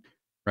Alhaitham,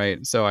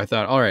 right? So I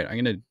thought, all right,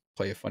 I'm going to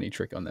play a funny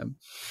trick on them.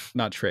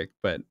 Not trick,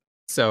 but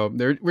so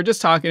we're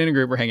just talking in a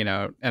group, we're hanging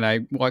out, and I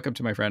walk up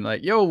to my friend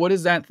like, yo, what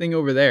is that thing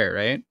over there,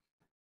 right?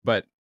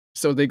 But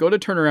so they go to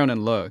turn around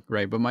and look,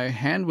 right? But my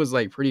hand was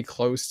like pretty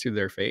close to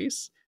their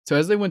face. So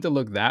as they went to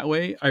look that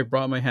way, I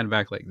brought my hand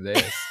back like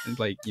this, and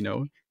like,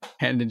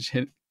 hand and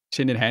chin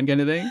in hand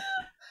kind of thing.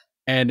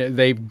 And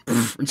they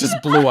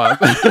just blew up.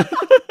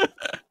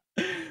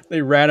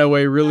 They ran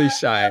away really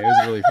shy. It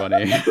was really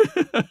funny.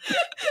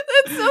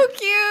 That's so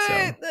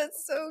cute.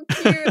 That's so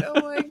cute.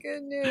 Oh my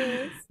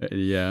goodness.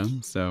 Yeah.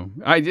 So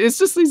it's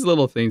just these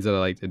little things that I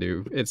like to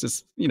do. It's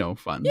just,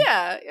 fun.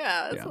 Yeah.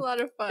 It's a lot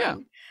of fun. Yeah.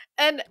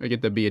 And I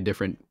get to be a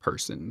different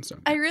person. So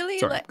I really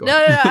like. No.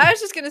 I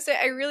was just gonna say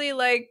I really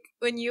like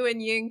when you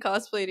and Ying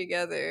cosplay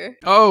together.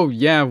 Oh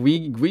yeah,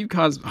 we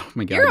cos. Oh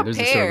my god, You're there's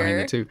a a server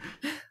hanging too.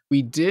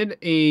 We did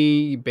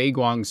a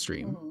Baiguang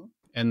stream,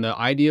 and the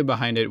idea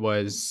behind it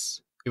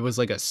was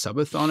like a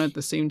subathon at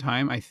the same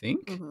time, I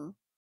think.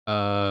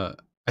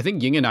 I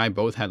think Ying and I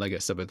both had like a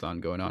subathon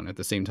going on at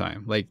the same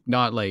time. Like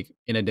not like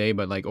in a day,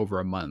 but like over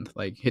a month.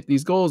 Like hit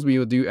these goals, we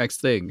will do X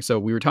thing. So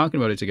we were talking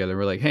about it together.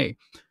 We're like, hey,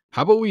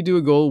 how about we do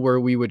a goal where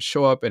we would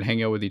show up and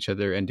hang out with each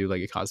other and do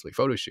like a cosplay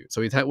photo shoot? So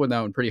we set that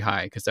one pretty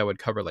high because that would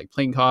cover like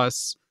plane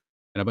costs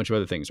and a bunch of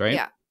other things, right?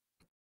 Yeah.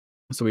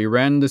 So we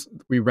ran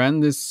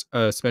this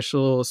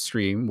special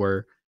stream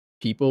where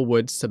people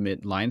would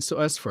submit lines to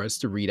us for us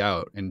to read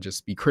out and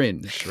just be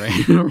cringe,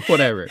 right? Or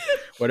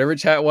whatever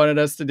chat wanted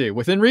us to do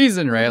within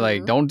reason, right?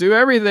 Like don't do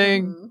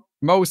everything,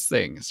 most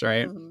things,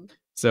 right?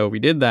 So we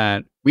did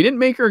that. We didn't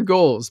make our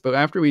goals, but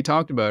after we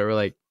talked about it, we're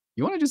like,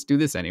 you want to just do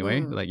this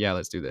anyway? Like, yeah,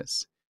 let's do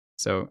this.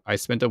 So I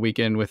spent a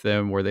weekend with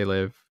them where they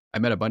live. I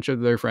met a bunch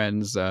of their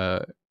friends, did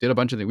a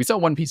bunch of things. We saw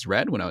One Piece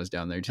Red when I was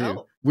down there too.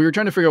 Oh. We were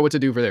trying to figure out what to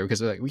do for there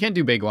because like, we can't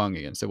do Baiguang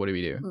again. So what do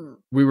we do?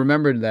 We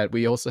remembered that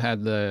we also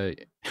had the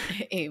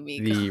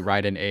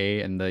Raiden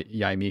A and the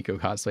Yaimiko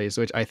cosplays,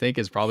 which I think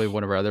is probably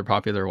one of our other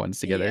popular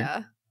ones together.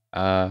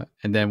 Yeah.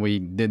 And then we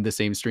did the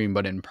same stream,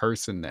 but in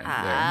person there.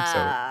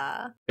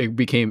 So it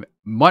became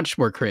much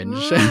more cringe.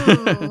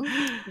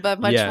 But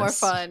much more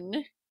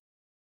fun.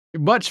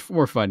 Much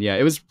more fun, yeah.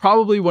 It was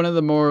probably one of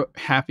the more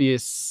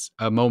happiest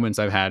moments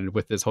I've had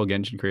with this whole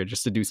Genshin career,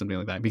 just to do something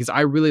like that. Because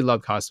I really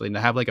love cosplaying. To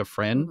have like a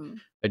friend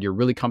that you're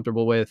really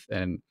comfortable with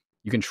and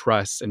you can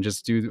trust and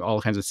just do all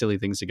kinds of silly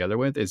things together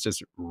with, it's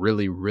just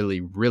really, really,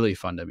 really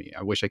fun to me.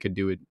 I wish I could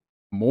do it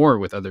more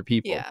with other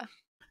people. Yeah.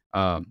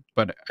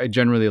 But I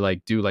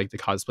generally do like the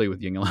cosplay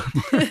with Ying a lot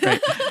more,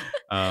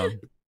 right?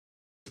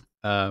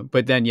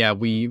 But then, yeah,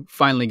 we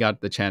finally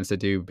got the chance to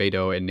do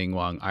Beidou and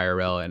Ningguang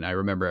IRL, and I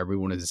remember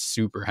everyone is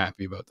super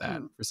happy about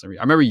that for some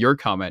reason. I remember your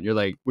comment. You're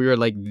like, we were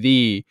like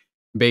the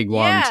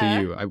Baiguang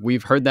to you.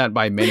 We've heard that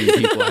by many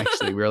people,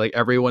 actually. We were like,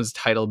 everyone's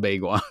titled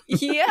Baiguang.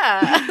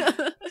 Yeah.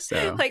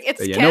 So, like,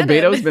 it's yeah, canon. no,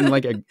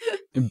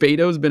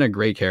 Beidou's been a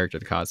great character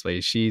to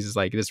cosplay. She's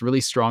like this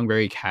really strong,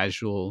 very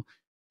casual,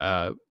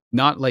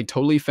 not like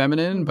totally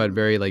feminine, but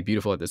very like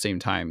beautiful at the same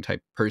time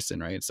type person,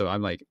 right? So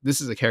I'm like, this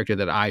is a character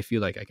that I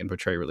feel like I can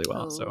portray really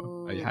well.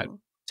 So I had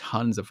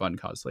tons of fun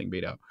cosplaying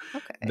Beidou.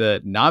 Okay.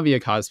 The Navia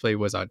cosplay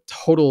was a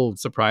total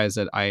surprise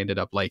that I ended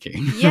up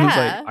liking. Yeah. I was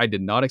like, I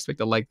did not expect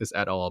to like this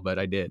at all, but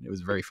I did. It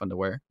was very fun to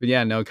wear. But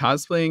yeah, no,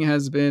 cosplaying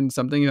has been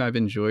something I've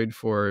enjoyed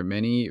for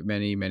many,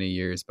 many, many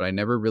years, but I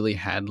never really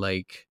had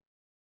like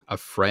a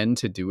friend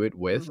to do it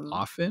with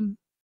often.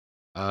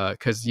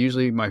 Because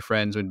usually my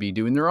friends would be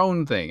doing their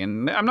own thing,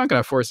 and I'm not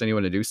gonna force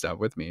anyone to do stuff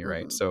with me,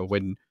 right? So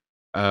when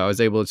I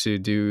was able to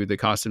do the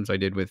costumes I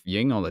did with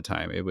Ying all the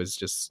time, it was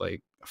just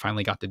like I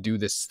finally got to do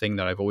this thing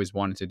that I've always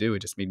wanted to do. It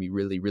just made me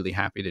really, really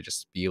happy to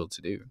just be able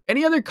to do.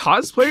 Any other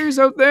cosplayers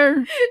out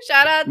there?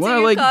 Shout out to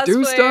you, cosplayers.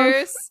 Do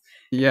stuff?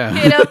 Yeah.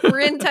 Hit up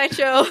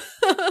Rintaichou.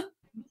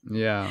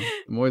 Yeah,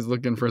 I'm always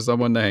looking for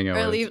someone to hang out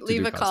with. Or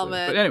leave a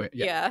comment. But anyway,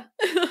 yeah.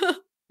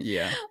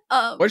 Yeah.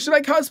 What should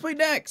I cosplay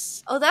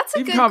next? Oh, that's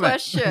a good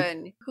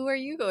question. Who are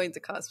you going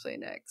to cosplay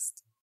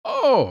next?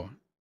 Oh,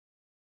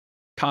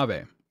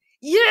 Kabe.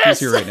 Yes.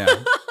 He's here right now.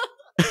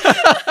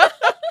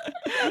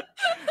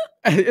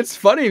 It's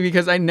funny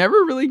because I never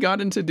really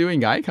got into doing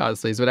guy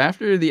cosplays, but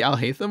after the Al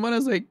Haytham one, I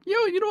was like, yo,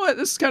 you know what?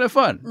 This is kind of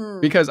fun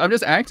because I'm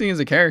just acting as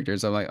a character.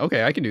 So I'm like,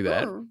 okay, I can do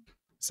that.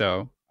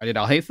 So I did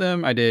Al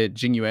Haytham. I did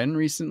Jing Yuan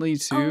recently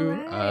too.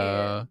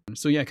 Right.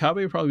 So yeah, Kabe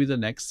would probably be the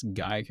next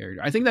guy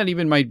character. I think that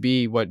even might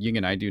be what Ying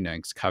and I do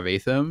next,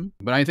 Kaveitham.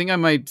 But I think I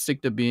might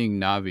stick to being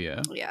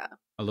Navia. Yeah.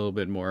 A little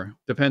bit more.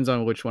 Depends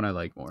on which one I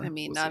like more. I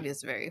mean,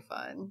 Navia's very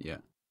fun. Yeah.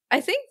 I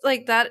think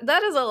like that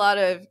is a lot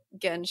of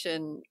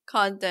Genshin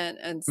content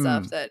and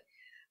stuff that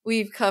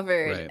we've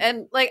covered. Right.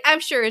 And like I'm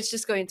sure it's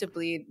just going to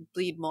bleed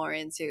more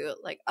into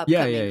like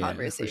upcoming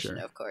conversation,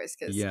 of course.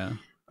 Because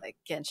like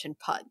Genshin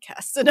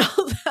podcasts and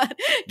all that,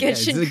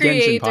 Genshin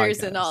creators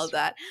Genshin and all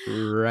that.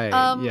 Right.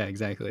 Yeah,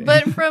 exactly.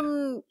 But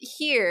from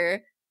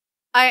here,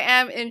 I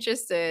am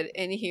interested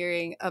in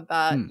hearing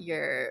about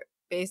your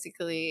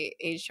basically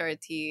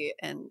HRT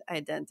and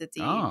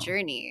identity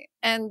journey.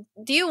 And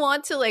do you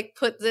want to like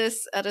put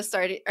this at a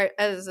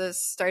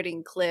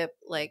starting clip,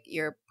 like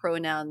your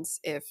pronouns,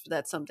 if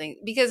that's something,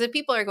 because if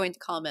people are going to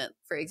comment,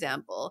 for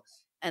example,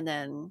 and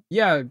then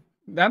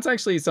that's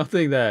actually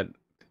something that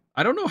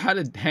I don't know how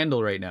to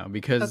handle right now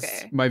because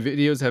my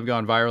videos have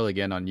gone viral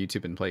again on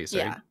YouTube in place.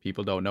 Yeah. Right?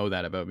 People don't know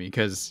that about me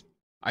because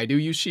I do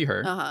use she,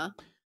 her.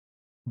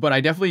 But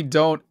I definitely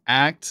don't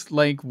act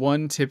like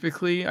one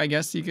typically, I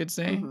guess you could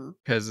say.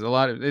 Because a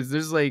lot of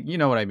there's like, you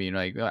know what I mean?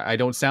 Like I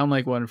don't sound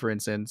like one, for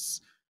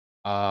instance.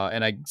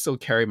 And I still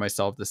carry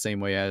myself the same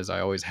way as I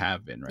always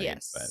have been, right?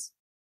 Yes.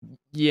 But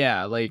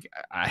yeah, like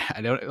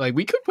I don't like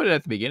we could put it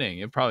at the beginning.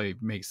 It probably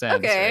makes sense.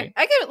 Okay. Right?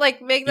 I could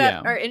like make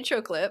that our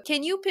intro clip.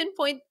 Can you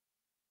pinpoint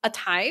a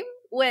time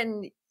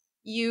when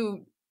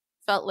you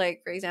felt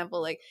like, for example,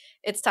 like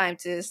it's time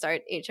to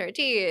start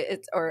HRT,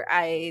 or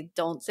I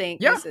don't think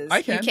this is...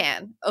 I can. You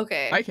can.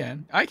 Okay. I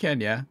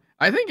can. Yeah.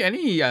 I think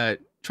any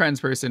trans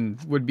person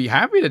would be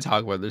happy to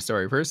talk about their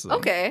story personally.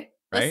 Okay,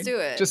 let's right? do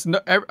it. Just no,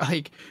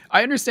 like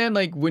I understand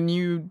like when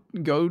you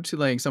go to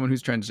like someone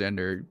who's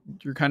transgender,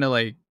 you're kind of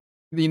like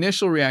the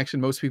initial reaction.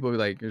 Most people be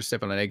like you're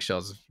stepping on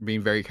eggshells,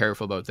 being very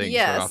careful about things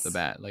right off the Yes.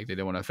 bat. Like they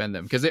don't want to offend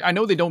them because I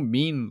know they don't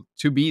mean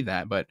to be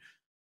that, but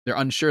they're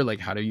unsure. Like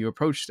how do you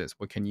approach this?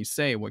 What can you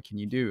say? What can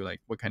you do? Like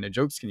what kind of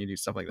jokes can you do?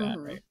 Stuff like that,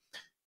 Mhm.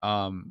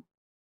 right?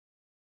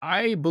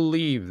 I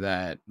believe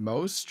that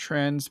most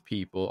trans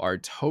people are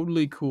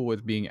totally cool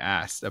with being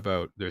asked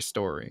about their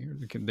story.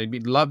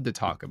 They'd love to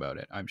talk about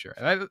it, I'm sure.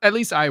 At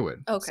least I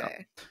would. So.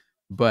 Okay.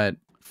 But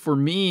for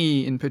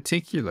me in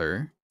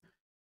particular,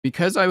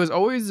 because I was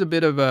always a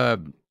bit of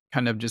a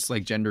kind of just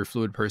like gender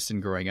fluid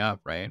person growing up,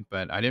 right?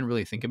 But I didn't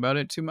really think about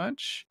it too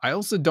much. I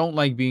also don't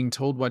like being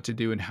told what to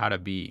do and how to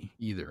be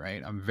either,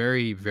 right? I'm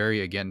very,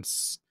 very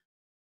against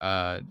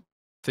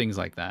things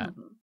like that.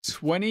 Mhm.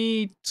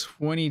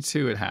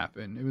 2022 it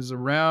happened. It was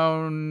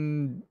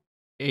around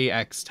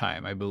AX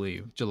time, I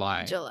believe.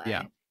 July.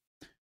 Yeah.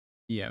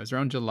 Yeah, it was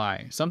around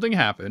July. Something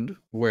happened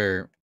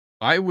where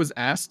I was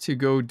asked to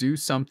go do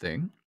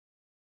something,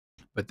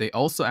 but they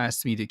also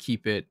asked me to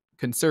keep it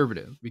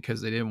conservative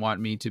because they didn't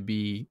want me to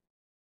be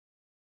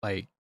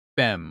like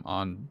femme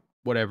on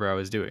whatever I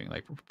was doing,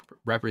 like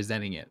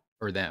representing it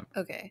or them,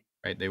 Okay.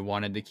 right? They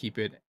wanted to keep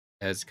it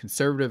as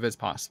conservative as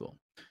possible.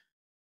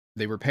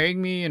 They were paying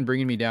me and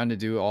bringing me down to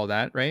do all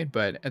that, right?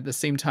 But at the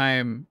same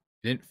time,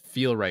 it didn't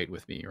feel right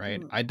with me,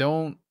 right? Mhm. I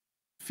don't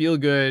feel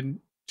good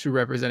to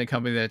represent a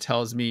company that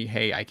tells me,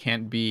 hey, I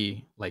can't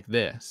be like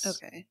this.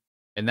 Okay.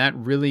 And that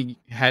really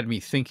had me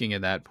thinking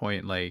at that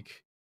point,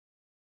 like,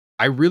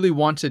 I really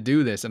want to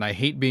do this and I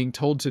hate being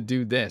told to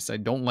do this. I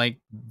don't like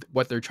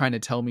what they're trying to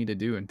tell me to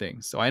do and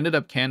things. So I ended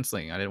up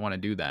canceling. I didn't want to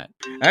do that.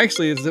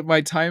 Actually, it's my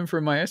time for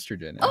my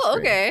estrogen. Oh,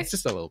 okay. It's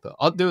just a little pill.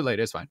 I'll do it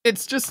later. It's fine.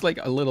 It's just like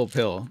a little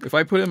pill. If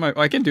I put it in my,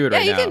 I can do it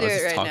right you now. can do Let's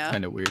it just right talk now.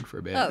 kind of weird for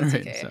a bit. Oh, it's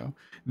right. okay. So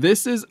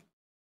this is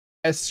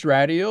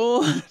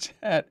estradiol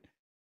chat.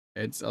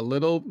 It's a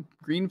little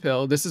green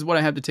pill. This is what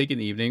I have to take in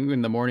the evening.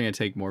 In the morning, I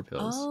take more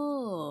pills.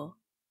 Oh,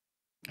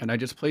 And I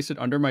just place it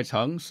under my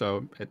tongue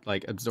so it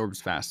like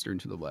absorbs faster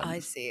into the blood. I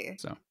see.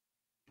 So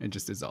it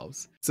just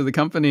dissolves. So the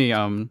company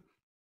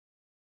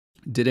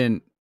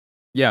didn't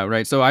yeah,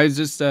 right. So I was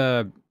just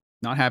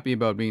not happy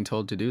about being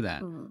told to do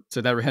that. Mhm.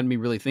 So that had me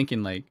really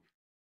thinking like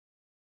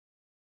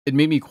it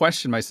made me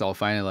question myself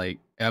finally like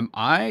am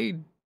I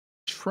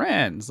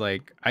trans?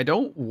 Like I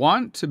don't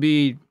want to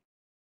be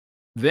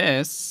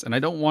this and I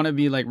don't want to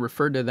be like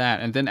referred to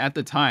that. And then at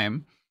the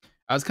time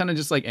I was kind of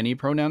just like any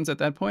pronouns at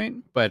that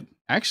point, but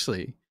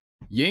actually,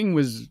 Ying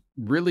was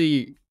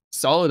really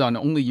solid on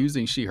only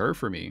using she, her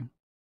for me.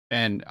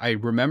 And I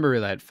remember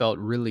that felt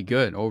really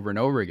good over and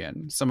over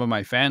again. Some of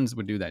my fans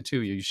would do that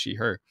too, use she,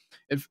 her.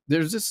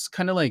 There's just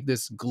kind of like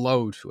this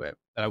glow to it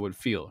that I would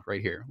feel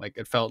right here. Like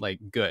it felt like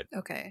good,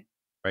 Okay.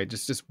 right?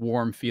 Just this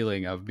warm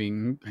feeling of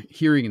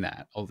hearing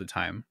that all the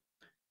time.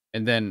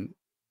 And then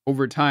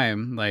over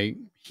time, like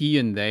he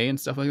and they and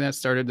stuff like that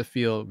started to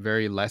feel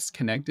very less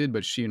connected,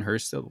 but she and her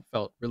still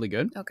felt really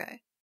good.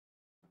 Okay.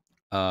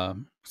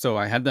 So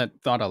I had that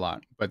thought a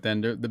lot, but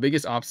then the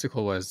biggest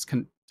obstacle was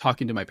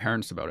talking to my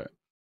parents about it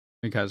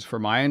because for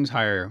my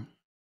entire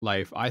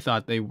life, I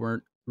thought they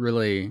weren't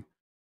really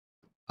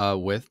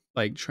with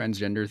like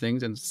transgender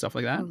things and stuff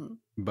like that. Mhm.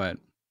 But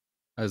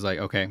I was like,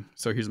 okay,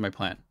 so here's my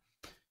plan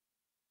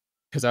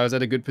because I was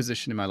at a good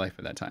position in my life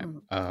at that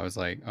time. Mhm. I was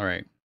like, all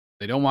right,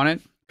 they don't want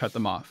it, cut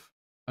them off.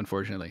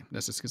 Unfortunately,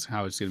 that's just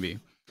how it's gonna be.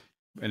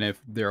 And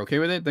if they're okay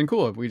with it, then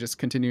cool. We just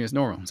continue as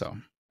normal. So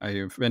I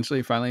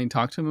eventually finally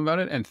talked to them about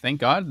it. And thank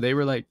God they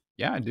were like,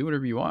 yeah, do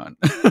whatever you want.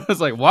 I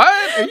was like, what?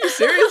 Are you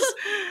serious?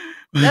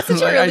 That's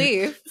such like, a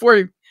relief.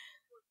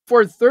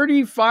 For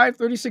 35,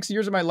 36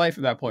 years of my life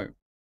at that point,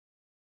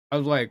 I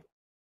was like,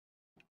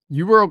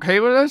 you were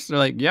okay with this? They're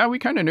like, yeah, we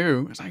kind of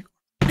knew. It's like,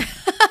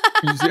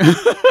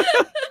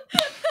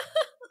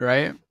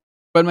 right?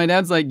 But my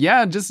dad's like,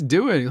 yeah, just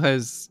do it.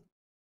 Because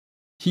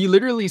he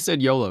literally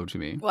said YOLO to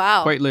me.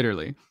 Wow. Quite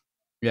literally.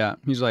 Yeah,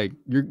 he's like,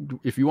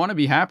 if you want to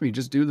be happy,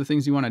 just do the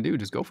things you want to do.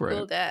 Just go for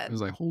Cool it. dad. I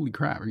was like, holy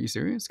crap, are you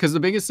serious? Because the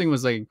biggest thing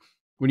was like,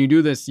 when you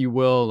do this, you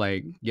will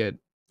like get,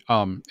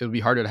 it'll be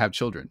harder to have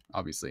children,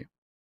 obviously,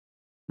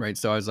 right?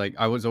 So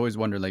I was always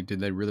wondering, like, did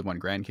they really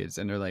want grandkids?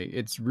 And they're like,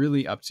 it's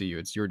really up to you.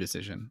 It's your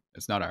decision.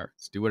 It's not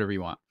ours. Do whatever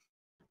you want.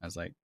 I was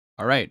like,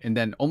 all right. And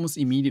then almost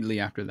immediately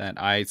after that,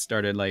 I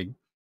started like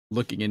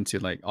looking into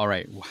like, all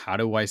right, how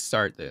do I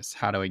start this?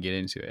 How do I get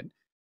into it?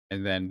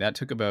 And then that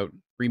took about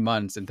 3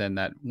 months. And then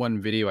that one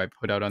video I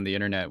put out on the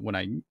internet when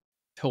I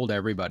told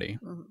everybody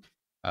Mhm.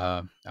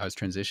 I was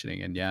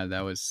transitioning. And yeah,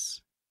 that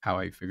was how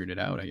I figured it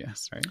out, I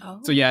guess. Right. Oh.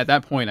 So yeah, at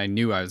that point, I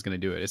knew I was going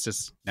to do it. It's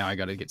just now I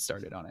got to get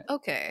started on it.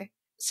 Okay.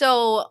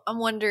 So I'm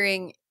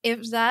wondering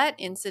if that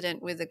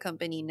incident with the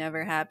company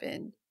never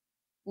happened,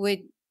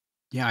 would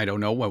Yeah, I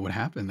don't know what would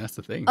happen. That's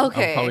the thing. I'll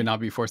okay. probably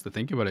not be forced to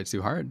think about it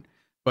too hard.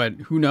 But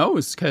who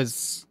knows?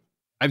 Because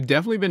I've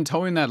definitely been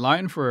towing that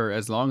line for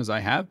as long as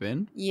I have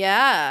been.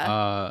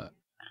 Yeah.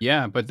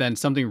 Yeah, but then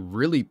something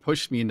really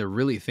pushed me into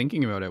really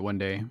thinking about it one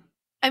day.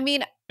 I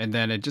mean, And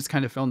then it just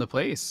kind of fell into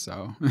place.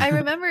 So I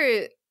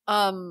remember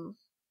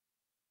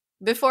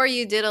before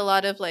you did a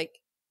lot of like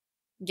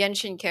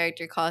Genshin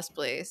character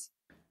cosplays,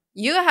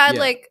 you had yeah.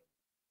 like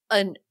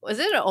was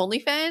it an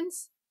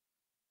OnlyFans?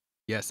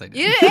 Yes, I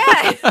did.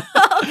 Yeah.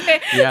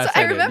 Okay. So Yes, I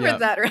I did. remembered Yeah.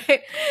 that,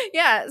 right?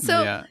 Yeah.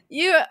 So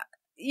Yeah.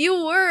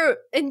 you were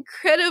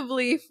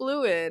incredibly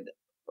fluid.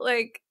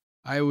 Like,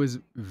 I was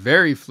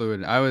very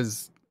fluid. I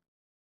was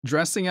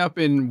dressing up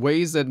in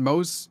ways that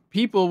most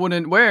people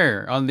wouldn't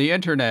wear on the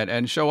internet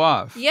and show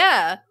off.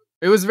 yeah.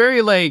 It was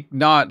very like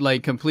not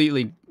like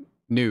completely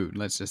nude,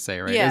 let's just say,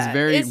 right? It was Yeah.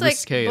 very It's like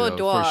risque though, for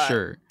boudoir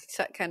sure.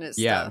 kind of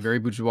Yeah, stuff. very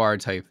bourgeois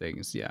type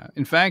things. Yeah.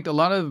 In fact, a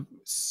lot of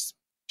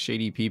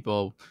shady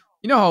people,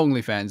 you know how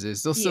OnlyFans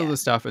is. They'll steal Yeah. the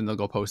stuff and they'll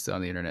go post it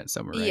on the internet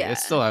somewhere, right? It's Yeah.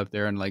 still out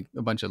there on like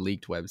a bunch of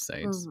leaked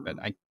websites. But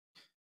Mhm.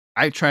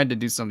 I tried to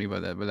do something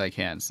about that, but I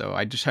can't. So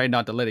I just tried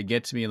not to let it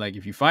get to me. Like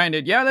if you find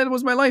it, yeah, that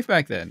was my life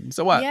back then.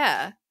 So what?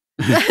 Yeah.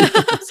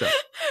 So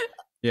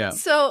yeah.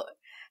 So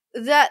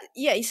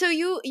so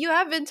you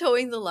have been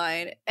towing the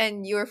line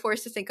and you were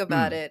forced to think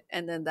about Mm, it,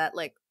 and then that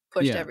like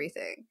pushed yeah.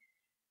 everything.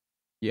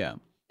 Yeah.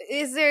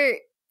 Is there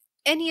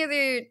any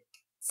other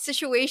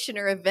situation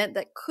or event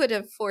that could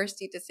have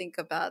forced you to think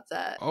about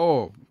that?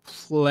 Oh,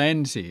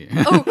 plenty.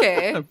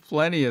 Okay.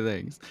 Plenty of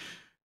things.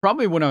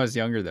 Probably when I was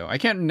younger, though. I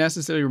can't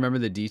necessarily remember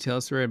the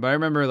details for it, but I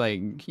remember,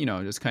 like,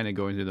 just kind of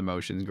going through the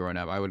motions growing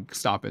up. I would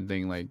stop and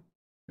think, like,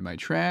 am I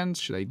trans?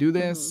 Should I do Mhm.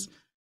 this?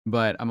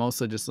 But I'm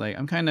also just like,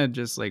 I'm kind of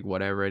just like,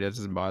 whatever. It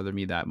doesn't bother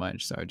me that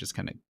much. So I just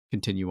kind of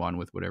continue on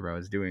with whatever I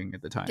was doing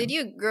at the Did time.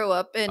 you grow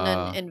up in an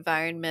Uh,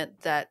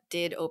 environment that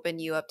did open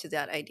you up to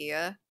that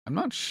idea? I'm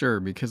not sure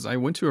because I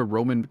went to a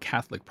Roman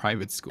Catholic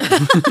private school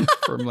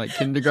from like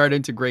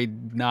kindergarten to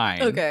grade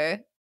 9.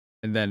 Okay.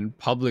 And then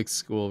public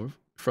school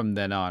from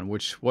then on,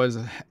 which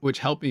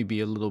helped me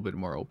be a little bit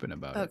more open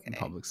about it in Okay.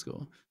 public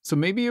school. So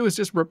maybe it was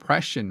just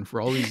repression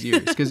for all these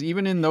years. Because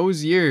even in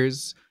those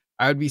years,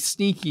 I would be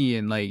sneaky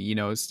and like,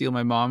 steal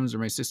my mom's or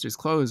my sister's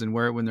clothes and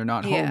wear it when they're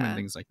not home and Yeah.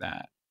 things like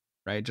that.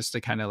 Right. Just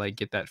to kind of like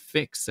get that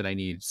fix that I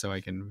need so I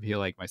can feel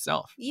like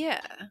myself.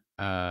 Yeah.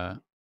 Uh,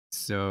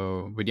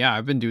 but yeah,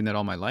 I've been doing that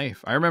all my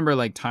life. I remember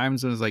like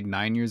times when I was like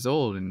 9 years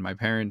old and my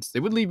parents, they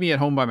would leave me at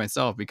home by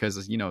myself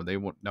because, they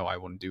won't know I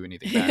wouldn't do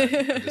anything bad.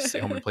 I'd just stay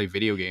home and play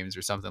video games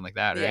or something like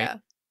that. Right. Yeah.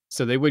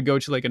 So they would go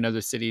to like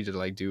another city to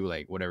like do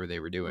like whatever they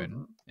were doing.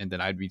 Mhm. And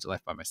then I'd be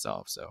left by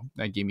myself. So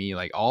that gave me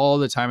like all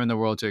the time in the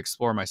world to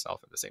explore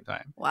myself at the same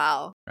time.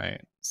 Wow.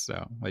 Right.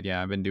 So, but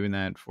yeah, I've been doing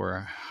that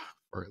for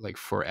like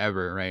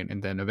forever. Right.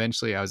 And then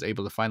eventually I was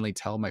able to finally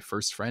tell my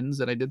first friends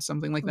that I did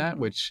something like that, Mhm.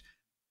 which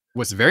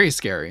was very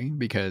scary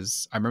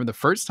because I remember the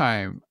first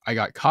time I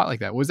got caught like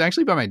that was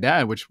actually by my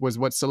dad, which was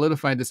what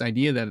solidified this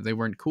idea that they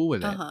weren't cool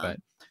with it. Uh-huh. But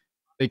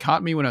they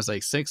caught me when I was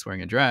like 6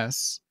 wearing a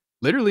dress,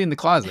 literally in the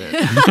closet,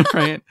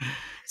 right?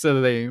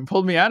 So they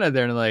pulled me out of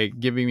there and like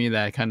giving me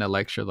that kind of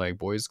lecture, like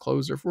boys'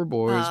 clothes are for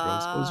boys,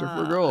 girls' clothes are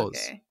for girls.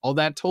 Okay. All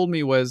that told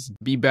me was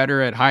be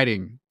better at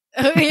hiding.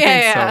 Oh, And so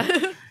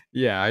yeah.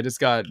 yeah, I just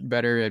got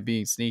better at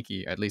being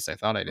sneaky. At least I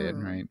thought I did,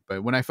 Mm. right?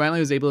 But when I finally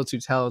was able to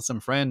tell some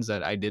friends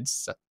that I did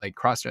like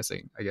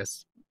cross-dressing, I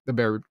guess the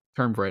bare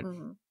term for it,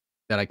 Mhm.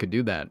 that I could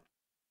do that,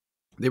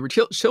 they were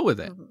chill with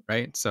it, Mhm.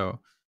 right? So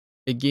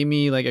it gave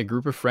me like a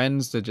group of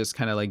friends to just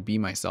kind of like be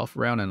myself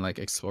around and like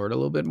explore it a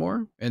little bit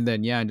more. And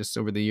then yeah, just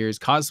over the years,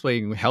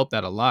 cosplaying helped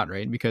that a lot,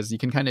 right? Because you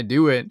can kind of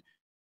do it,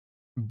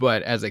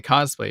 but as a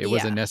cosplay, it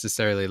wasn't Yeah.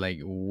 necessarily like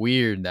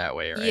weird that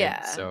way, right?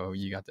 Yeah. So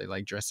you got to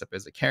like dress up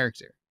as a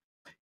character.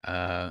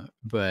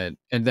 But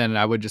and then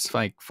I would just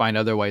like find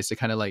other ways to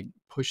kind of like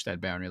push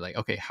that boundary, like,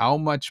 okay, how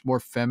much more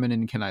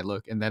feminine can I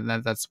look? And then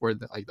that's where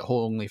like the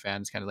whole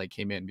OnlyFans kind of like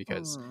came in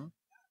because Mhm.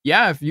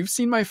 yeah, if you've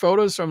seen my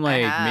photos from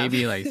I like have.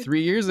 maybe like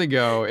 3 years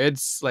ago,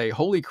 it's like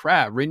holy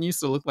crap, Rin used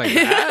to look like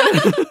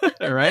that,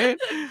 right?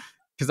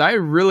 Because I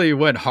really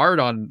went hard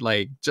on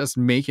like just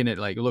making it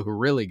like look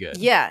really good.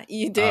 Yeah,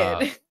 you Uh,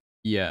 did.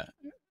 yeah.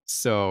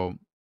 So,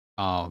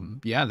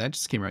 yeah, that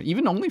just came around.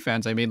 Even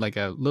OnlyFans, I made like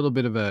a little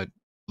bit of a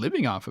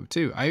living off of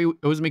too. I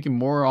was making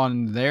more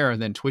on there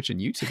than Twitch and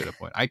YouTube at a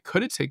point. I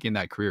could have taken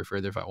that career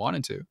further if I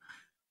wanted to,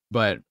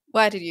 but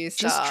Why did you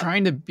just stop?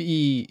 trying to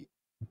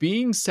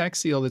being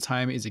sexy all the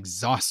time is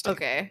exhausting,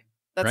 Okay.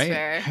 That's right?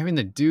 fair. Having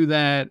to do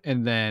that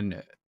and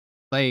then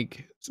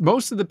like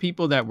most of the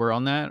people that were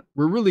on that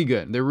were really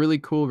good. They're really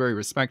cool, very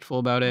respectful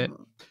about it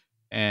Mhm.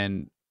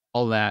 and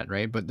all that,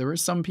 right? But there were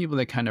some people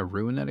that kind of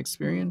ruined that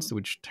experience, Mhm.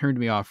 which turned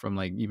me off from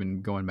like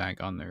even going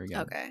back on there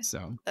again. Okay.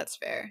 So That's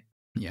fair.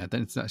 yeah,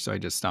 then it's not, so I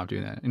just stopped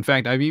doing that. In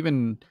fact, I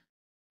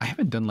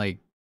haven't done like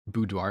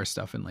boudoir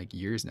stuff in like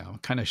years now.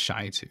 Kind of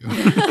shy too,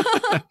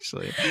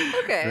 actually.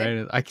 Okay.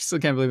 Right? I still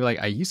can't believe like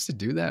I used to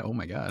do that. Oh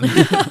my god.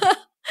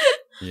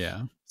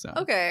 Yeah. So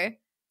Okay.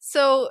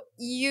 So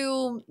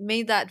you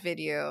made that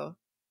video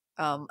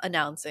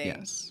announcing.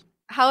 yes,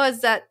 How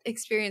has that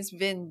experience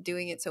been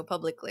doing it so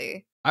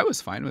publicly? I was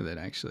fine with it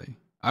actually.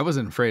 I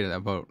wasn't afraid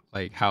about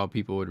like how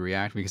people would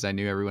react because I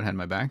knew everyone had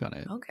my back on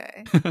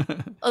Okay.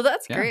 it. Oh,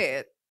 that's Yeah.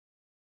 great.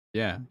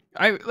 Yeah.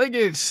 I like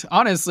it's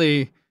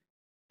honestly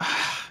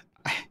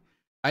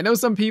I know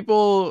some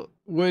people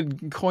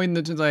would coin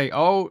the like,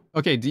 oh,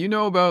 okay. Do you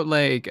know about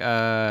like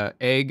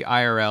egg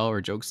IRL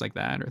or jokes like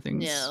that or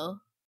things? No.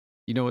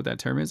 You know what that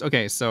term is?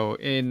 Okay, so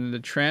in the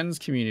trans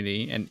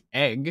community, an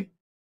egg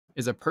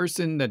is a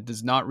person that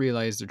does not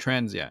realize they're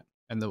trans yet,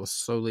 and they'll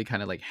slowly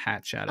kind of like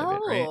hatch out of it,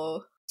 right?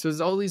 Oh. So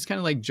there's all these kind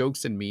of like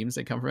jokes and memes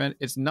that come from it.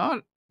 It's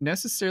not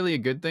necessarily a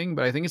good thing,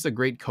 but I think it's a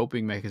great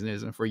coping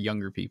mechanism for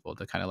younger people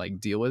to kind of like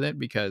deal with it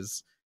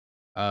because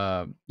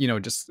you know,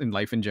 just in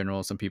life in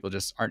general, some people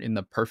just aren't in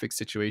the perfect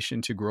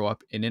situation to grow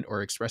up in it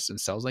or express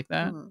themselves like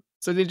that. Mhm.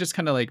 So they just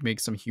kind of like make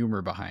some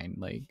humor behind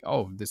like,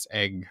 oh, this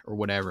egg or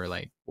whatever,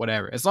 like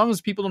whatever. As long as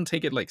people don't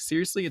take it like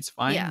seriously, it's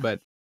fine. Yeah.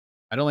 But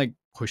I don't like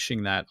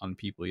pushing that on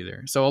people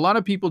either. So a lot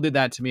of people did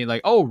that to me,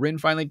 like, oh, Rin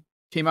finally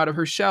came out of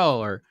her shell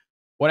or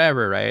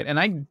whatever, right? And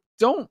I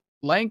don't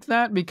like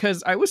that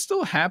because I was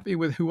still happy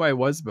with who I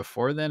was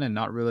before then and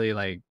not really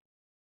like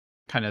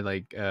kind of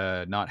like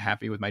not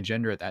happy with my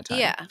gender at that time.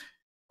 Yeah.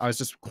 I was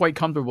just quite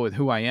comfortable with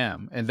who I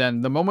am. And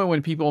then the moment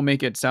when people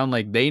make it sound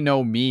like they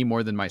know me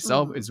more than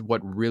myself Mhm. is what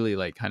really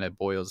like kind of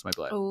boils my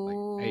blood.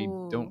 Like I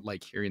Oh. don't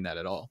like hearing that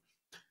at all.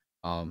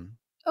 Because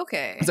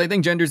Okay. I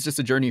think gender is just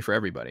a journey for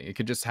everybody. It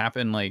could just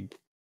happen like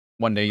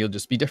one day you'll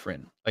just be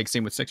different. Like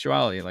same with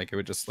sexuality. Like it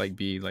would just like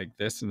be like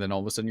this and then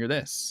all of a sudden you're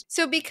this.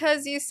 So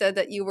because you said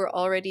that you were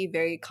already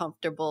very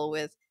comfortable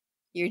with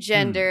your Hmm.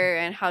 gender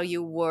and how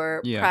you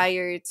were Yeah.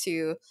 prior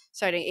to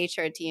starting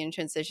HRT and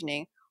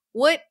transitioning,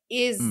 what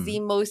is the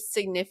Mm. most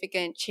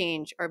significant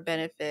change or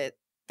benefit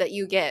that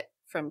you get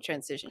from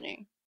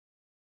transitioning?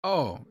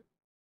 Oh,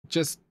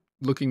 just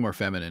looking more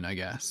feminine, I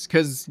guess.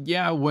 Because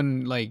yeah,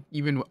 when like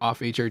even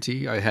off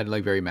HRT, I had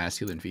like very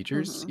masculine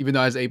features, Mhm. even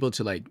though I was able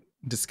to like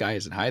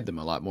disguise and hide them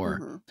a lot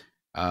more.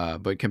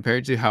 Mhm. But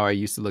compared to how I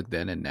used to look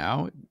then and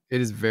now, it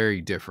is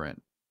very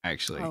different,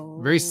 actually.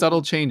 Very subtle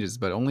Oh. changes,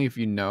 but only if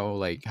you know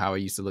like how I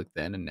used to look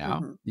then and now,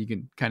 Mhm. you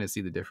can kind of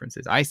see the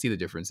differences. I see the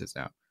differences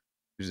now,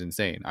 which is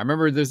insane. I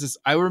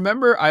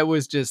remember I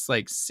was just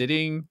like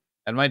sitting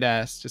at my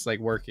desk, just like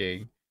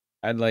working.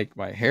 I had like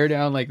my hair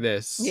down like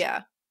this.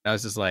 Yeah. I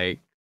was just like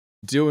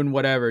doing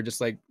whatever,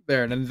 just like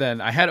there. And then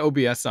I had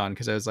OBS on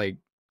because I was like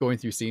going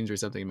through scenes or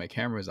something and my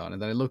camera was on.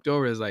 And then I looked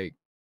over, it was like,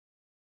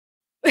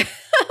 I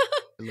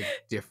look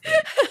different.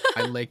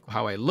 I like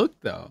how I look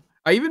though.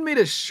 I even made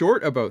a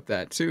short about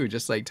that too,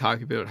 just like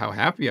talking about how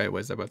happy I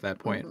was about that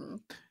point. Mhm.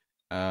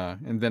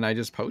 And then I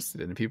just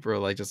posted it and people are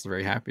like just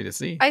very happy to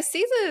see. I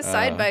see the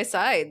side Uh by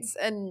sides,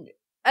 and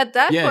at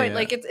that yeah, point, yeah,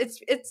 like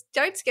it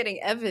starts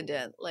getting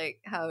evident, like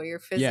how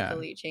you're yeah.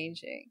 physically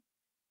changing.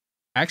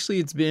 Actually,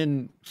 it's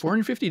been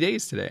 450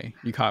 days today.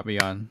 You caught me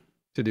on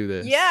to do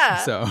this. Yeah,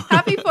 So,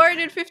 happy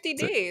 450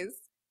 so days.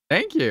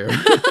 thank you.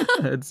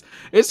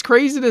 it's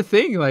crazy to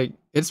think like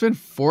it's been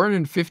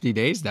 450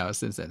 days now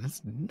since then.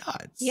 That's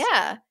nuts.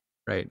 Yeah.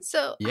 Right.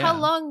 So, how Yeah.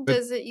 long But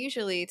does it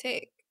usually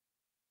take?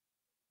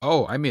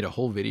 oh, I made a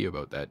whole video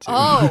about that too.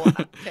 Oh,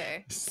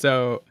 okay.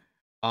 So,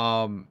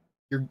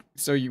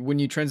 when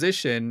you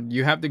transition,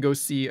 you have to go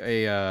see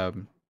a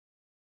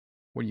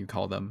what do you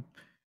call them?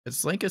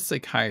 It's like a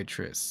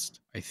psychiatrist,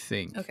 I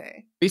think.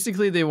 Okay.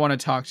 Basically, they want to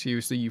talk to you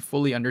so you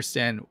fully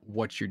understand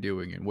what you're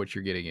doing and what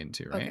you're getting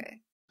into, right? Okay.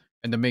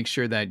 And to make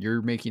sure that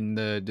you're making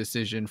the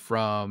decision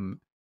from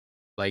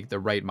like the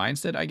right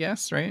mindset, I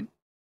guess, right?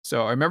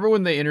 So I remember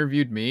when they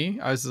interviewed me,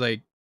 I was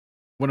like,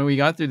 when we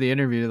got through the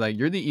interview, like,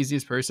 you're the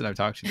easiest person I've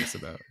talked to this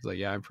about. It's like,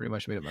 yeah, I pretty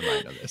much made up my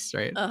mind on this,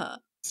 right? Uh-huh.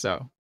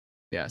 So,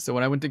 yeah. So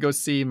when I went to go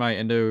see my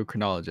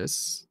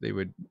endocrinologist, they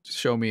would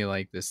show me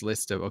like this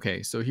list of,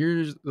 okay, so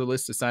here's the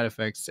list of side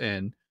effects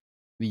and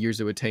the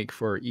years it would take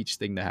for each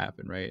thing to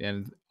happen, right?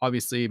 And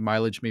obviously,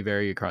 mileage may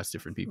vary across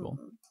different people.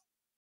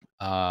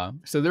 Mhm.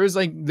 So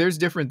there's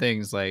different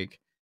things like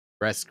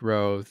breast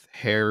growth,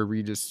 hair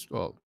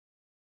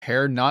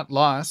hair not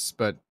loss,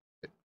 but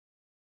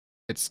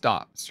it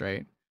stops,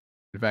 right?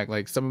 In fact,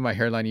 like some of my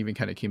hairline even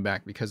kind of came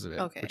back because of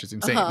it, which Okay. is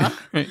insane, Uh-huh.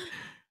 right?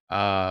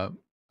 Uh,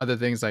 other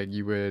things like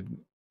you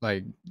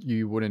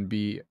wouldn't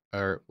be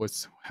or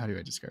what's how do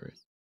I describe it?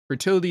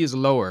 Fertility is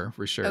lower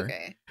for sure.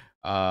 Okay.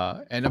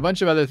 And a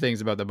bunch of other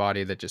things about the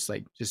body that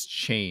just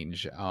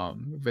change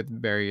with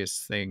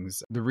various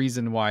things. The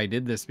reason why I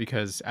did this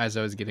because as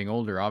I was getting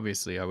older,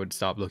 obviously I would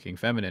stop looking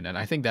feminine, and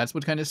I think that's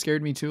what kind of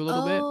scared me too a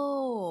little bit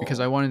because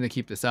I Oh. wanted to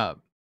keep this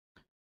up.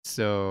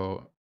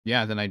 So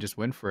yeah, then I just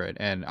went for it.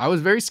 And I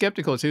was very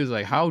skeptical too. It's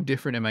like, how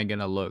different am I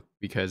gonna look?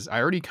 Because I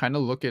already kind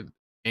of look it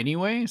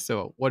anyway.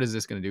 So what is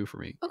this gonna do for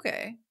me?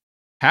 Okay.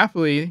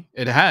 Happily,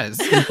 it has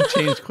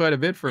changed quite a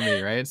bit for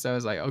me, right? So I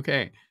was like,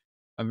 okay,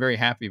 I'm very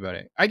happy about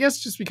it. I guess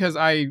just because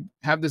I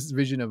have this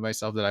vision of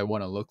myself that I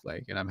want to look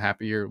like, and I'm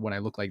happier when I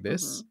look like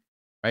this, Mhm.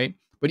 right?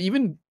 But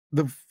even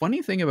the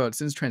funny thing about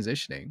since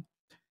transitioning,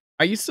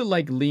 I used to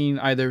like lean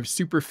either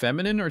super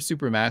feminine or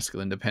super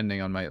masculine,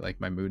 depending on my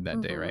mood that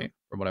day, Mhm. right?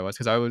 From what I was,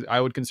 because I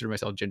would consider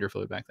myself gender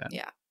fluid back then.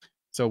 Yeah.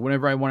 So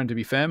whenever I wanted to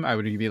be femme, I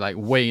would be like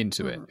way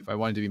into it. Mhm. If I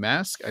wanted to be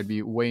mask, I'd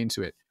be way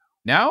into it.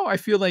 Now I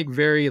feel like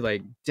very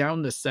like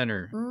down the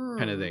center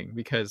kind of Mm. thing,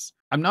 because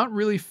I'm not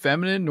really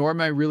feminine nor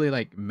am I really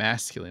like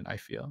masculine. I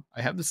feel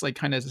I have this like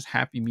kind of this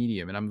happy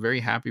medium, and I'm very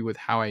happy with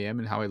how I am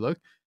and how I look.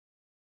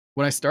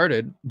 When I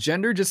started,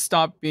 gender just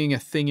stopped being a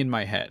thing in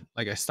my head.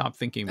 Like I stopped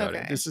thinking about it.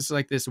 Okay. This is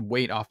like this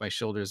weight off my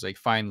shoulders. Like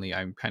finally,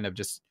 I'm kind of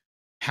just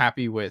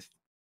happy with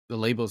the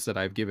labels that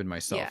I've given Yeah.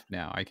 myself.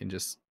 Now I can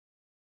just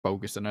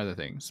focus on other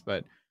things.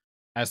 But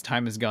as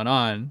time has gone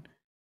on,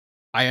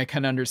 I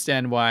can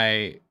understand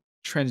why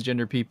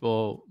transgender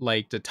people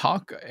like to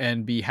talk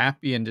and be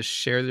happy and just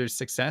share their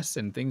success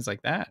and things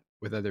like that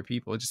with other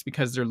people, just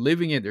because they're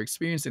living it, they're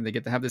experiencing, they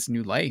get to have this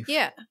new life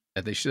Yeah.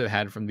 that they should have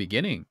had from the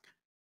beginning.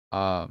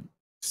 Um,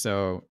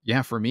 so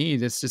yeah, for me,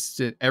 this just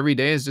every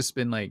day has just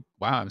been like,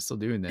 wow, I'm still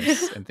doing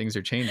this and things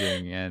are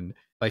changing, and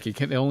like it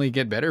can only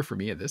get better for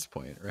me at this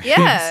point, right?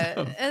 Yeah,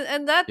 So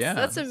and yeah,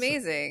 that's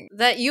amazing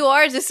that you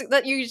are just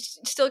that you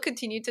still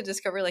continue to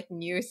discover like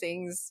new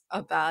things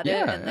about it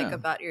yeah, and like yeah,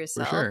 about for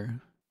yourself.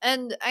 sure.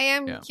 And I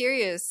am Yeah.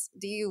 curious,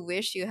 do you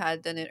wish you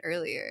had done it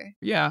earlier?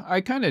 Yeah, I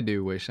kind of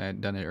do wish I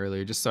had done it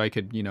earlier just so I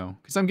could,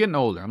 because I'm getting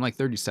older. I'm like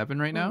 37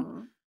 right now.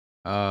 Mhm.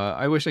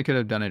 I wish I could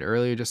have done it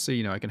earlier just so,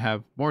 I can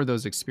have more of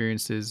those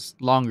experiences,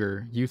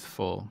 longer,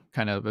 youthful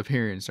kind of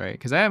appearance, right?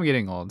 Because I am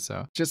getting old,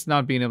 so just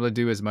not being able to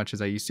do as much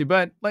as I used to,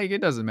 but like it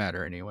doesn't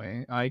matter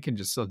anyway. I can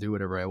just still do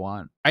whatever I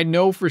want. I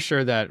know for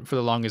sure that for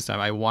the longest time,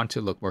 I want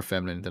to look more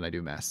feminine than I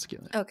do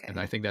masculine. And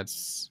I Okay. think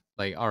that's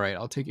like, all right,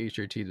 I'll take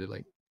HRT to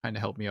like kind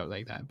of help me out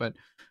like that. But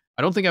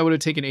I don't think I would have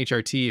taken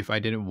HRT if I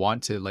didn't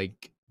want to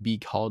like be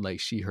called like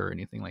she, her, or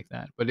anything like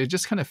that. But it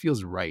just kind of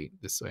feels right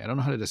this way. I don't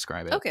know how to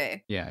describe it.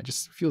 Okay. Yeah, it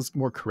just feels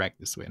more correct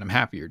this way. And I'm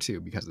happier too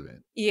because of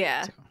it.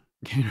 Yeah. So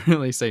can't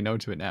really say no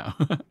to it now.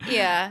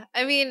 Yeah.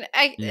 I mean,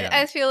 Yeah.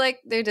 I feel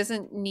like there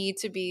doesn't need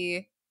to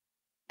be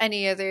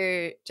any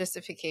other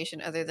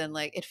justification other than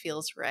like it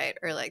feels right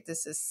or like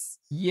this is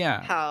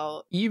Yeah.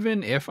 how.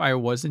 Even if I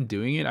wasn't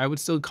doing it, I would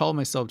still call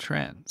myself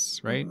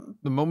trans, right? Mhm.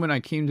 The moment I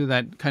came to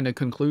that kind of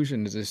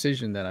conclusion, the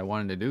decision that I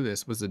wanted to do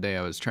this was the day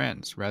I was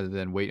trans rather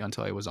than wait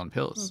until I was on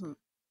pills. Mhm.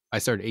 I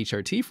started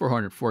HRT for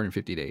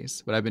 450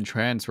 days, but I've been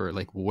trans for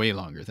like way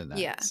longer than that.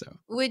 Yeah. So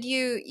Would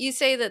you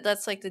say that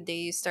that's like the day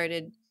you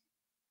started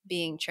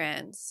being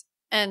trans?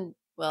 And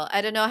well,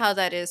 I don't know how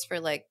that is for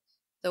like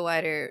the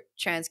wider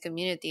trans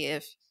community,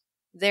 if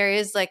there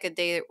is like a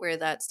day where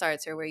that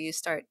starts or where you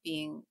start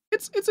being.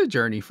 it's a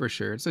journey for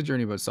sure. It's a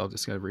journey about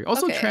self-discovery.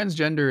 Also, Okay.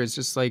 transgender is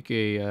just like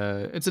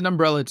it's an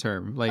umbrella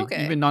term. Like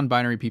Okay. even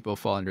non-binary people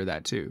fall under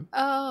that too.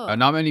 Oh,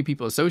 Not many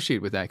people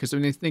associate with that because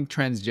when they think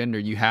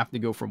transgender, you have to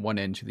go from one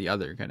end to the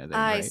other kind of thing,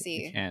 I right? You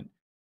see. can't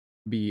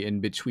be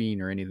in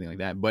between or anything like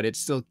that. But it's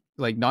still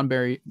like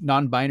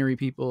non-binary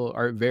people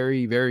are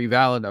very, very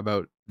valid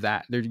about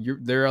that.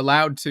 They're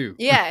allowed to,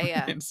 Yeah,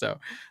 yeah. and so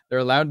they're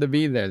allowed to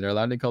be there. They're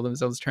allowed to call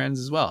themselves trans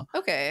as well.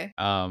 Okay.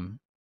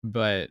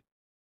 But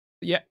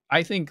yeah,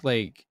 I think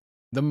like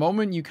the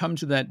moment you come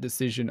to that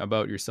decision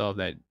about yourself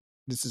that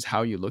this is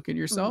how you look at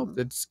yourself, Mhm.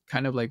 that's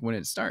kind of like when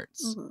it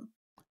starts. Mhm.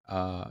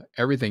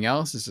 Everything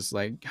else is just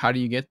like, how do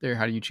you get there?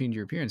 How do you change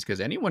your appearance?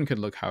 Because anyone could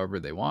look however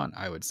they want,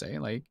 I would say.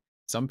 Like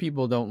some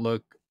people don't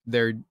look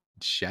their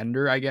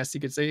gender, I guess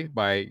you could say,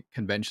 by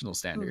conventional Mhm.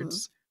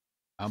 standards,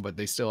 but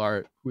they still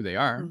are who they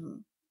are.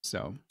 Mhm.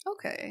 So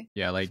Okay.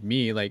 yeah, like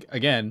me, like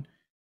again,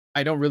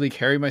 I don't really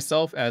carry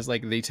myself as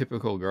like the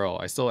typical girl.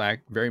 I still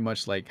act very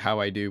much like how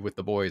I do with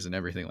the boys and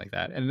everything like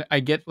that. And I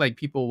get like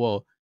people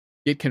will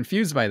get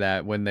confused by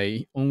that when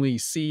they only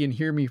see and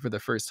hear me for the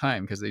first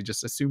time because they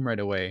just assume right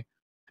away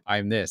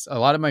I'm this. A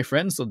lot of my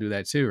friends still do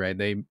that too, right?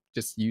 They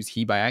just use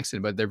he by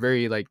accident, but they're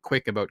very like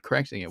quick about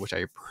correcting it, which I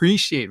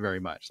appreciate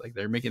very much. Like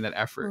they're making that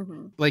effort.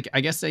 Mhm. Like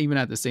I guess that even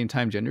at the same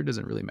time, gender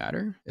doesn't really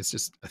matter. It's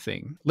just a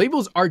thing.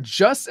 Labels are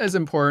just as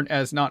important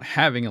as not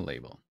having a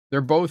label.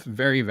 They're both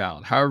very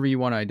valid. However you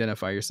want to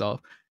identify yourself.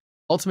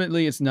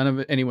 Ultimately, it's none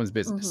of anyone's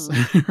business,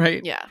 Mhm.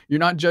 right? Yeah. You're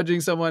not judging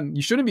someone.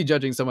 You shouldn't be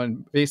judging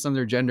someone based on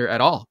their gender at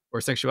all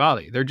or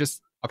sexuality. They're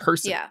just a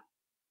person. Yeah.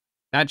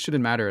 That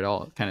shouldn't matter at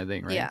all, kind of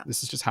thing, right? Yeah.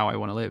 This is just how I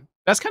want to live.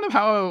 That's kind of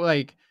how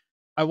like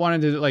I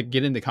wanted to like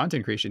get into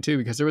content creation too,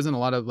 because there wasn't a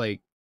lot of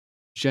like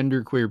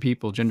gender queer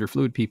people, gender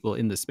fluid people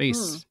in the Mm.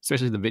 space,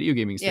 especially the video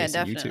gaming Yeah, space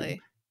and YouTube,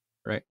 definitely.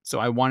 right? So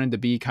I wanted to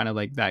be kind of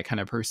like that kind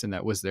of person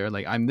that was there.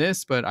 Like I'm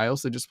this, but I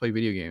also just play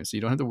video games. So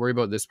you don't have to worry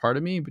about this part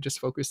of me, but just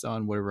focus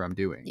on whatever I'm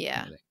doing, kind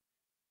Yeah. of thing.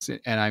 So,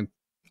 and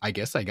I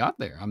guess I got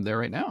there. I'm there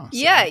right now. So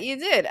Yeah, you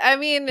did. I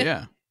mean,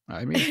 yeah,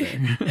 I made it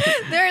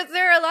there.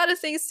 there are a lot of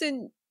things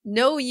to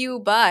know you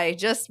by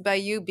just by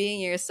you being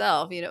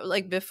yourself,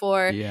 like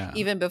before, Yeah,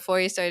 even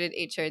before you started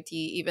HRT,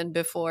 even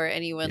before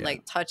anyone yeah.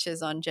 like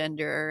touches on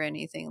gender or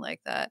anything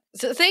like that.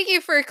 So thank you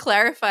for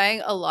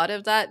clarifying a lot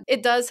of that.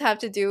 It does have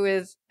to do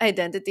with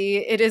identity.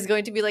 It is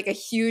going to be like a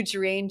huge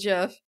range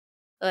of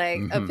like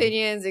Hmm.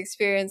 opinions,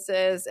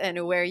 experiences,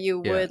 and where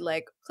you Yeah, would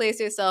like place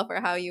yourself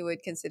or how you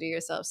would consider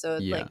yourself. So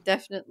yeah. like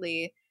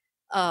definitely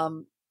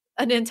um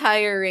an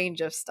entire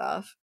range of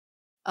stuff.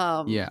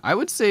 Yeah, um I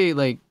would say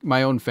like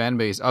my own fan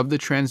base of the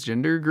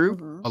transgender group,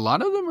 mhm. a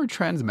lot of them are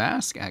trans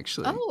mask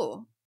actually,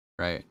 Oh,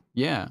 Right.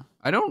 Yeah.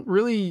 I don't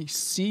really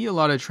see a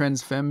lot of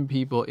trans femme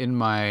people in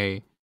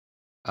my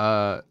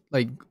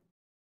like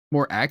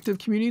more active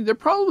community. They're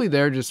probably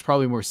there, just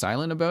probably more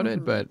silent about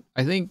it. But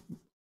I think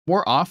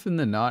more often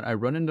than not, I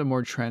run into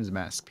more trans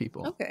masc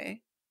people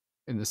Okay.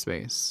 in the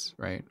space,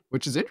 right?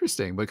 Which is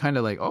interesting, but kind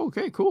of like, oh,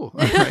 okay, cool,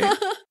 right?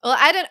 Well,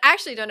 I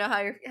don't know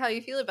how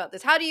you feel about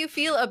this. How do you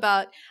feel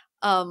about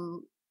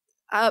um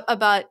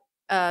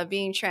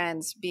being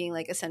trans being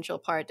like a central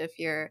part of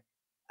your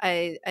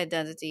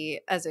identity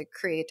as a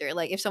creator?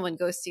 Like if someone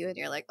goes to you and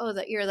you're like, "Oh,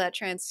 that you're that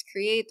trans I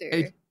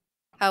creator."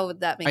 How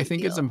would that make I you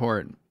think it's feel?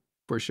 important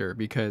for sure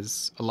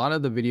because a lot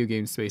of the video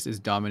game space is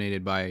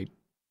dominated by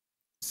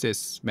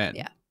cis men,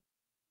 Yeah.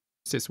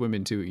 cis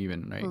women too,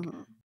 even like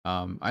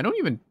Mhm. I don't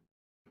even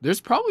there's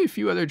probably a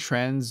few other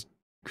trans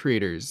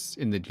creators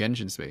in the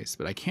Genshin space,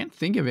 but I can't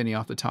think of any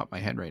off the top of my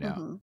head right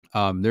now.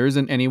 Mhm. There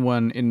isn't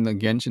anyone in the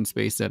Genshin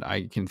space that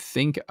I can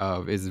think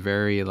of is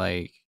very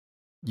like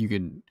you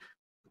can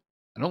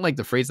I don't like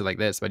the phrase it like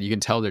this, but you can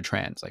tell they're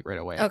trans like right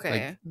away. Like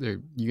Okay. they're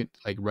you get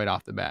like right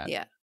off the bat.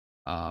 Yeah.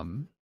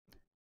 Um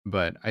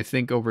but I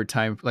think over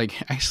time,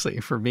 like actually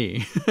for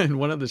me, in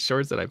one of the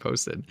shorts that I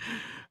posted,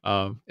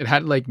 it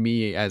had like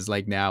me as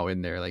like now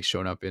in there, like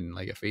showing up in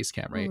like a face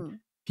cam, right? Mhm.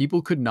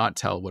 People could not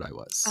tell what I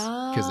was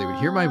because they would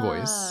hear my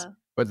voice, Ah.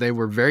 but they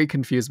were very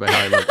confused by how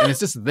I look. And it's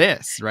just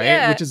this, right?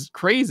 Yeah. Which is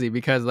crazy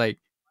because like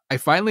I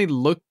finally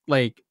look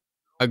like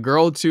a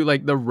girl to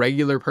like the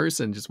regular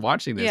person just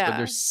watching this, but they're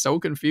Yeah. so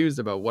confused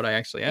about what I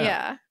actually am.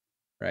 Yeah.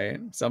 Right.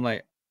 So I'm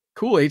like,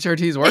 cool,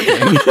 HRT is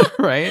working.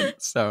 Right.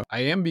 So I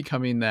am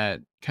becoming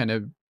that kind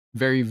of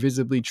very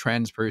visibly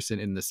trans person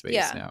in the space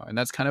Yeah. now. And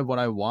that's kind of what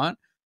I want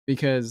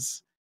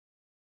because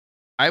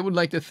I would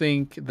like to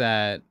think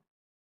that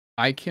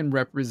I can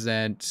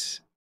represent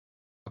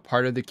a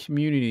part of the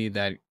community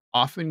that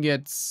often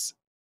gets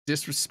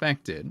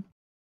disrespected,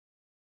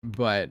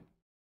 but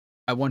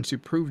I want to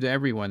prove to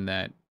everyone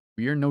that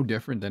we are no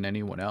different than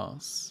anyone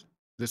else.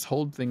 This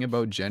whole thing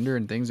about gender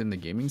and things in the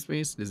gaming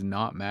space does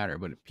not matter,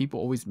 but people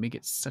always make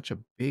it such a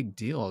big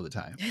deal all the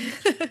time.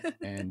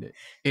 And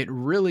it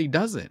really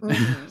doesn't.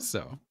 Mhm.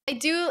 So, I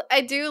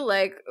do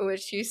like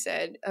what you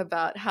said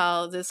about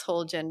how this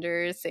whole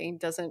gender thing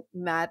doesn't yeah.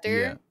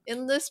 matter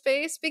in this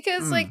space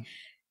because like Mm.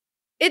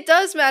 it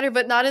does matter,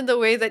 but not in the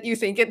way that you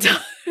think it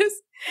does.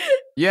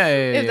 Yeah,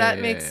 yeah, If yeah, that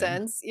yeah, makes yeah.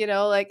 sense,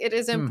 like it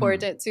is Mhm.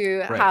 important to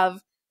Right.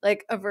 have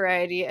like a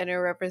variety and a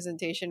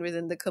representation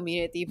within the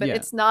community, but Yeah.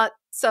 it's not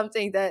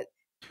something that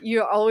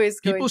you're always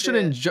going to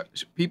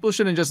People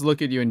shouldn't just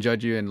look at you and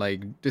judge you and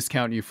like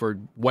discount you for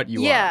what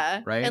you are,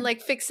 yeah, right? and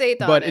like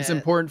fixate on But it's it.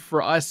 important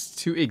for us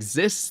to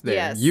exist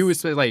there. You, Yes.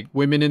 especially like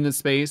women in the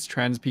space,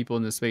 trans people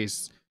in the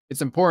space.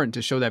 It's important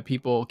to show that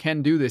people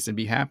can do this and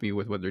be happy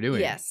with what they're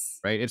doing, Yes.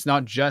 right? It's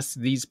not just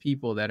these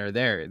people that are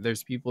there.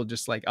 There's people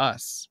just like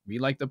us. We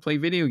like to play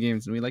video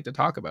games and we like to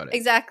talk about it.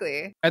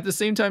 Exactly. At the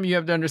same time, you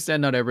have to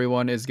understand not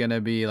everyone is gonna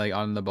be like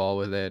on the ball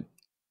with it,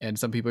 and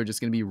some people are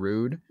just gonna be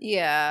rude.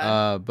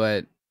 Yeah.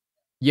 But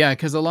yeah,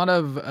 because a lot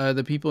of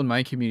the people in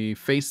my community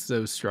face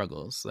those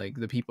struggles. Like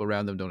the people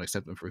around them don't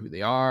accept them for who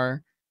they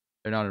are.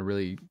 They're not a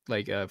really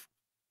like a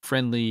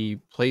friendly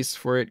place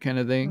for it kind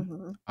of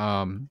thing.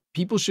 Mhm.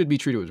 People should be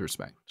treated with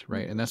respect,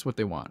 right? And Mhm. that's what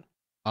they want.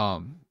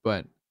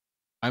 But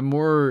I'm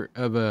more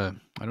of a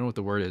I don't know what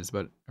the word is,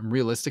 but I'm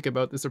realistic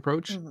about this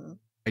approach. Mhm.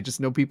 I just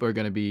know people are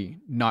gonna be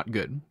not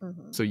good.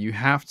 Mhm. So you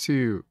have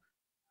to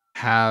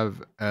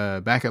have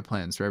backup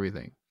plans for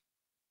everything.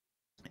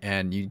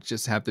 And you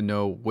just have to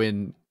know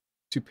when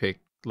to pick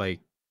like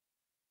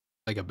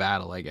a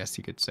battle, I guess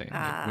you could say.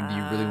 Like, when do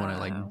you really want to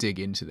like Ah. dig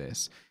into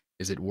this?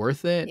 Is it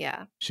worth it?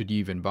 Yeah. Should you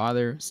even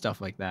bother?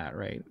 Stuff like that,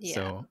 right? Yeah.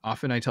 So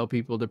often I tell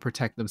people to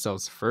protect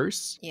themselves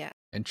first Yeah.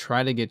 and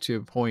try to get to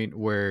a point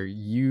where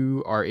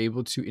you are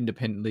able to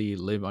independently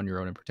live on your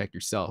own and protect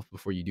yourself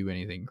before you do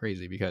anything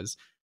crazy because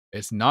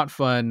it's not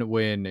fun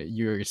when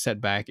you're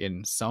set back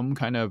in some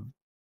kind of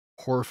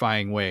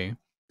horrifying way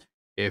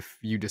if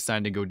you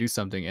decide to go do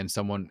something and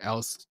someone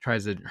else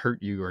tries to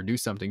hurt you or do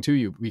something to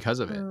you because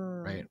of it,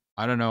 Mm. right?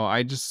 I don't know.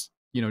 I just,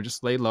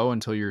 just lay low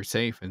until you're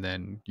safe and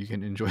then you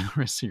can enjoy the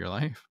rest of your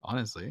life,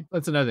 honestly.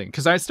 That's another thing.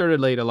 Because I started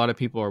late. A lot of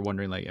people are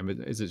wondering, like,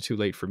 is it too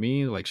late for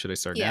me? Like, should I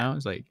start Yeah. now?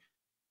 It's like,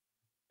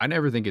 I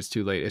never think it's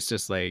too late. It's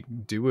just like,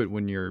 do it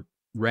when you're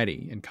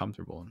ready and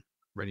comfortable and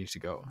ready to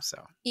go.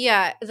 So,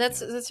 Yeah,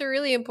 that's yeah. that's a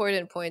really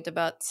important point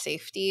about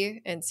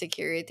safety and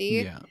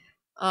security. Yeah.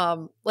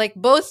 Like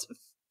both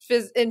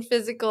in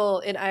physical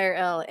in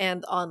IRL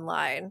and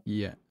online.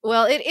 Yeah.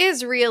 Well, it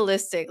is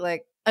realistic.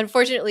 Like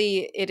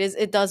unfortunately,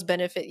 it does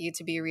benefit you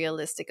to be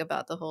realistic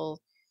about the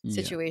whole Yeah.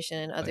 situation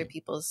and other Like,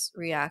 people's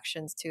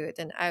reactions to it.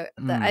 And I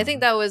think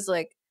mm. that was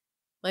like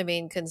my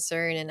main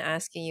concern in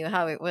asking you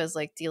how it was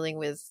like dealing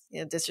with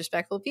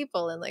disrespectful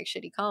people and like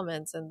shitty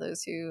comments and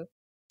those who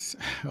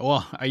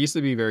Well, I used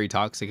to be very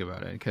toxic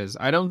about it because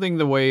I don't think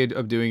the way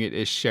of doing it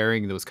is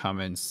sharing those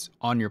comments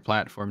on your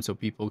platform so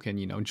people can,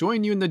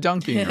 join you in the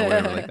dunking or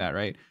whatever like that,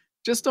 right?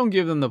 Just don't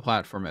give them the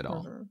platform at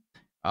all. Mhm.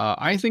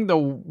 I think the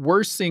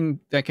worst thing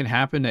that can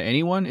happen to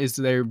anyone is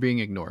they're being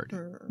ignored.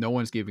 No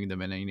one's giving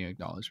them any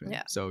acknowledgement.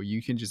 Yeah. So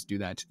you can just do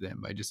that to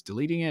them by just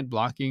deleting it,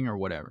 blocking, or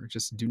whatever.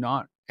 Just do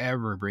not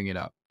ever bring it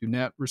up. Do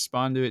not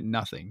respond to it.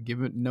 Nothing.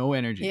 Give it no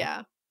energy.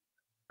 Yeah.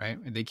 Right?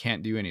 And they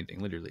can't do anything.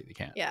 Literally, they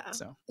can't. Yeah.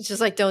 So it's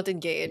just like, don't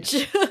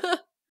engage.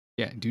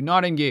 yeah. Do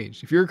not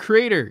engage. If you're a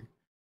creator,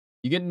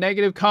 you get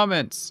negative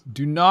comments,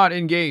 do not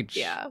engage.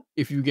 Yeah.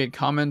 If you get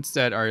comments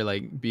that are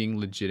like being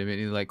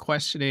legitimately like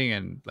questioning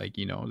and like,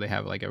 you know, they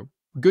have like a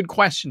good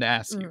question to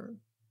ask you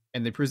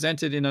and they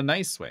present it in a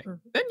nice way,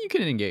 then you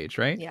can engage,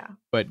 right? Yeah.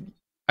 But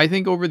I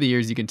think over the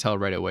years, you can tell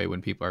right away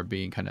when people are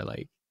being kind of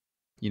like,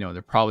 you know,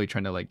 they're probably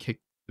trying to like kick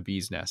the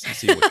bee's nest and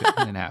see what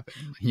can happen,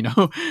 you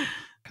know?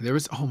 There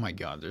was, oh my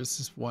God, there's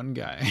this one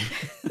guy.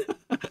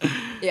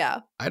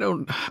 Yeah.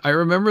 I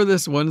remember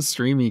this one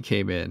stream he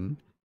came in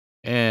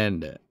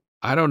and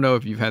I don't know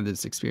if you've had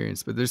this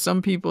experience, but there's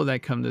some people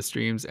that come to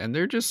streams and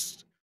they're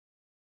just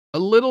a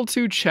little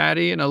too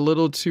chatty and a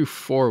little too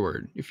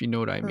forward, if you know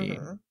what I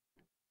mean.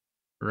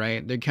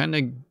 Right? They kind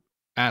of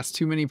ask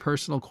too many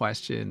personal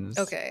questions.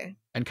 Okay.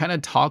 And kind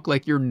of talk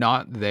like you're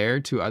not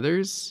there to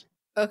others.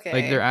 Okay.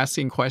 Like they're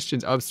asking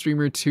questions of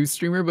streamer to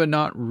streamer, but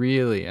not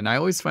really. And I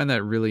always find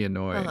that really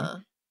annoying.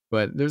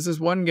 But there's this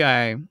one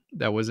guy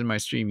that was in my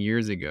stream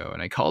years ago,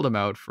 and I called him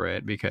out for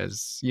it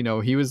because, you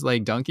know, he was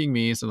like dunking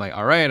me. So I'm like,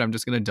 all right, I'm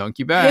just going to dunk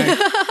you back.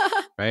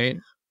 Right?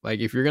 Like,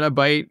 if you're going to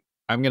bite,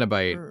 I'm going to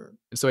bite.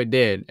 So I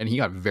did. And he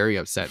got very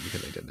upset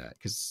because I did that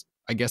because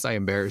I guess I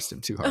embarrassed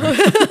him too hard.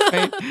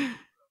 Right?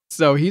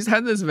 So he's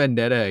had this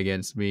vendetta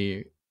against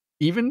me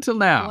even till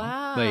now.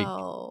 Wow.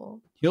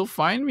 Like, he'll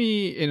find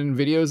me in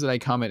videos that I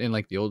comment in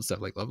like the old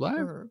stuff, like Love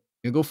Live.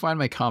 He'll go find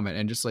my comment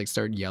and just like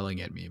start yelling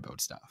at me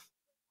about stuff.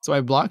 So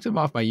I blocked him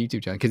off my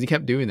YouTube channel because he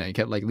kept doing that. He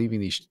kept like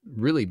leaving these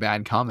really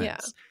bad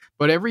comments. Yeah.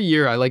 But every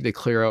year I like to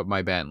clear out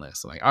my ban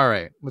list. I'm like, all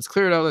right, let's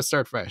clear it out. Let's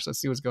start fresh.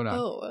 Let's see what's going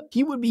on.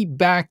 He would be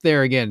back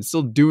there again,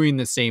 still doing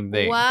the same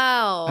thing.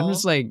 Wow. I'm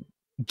just like,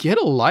 get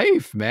a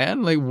life,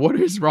 man. Like, what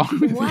is wrong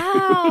with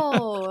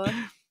you?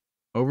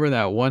 Over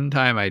that one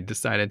time, I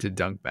decided to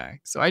dunk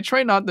back. So I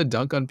try not to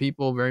dunk on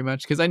people very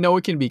much because I know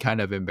it can be kind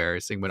of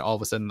embarrassing when all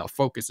of a sudden the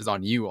focus is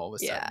on you all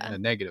of a sudden in a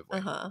negative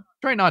way.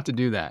 Try not to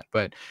do that.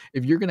 But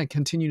if you're going to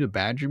continue to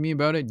badger me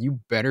about it, you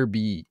better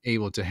be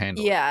able to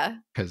handle it.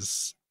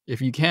 Because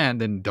if you can,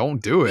 then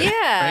don't do it.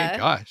 Yeah. Right?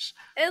 Gosh.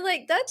 And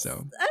like, that's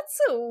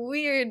a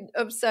weird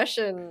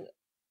obsession.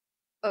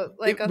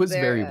 Like, it was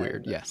very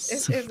weird.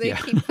 Yes. If they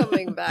keep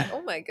coming back.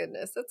 Oh my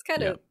goodness. That's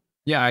kind of.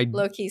 Yeah,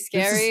 low-key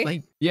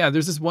scary.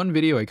 There's this one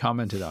video I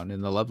commented on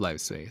in the Love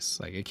Live space.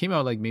 Like, it came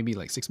out like maybe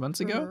like 6 months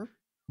ago.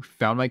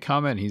 Found my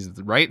comment. He's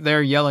right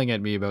there yelling at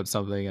me about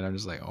something, and I'm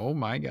just like, oh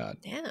my God.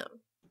 Damn.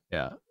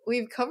 Yeah.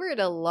 We've covered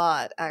a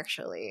lot,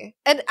 actually.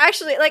 And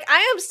actually, like,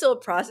 I am still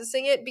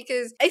processing it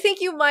because I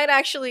think you might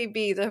actually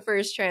be the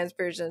first trans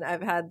person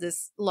I've had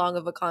this long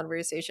of a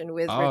conversation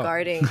with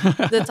regarding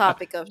the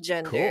topic of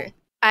gender. Cool.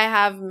 I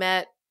have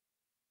met,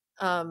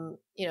 you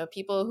know,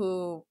 people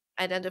who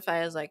identify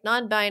as like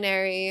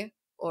non-binary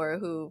or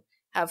who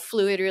have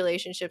fluid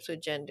relationships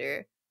with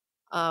gender.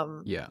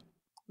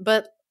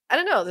 But I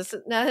don't know,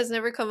 that has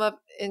never come up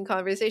in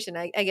conversation.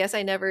 I guess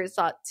I never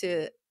thought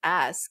to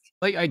ask.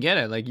 Like, I get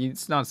it. Like,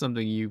 it's not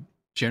something you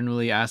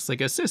generally ask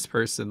like a cis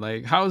person,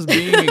 like, how's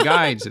being a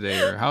guy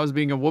today or how's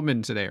being a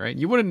woman today, right?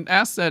 You wouldn't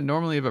ask that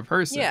normally of a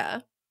person.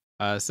 Yeah.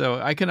 So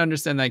I can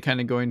understand that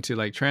kind of going to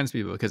like trans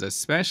people because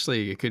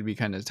especially it could be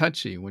kind of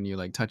touchy when you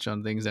like touch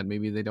on things that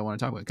maybe they don't want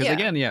to talk about. Because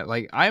again,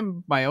 like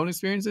I'm my own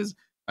experiences.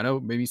 I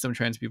know maybe some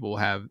trans people will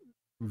have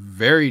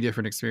very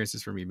different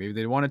experiences from me. Maybe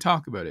they want to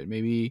talk about it.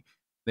 Maybe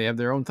they have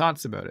their own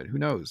thoughts about it. Who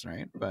knows,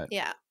 right? But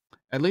yeah,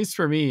 at least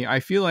for me, I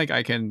feel like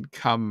I can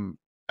come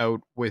out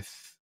with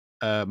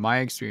my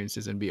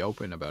experiences and be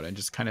open about it and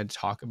just kind of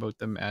talk about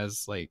them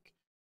as like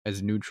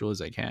as neutral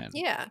as I can.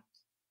 Yeah.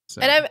 So,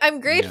 and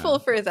I'm grateful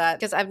for that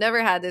because I've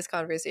never had this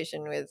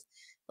conversation with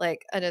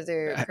like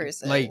another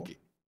person. Like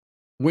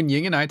when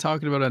Ying and I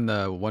talked about on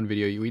the one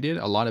video we did,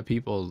 a lot of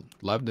people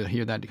love to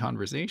hear that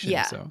conversation.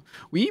 Yeah. So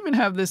we even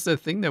have this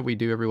thing that we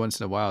do every once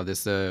in a while.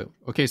 This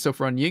okay, so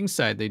for on Ying's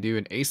side, they do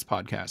an ACE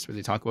podcast where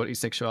they talk about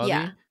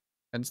asexuality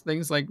and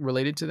things like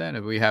related to that.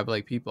 And we have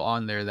like people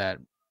on there that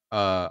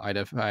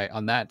identify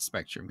on that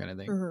spectrum kind of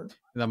thing.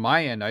 And on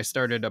my end, I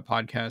started a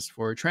podcast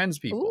for trans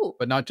people,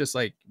 but not just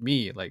like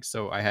me. Like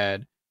so I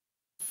had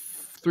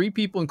 3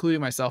 people,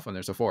 including myself, on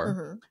there. So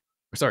 4.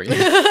 Sorry,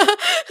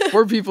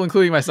 4 people,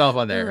 including myself,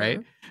 on there, right?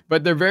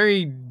 But they're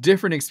very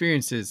different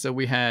experiences. So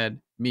we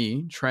had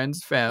me,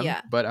 trans femme,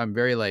 but I'm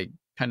very like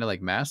kind of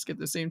like mask at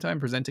the same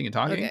time, presenting and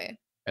talking.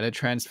 And a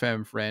trans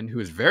femme friend who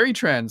is very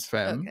trans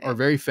femme or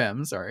very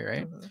femme, sorry,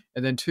 right?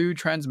 And then 2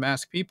 trans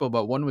mask people,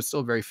 but one was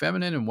still very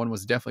feminine and one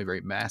was definitely very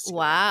masculine.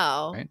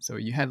 Wow. Right? So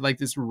you had like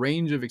this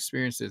range of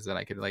experiences that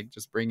I could like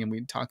just bring and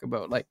we'd talk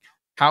about like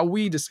how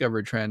we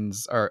discovered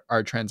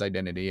our trans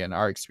identity and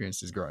our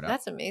experiences growing up.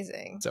 That's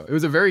amazing. So it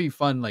was a very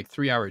fun, like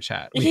 3-hour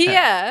chat.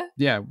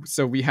 Yeah.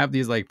 So we have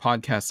these like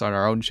podcasts on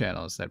our own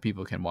channels that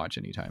people can watch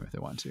anytime if they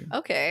want to.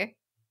 Okay.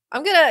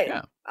 I'm gonna.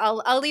 Yeah.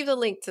 I'll leave the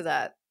link to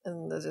that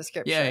in the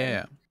description.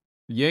 Yeah.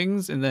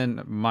 Ying's and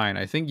then mine.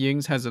 I think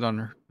Ying's has it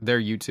on their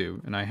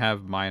YouTube, and I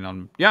have mine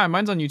on. Yeah,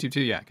 mine's on YouTube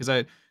too. Yeah, because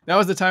that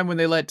was the time when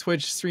they let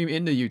Twitch stream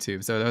into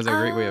YouTube, so that was a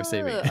great way of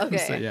saving it. Okay.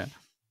 So, yeah.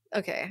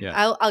 Okay.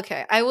 Yeah.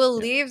 I will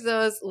leave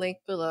those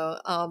linked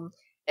below.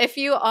 If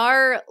you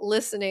are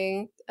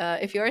listening,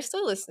 if you are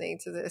still listening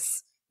to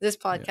this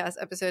podcast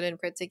episode in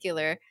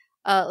particular,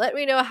 let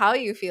me know how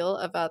you feel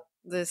about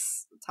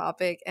this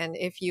topic, and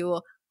if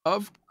you.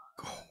 Of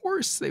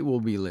course they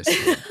will be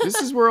listening. This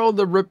is where all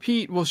the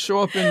repeat will show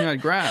up in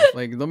that graph,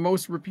 like the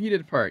most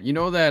repeated part. You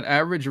know that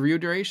average view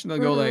duration? They'll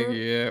go like,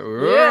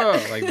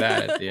 like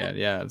that at the end.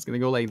 Yeah, it's gonna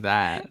go like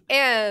that.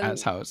 And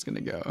that's how it's gonna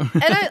go.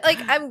 And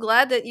I'm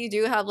glad that you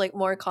do have like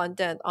more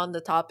content on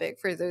the topic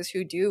for those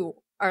who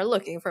are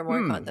looking for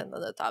more content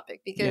on the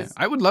topic, because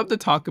I would love to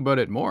talk about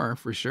it more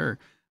for sure.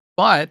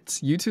 But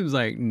YouTube's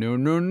like,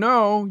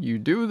 no, you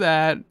do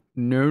that.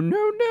 No,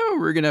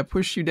 we're gonna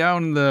push you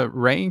down the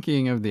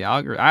ranking of the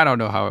algorithm. I don't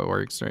know how it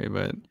works, right?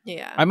 But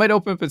yeah, I might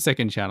open up a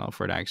second channel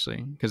for it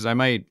actually, because I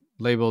might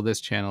label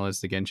this channel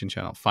as the Genshin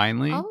channel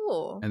finally,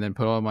 and then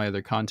put all my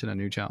other content on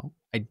a new channel.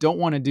 I don't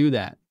want to do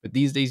that, but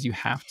these days you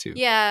have to.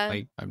 Yeah,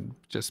 like I've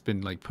just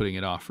been like putting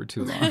it off for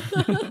too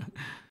long.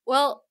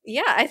 Well,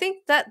 yeah, I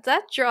think that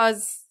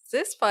draws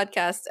this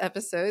podcast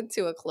episode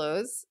to a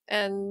close.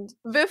 And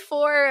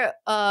before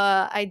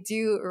I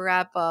do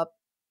wrap up,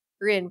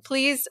 Rin,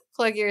 please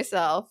plug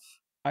yourself.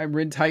 I'm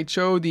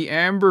Rintaichou, the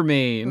Amber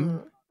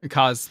Main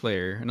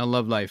cosplayer and a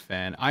Love Life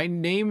fan. I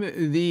name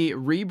the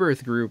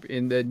Rebirth group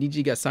in the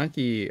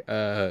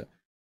Nijigasanki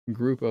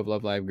group of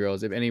Love Live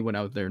girls, if anyone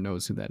out there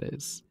knows who that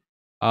is.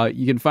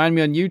 You can find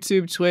me on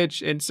YouTube,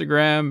 Twitch,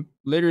 Instagram,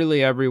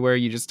 literally everywhere.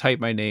 You just type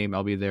my name,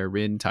 I'll be there,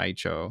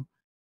 Rintaichou.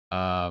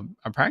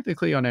 I'm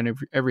practically on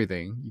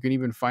everything. You can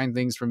even find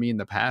things from me in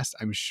the past,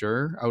 I'm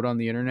sure, out on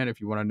the internet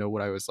if you want to know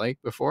what I was like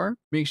before.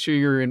 Make sure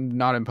you're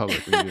not in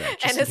public when you do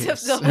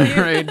that.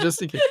 Right?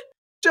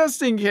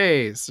 Just in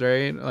case,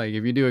 right? Like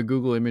if you do a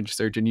Google image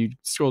search and you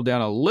scroll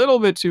down a little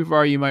bit too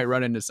far, you might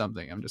run into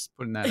something. I'm just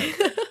putting that out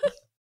there.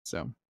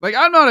 So, like,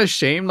 I'm not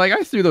ashamed. Like,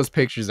 I threw those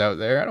pictures out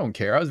there. I don't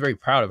care. I was very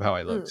proud of how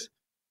I looked.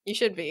 You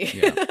should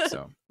be.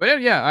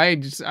 But yeah, I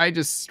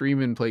just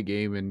stream and play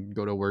game and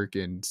go to work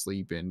and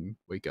sleep and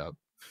wake up.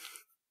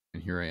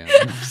 And here I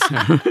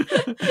am.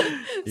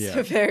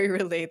 So very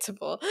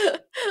relatable.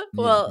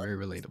 Well, very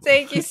relatable.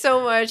 Thank you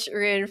so much,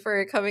 Rin,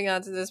 for coming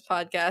onto this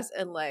podcast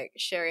and like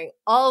sharing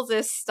all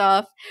this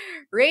stuff,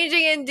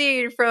 ranging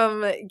indeed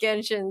from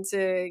Genshin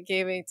to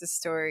gaming to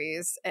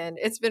stories. And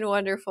it's been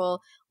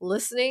wonderful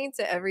listening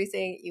to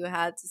everything you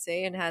had to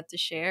say and had to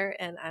share.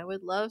 And I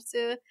would love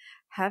to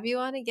have you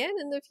on again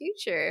in the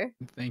future.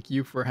 Thank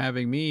you for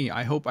having me.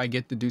 I hope I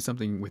get to do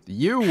something with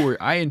you where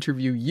I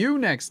interview you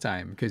next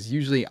time, because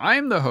usually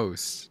I'm the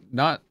host,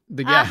 not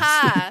the guest.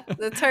 Aha!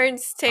 The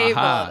turns tabled.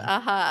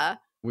 Aha.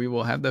 We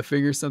will have to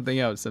figure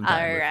something out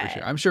sometime. Right. For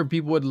sure. I'm sure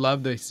people would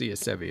love to see a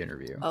Sevy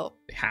interview. Oh,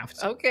 they have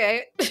to.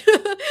 Okay.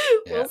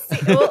 We'll see.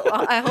 Well,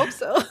 I hope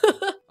so.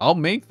 I'll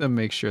make them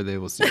make sure they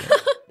will see it.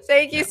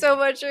 Thank you so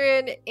much,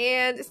 Rin,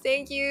 and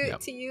thank you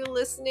to you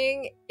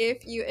listening.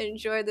 If you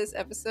enjoyed this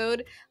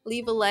episode,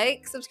 leave a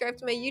like, subscribe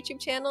to my YouTube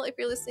channel if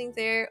you're listening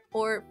there,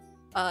 or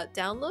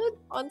download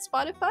on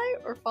Spotify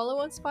or follow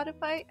on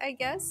Spotify, I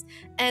guess,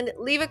 and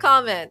leave a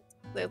comment.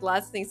 There's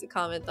lots of things to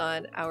comment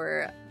on: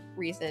 our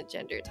recent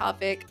gender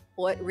topic,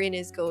 what Rin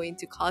is going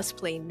to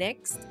cosplay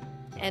next,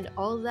 and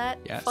all that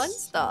fun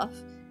stuff.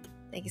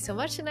 Thank you so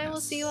much, and I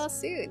will see you all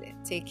soon.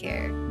 Take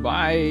care.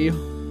 Bye.